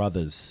called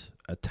Brothers,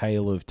 A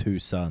Tale of Two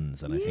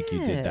Sons, and I think you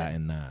did that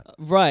in that.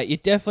 Right,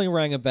 it definitely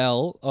rang a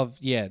bell of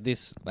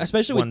this,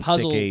 especially One with stick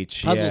puzzle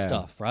each, yeah.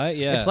 stuff, right?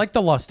 Yeah, It's like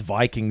the Lost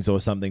Vikings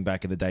or something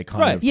back in the day,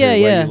 kind Right. of. Yeah,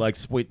 too, where yeah. you like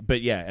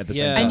but at the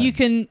same Yeah. time.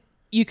 And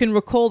you can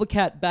recall the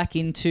cat back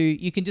into,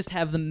 you can just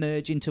have them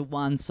merge into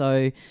one,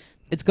 so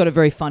it's got a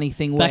very funny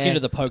thing where... back into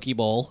the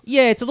Pokeball.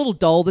 Yeah, it's a little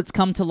doll that's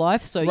come to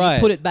life, so Right.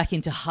 you put it back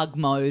into hug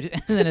mode,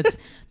 and then it's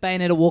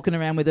Bayonetta walking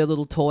around with her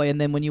little toy,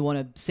 and then when you want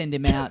to send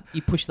him out,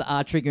 you push the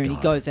R trigger and he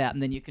goes out,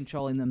 and then you're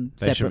controlling them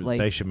separately.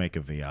 They should make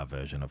a VR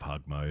version of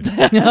Hug Mode.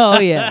 Oh,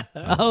 yeah.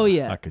 Oh,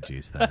 yeah. I could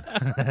use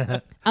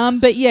that.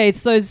 But yeah,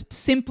 it's those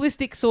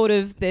simplistic sort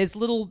of, there's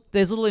little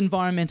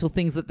environmental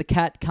things that the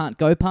cat can't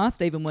go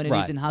past, even when it is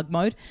Right. in hug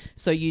mode,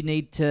 so you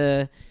need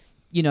to...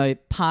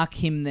 park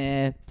him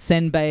there,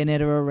 send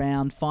Bayonetta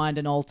around, find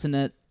an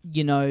alternate,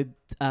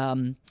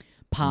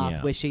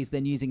 path where she's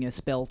then using her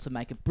spell to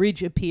make a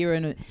bridge appear,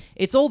 and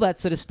it's all that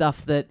sort of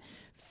stuff that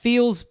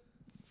feels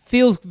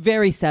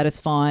very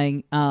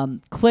satisfying.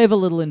 Clever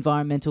little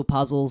environmental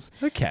puzzles,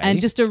 Okay. and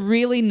just a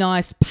really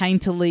nice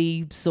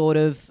painterly sort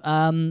of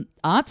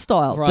art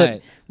style. Right.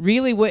 That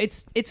really,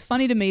 it's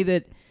funny to me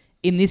that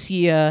in this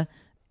year.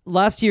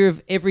 Last year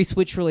of every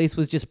Switch release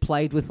was just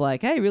played with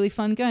like, hey, really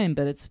fun game,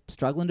 but it's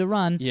struggling to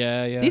run.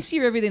 Yeah, yeah. This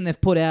year, everything they've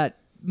put out,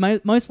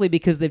 mostly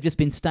because they've just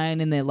been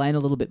staying in their lane a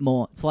little bit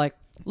more. It's like,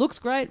 looks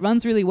great,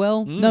 runs really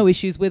well, no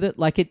issues with it.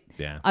 Like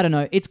I don't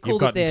know. It's cool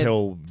You've that got they're...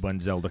 until when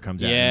Zelda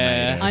comes out.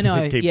 Yeah. and I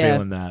know, Keep yeah.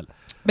 feeling that.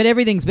 But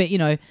everything's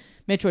been,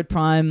 Metroid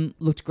Prime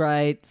looked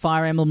great.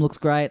 Fire Emblem looks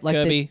great. Like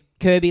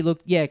Kirby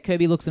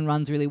looks and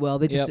runs really well.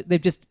 Yep.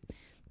 They've just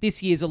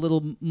this year's a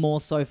little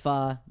more so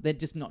far. They're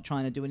just not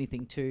trying to do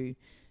anything too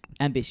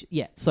ambitious.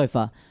 Yeah, so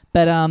far.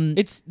 But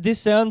This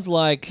sounds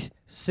like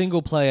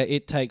single player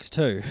It Takes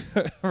Two,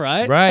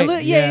 right? Right.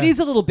 it is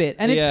a little bit,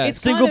 and it's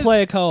single kind of,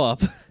 player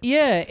co-op.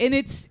 Yeah, and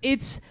it's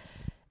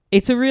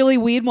a really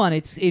weird one.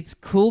 It's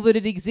cool that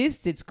it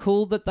exists. It's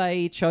cool that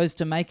they chose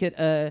to make it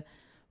a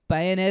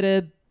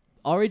Bayonetta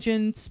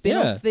origin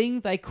spin-off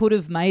thing. They could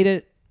have made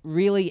it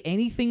really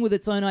anything with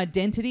its own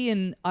identity,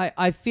 and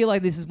I feel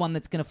like this is one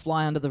that's going to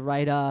fly under the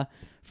radar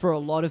for a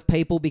lot of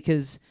people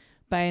because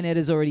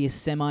Bayonetta's already a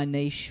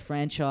semi-niche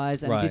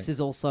franchise, and this is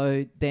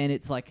also then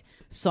it's like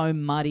so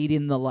muddied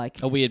in the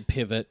like A weird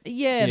pivot.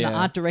 yeah, and the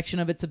art direction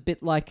of it's a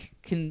bit like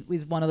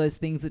is one of those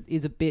things that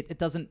is a bit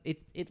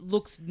it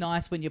looks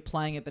nice when you're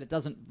playing it, but it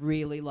doesn't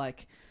really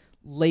like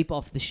leap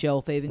off the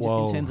shelf even just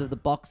in terms of the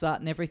box art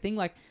and everything.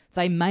 Like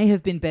they may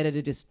have been better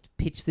to just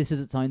pitch this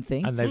as its own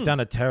thing. And they've done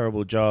a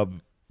terrible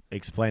job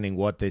explaining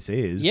what this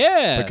is.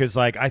 Yeah. Because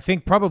like I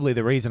think probably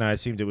the reason I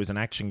assumed it was an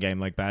action game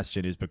like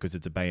Bastion is because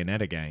it's a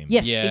Bayonetta game.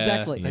 Yes, Yeah,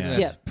 exactly. I think Yeah.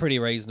 that's pretty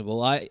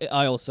reasonable. I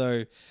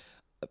also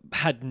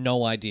had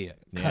no idea.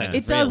 Yeah.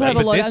 It does really. have a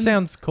But lot. this and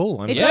sounds cool.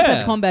 I mean, It does Yeah.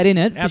 have combat in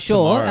it for Out sure,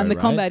 tomorrow, and the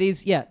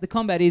right?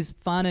 combat is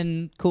fun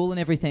and cool and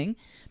everything.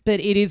 But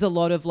it is a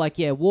lot of like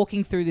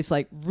walking through this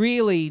like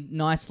really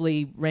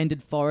nicely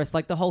rendered forest.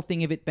 Like the whole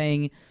thing of it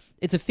being,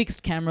 it's a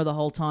fixed camera the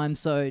whole time,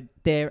 so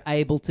they're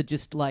able to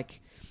just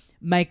like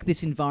make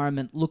this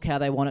environment look how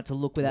they want it to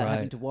look without Right.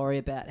 having to worry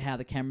about how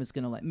the camera's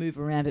going to like move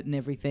around it and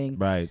everything.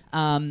 Right.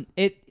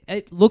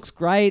 It looks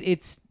great.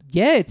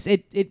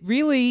 It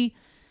really.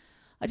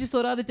 I just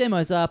thought, the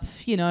demo's up,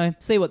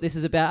 see what this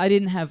is about. I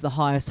didn't have the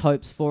highest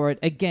hopes for it,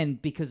 again,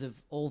 because of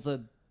all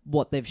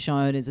what they've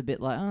shown is a bit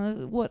like,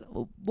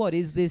 what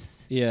is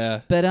this?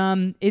 Yeah. But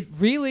it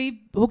really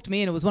hooked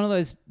me, and it was one of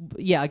those,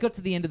 I got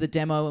to the end of the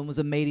demo and was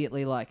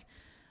immediately like,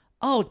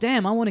 oh,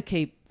 damn,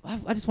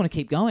 I just want to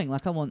keep going.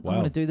 Like, I want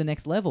to do the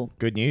next level.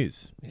 Good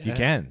news. You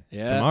can.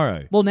 Yeah.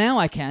 Tomorrow. Well, now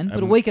I can,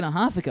 but a week and a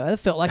half ago, that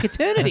felt like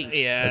eternity.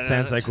 It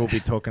sounds like we'll be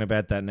talking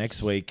about that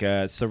next week.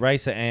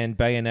 Cereza and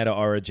Bayonetta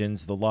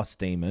Origins, The Lost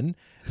Demon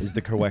is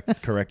the correct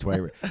way.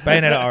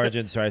 Bayonetta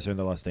Origins, Cereza and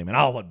The Lost Demon.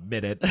 I'll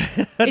admit it.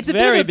 It's a bit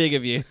very of a- big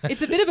of you.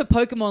 It's a bit of a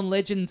Pokemon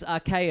Legends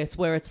Arceus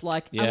where it's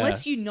like, Yeah.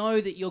 unless you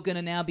know that you're going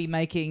to now be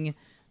making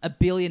a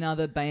billion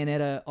other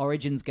Bayonetta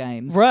Origins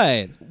games,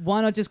 Right.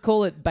 why not just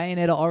call it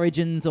Bayonetta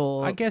Origins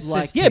or I guess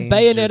like this Yeah, Team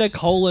Bayonetta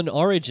just-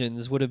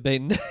 Origins would have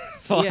been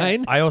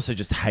fine. I also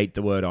just hate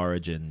the word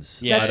Origins.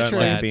 Yeah, That's I don't true.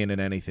 like it being in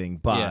anything,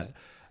 but Yeah.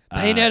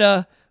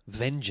 Bayonetta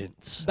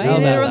Vengeance. Bayonetta How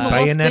about and the that?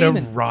 Lost Bayonetta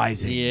Demon.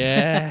 Rising.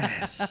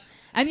 Yes.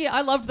 And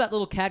I loved that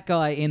little cat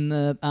guy in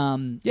the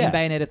in Yeah.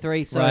 Bayonetta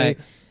 3. So Right.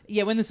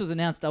 when this was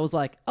announced, I was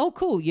like, oh,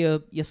 cool,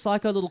 your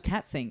psycho little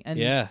cat thing. And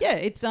Yeah.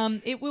 it's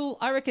it will,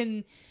 I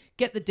reckon,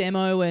 get the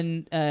demo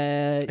and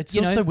It's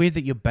also weird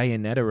that you're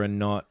Bayonetta and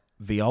not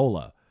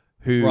Viola,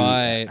 who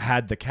Right.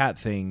 had the cat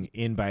thing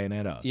in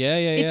Bayonetta. Yeah.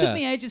 It took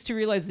me ages to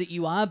realize that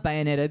you are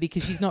Bayonetta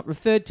because she's not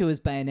referred to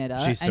as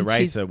Bayonetta. She's and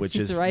Cereza, which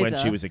she's is when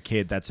Cereza. she was a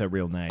kid. That's her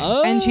real name.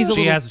 Oh. And she's a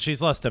little,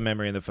 She's lost her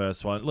memory in the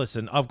first one.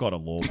 Listen, I've got a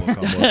law book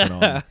I'm working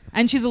on.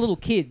 and she's a little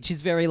kid. She's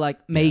very like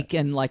meek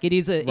and like it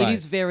is Right.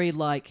 very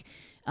like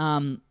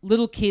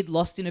little kid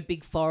lost in a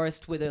big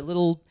forest with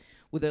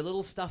with her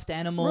little stuffed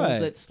animal Right.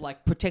 that's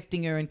like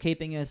protecting her and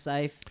keeping her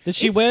safe. Did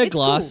she It's- wear it's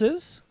cool.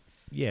 glasses?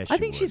 Yeah, I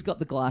think she's got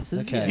the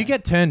glasses. Okay. Yeah. You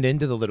get turned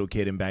into the little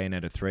kid in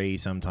Bayonetta 3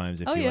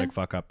 sometimes if Oh, you yeah. like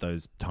fuck up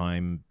those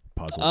time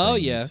puzzle Oh,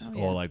 things, yeah. Oh,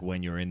 yeah. or like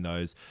when you're in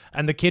those.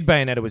 And the kid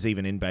Bayonetta was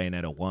even in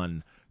Bayonetta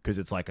 1 because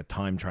it's like a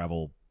time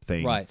travel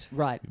thing. Right.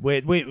 Right.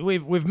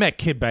 We've met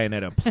Kid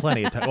Bayonetta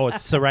plenty of times. Or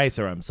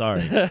Cereza, I'm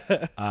sorry.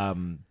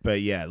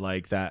 But yeah,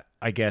 like that.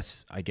 I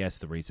guess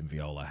the reason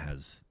Viola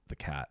has the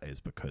cat is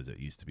because it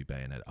used to be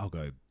Bayonetta. I'll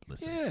go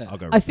listen. Yeah. I'll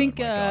go. I refer think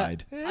my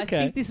guide. I Okay.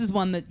 think this is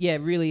one that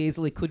really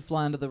easily could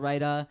fly under the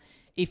radar.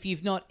 If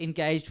you've not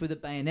engaged with a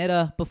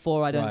Bayonetta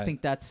before, I don't Right.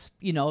 think that's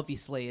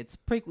obviously it's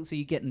prequel, so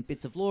you're getting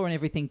bits of lore and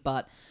everything.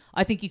 But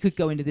I think you could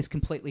go into this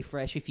completely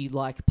fresh if you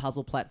like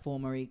puzzle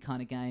platformery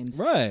kind of games.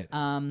 Right.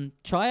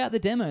 Try out the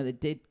demo.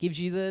 It gives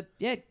you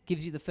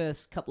the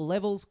first couple of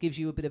levels, gives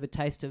you a bit of a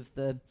taste of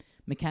the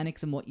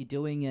mechanics and what you're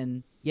doing,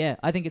 and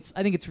I think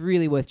it's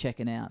really worth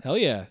checking out. Hell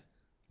yeah.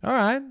 All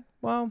right.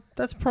 Well,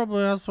 that's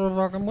probably us for a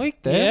fucking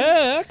week then.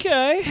 Yeah,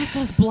 okay. That's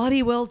us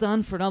bloody well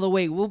done for another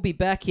week. We'll be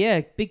back,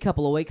 big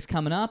couple of weeks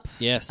coming up.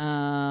 Yes.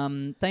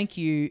 Thank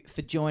you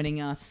for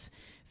joining us.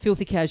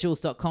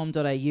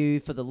 filthycasuals.com.au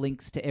for the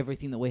links to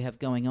everything that we have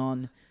going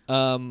on.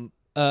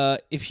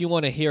 If you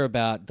want to hear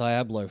about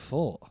Diablo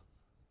 4,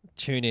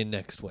 tune in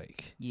next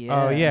week.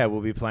 Yeah. Oh yeah,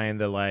 we'll be playing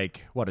the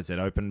what is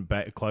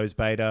it? Closed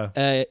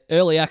beta,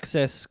 Early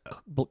access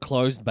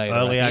closed beta.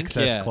 early I think.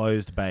 access Yeah.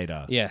 closed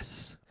beta.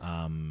 Yes.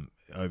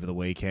 Over the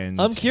weekend.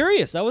 I'm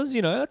curious. That was,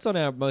 that's on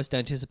our most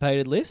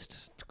anticipated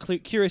list.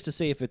 Curious to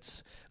see if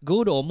it's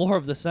good or more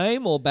of the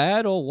same or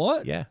bad or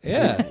what. Yeah.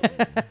 Yeah.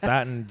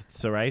 That and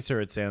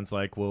Cereza, it sounds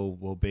like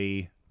will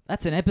be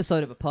That's an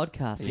episode of a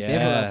podcast, if Yeah.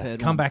 ever I've heard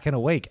come one. back in a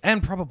week,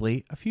 and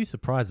probably a few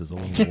surprises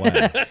along the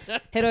way.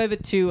 Head over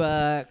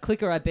to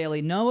Clicker I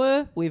Barely Know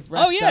Her. We've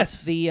wrapped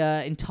yes. up the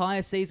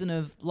entire season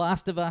of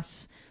Last of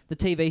Us, the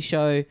TV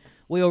show.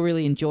 We all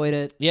really enjoyed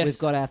it. Yes. We've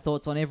got our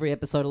thoughts on every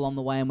episode along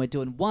the way, and we're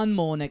doing one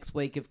more next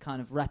week of kind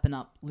of wrapping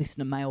up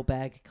listener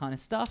mailbag kind of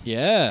stuff.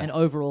 Yeah. And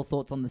overall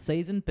thoughts on the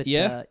season. But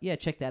Yeah.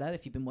 check that out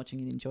if you've been watching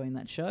and enjoying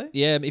that show.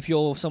 Yeah, if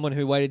you're someone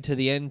who waited to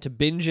the end to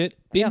binge it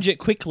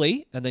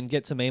quickly and then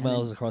get some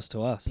emails across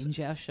to us. Binge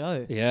our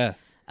show. Yeah.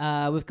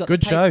 We've got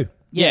Good the show.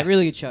 Yeah, Yeah.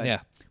 really good show. Yeah.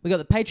 We got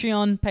the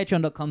Patreon,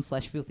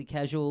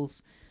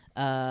 patreon.com/filthycasuals,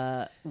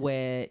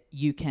 where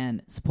you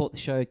can support the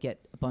show, get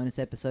a bonus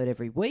episode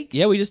every week.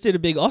 Yeah, we just did a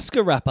big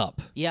Oscar wrap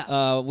up.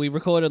 Yeah. We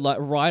recorded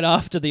right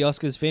after the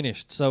Oscars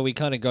finished, so we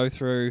kind of go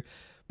through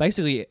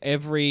basically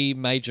every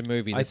major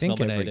movie I that's think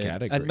every nominated.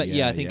 category, And,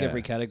 yeah, I think yeah,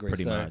 every category.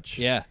 pretty so, much.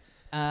 Yeah.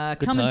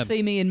 Good Come time. and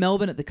see me in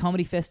Melbourne at the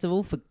Comedy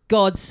Festival, for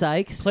God's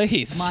sakes.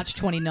 Please. March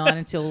 29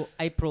 until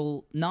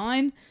April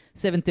 9,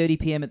 7:30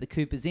 p.m. at the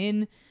Coopers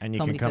Inn. And you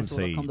can come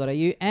see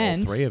comedyfestival.com.au.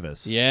 And all three of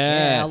us.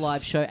 Yes. our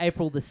live show,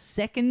 April the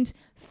 2nd,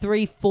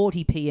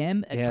 3:40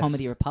 p.m. at Yes.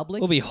 Comedy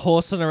Republic. We'll be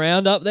horsing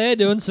around up there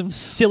doing some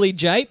silly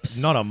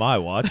japes. Not on my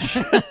watch.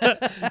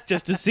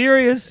 just a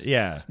serious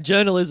Yeah.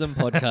 journalism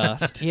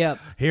podcast. Yep.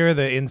 Here are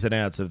the ins and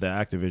outs of the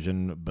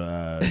Activision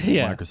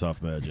Yeah.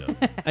 Microsoft merger.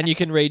 And you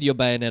can read your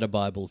Bayonetta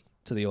Bible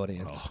to the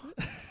audience.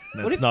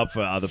 That's not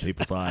for other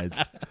people's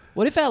eyes.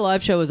 What if our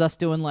live show was us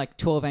doing like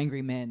 12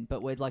 Angry Men,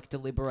 but we're like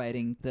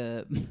deliberating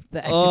the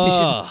Activision?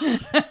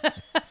 Oh.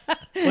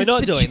 We're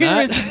not doing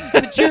that.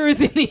 The jurors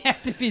in the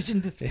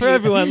Activision dispute. For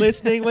everyone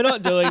listening, we're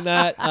not doing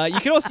that.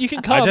 You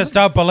can come. I just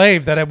don't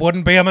believe that it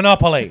wouldn't be a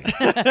monopoly.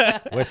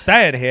 We're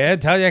staying here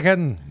until you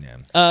can. Yeah.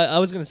 I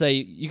was going to say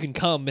you can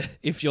come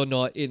if you're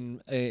not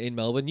in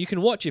Melbourne. You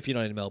can watch if you're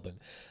not in Melbourne.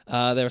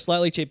 There are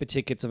slightly cheaper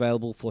tickets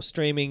available for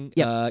streaming.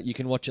 Yep. You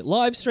can watch it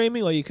live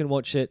streaming, or you can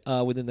watch it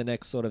within the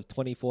next sort of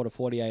 24 to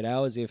 48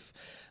 hours if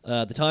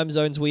the time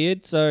zone's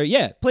weird. So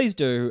yeah, please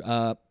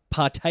do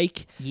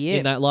partake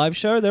in that live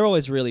show. They're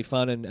always really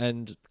fun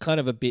and kind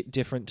of a bit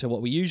different to what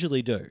we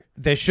usually do.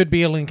 There should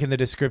be a link in the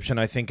description.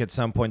 I think at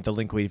some point the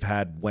link we've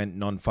had went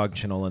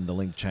non-functional and the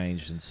link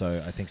changed, and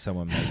so I think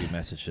someone maybe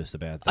messaged us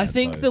about that. I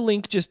think so- the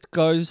link just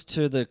goes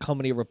to the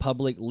Comedy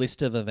Republic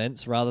list of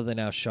events rather than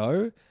our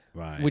show.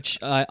 Right. Which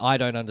I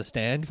don't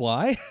understand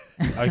why.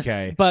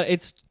 Okay. But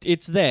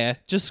it's there.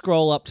 Just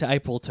scroll up to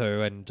April 2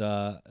 and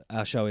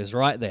our show is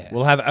right there.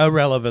 We'll have a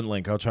relevant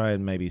link. I'll try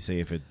and maybe see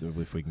if we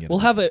can get We'll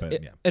it. have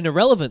But, yeah. an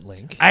irrelevant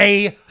link.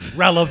 A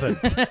relevant.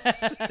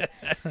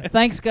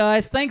 Thanks,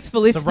 guys. Thanks for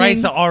listening.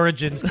 Cereza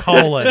Origins :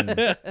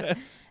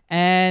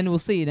 And we'll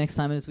see you next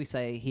time. And as we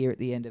say here at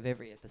the end of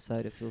every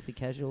episode of Filthy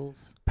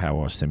Casuals, Power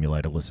Wash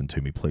Simulator, listen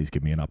to me, please.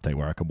 Give me an update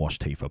where I can wash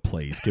Tifa,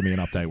 please. Give me an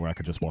update where I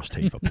can just wash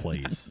Tifa,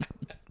 please.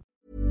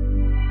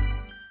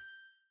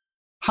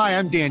 Hi,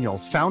 I'm Daniel,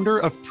 founder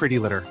of Pretty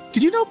Litter.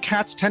 Did you know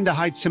cats tend to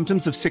hide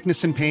symptoms of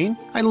sickness and pain?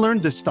 I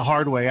learned this the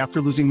hard way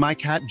after losing my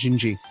cat,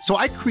 Gingy. So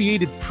I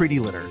created Pretty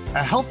Litter,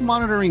 a health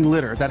monitoring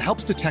litter that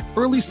helps detect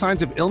early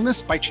signs of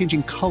illness by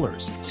changing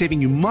colors, saving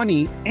you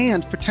money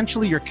and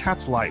potentially your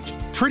cat's life.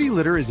 Pretty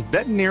Litter is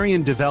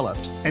veterinarian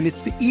developed, and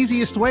it's the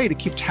easiest way to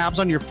keep tabs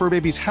on your fur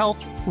baby's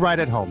health right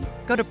at home.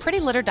 Go to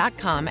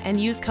prettylitter.com and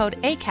use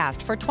code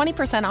ACAST for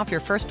 20% off your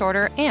first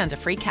order and a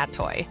free cat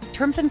toy.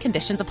 Terms and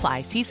conditions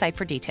apply. See site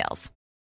for details.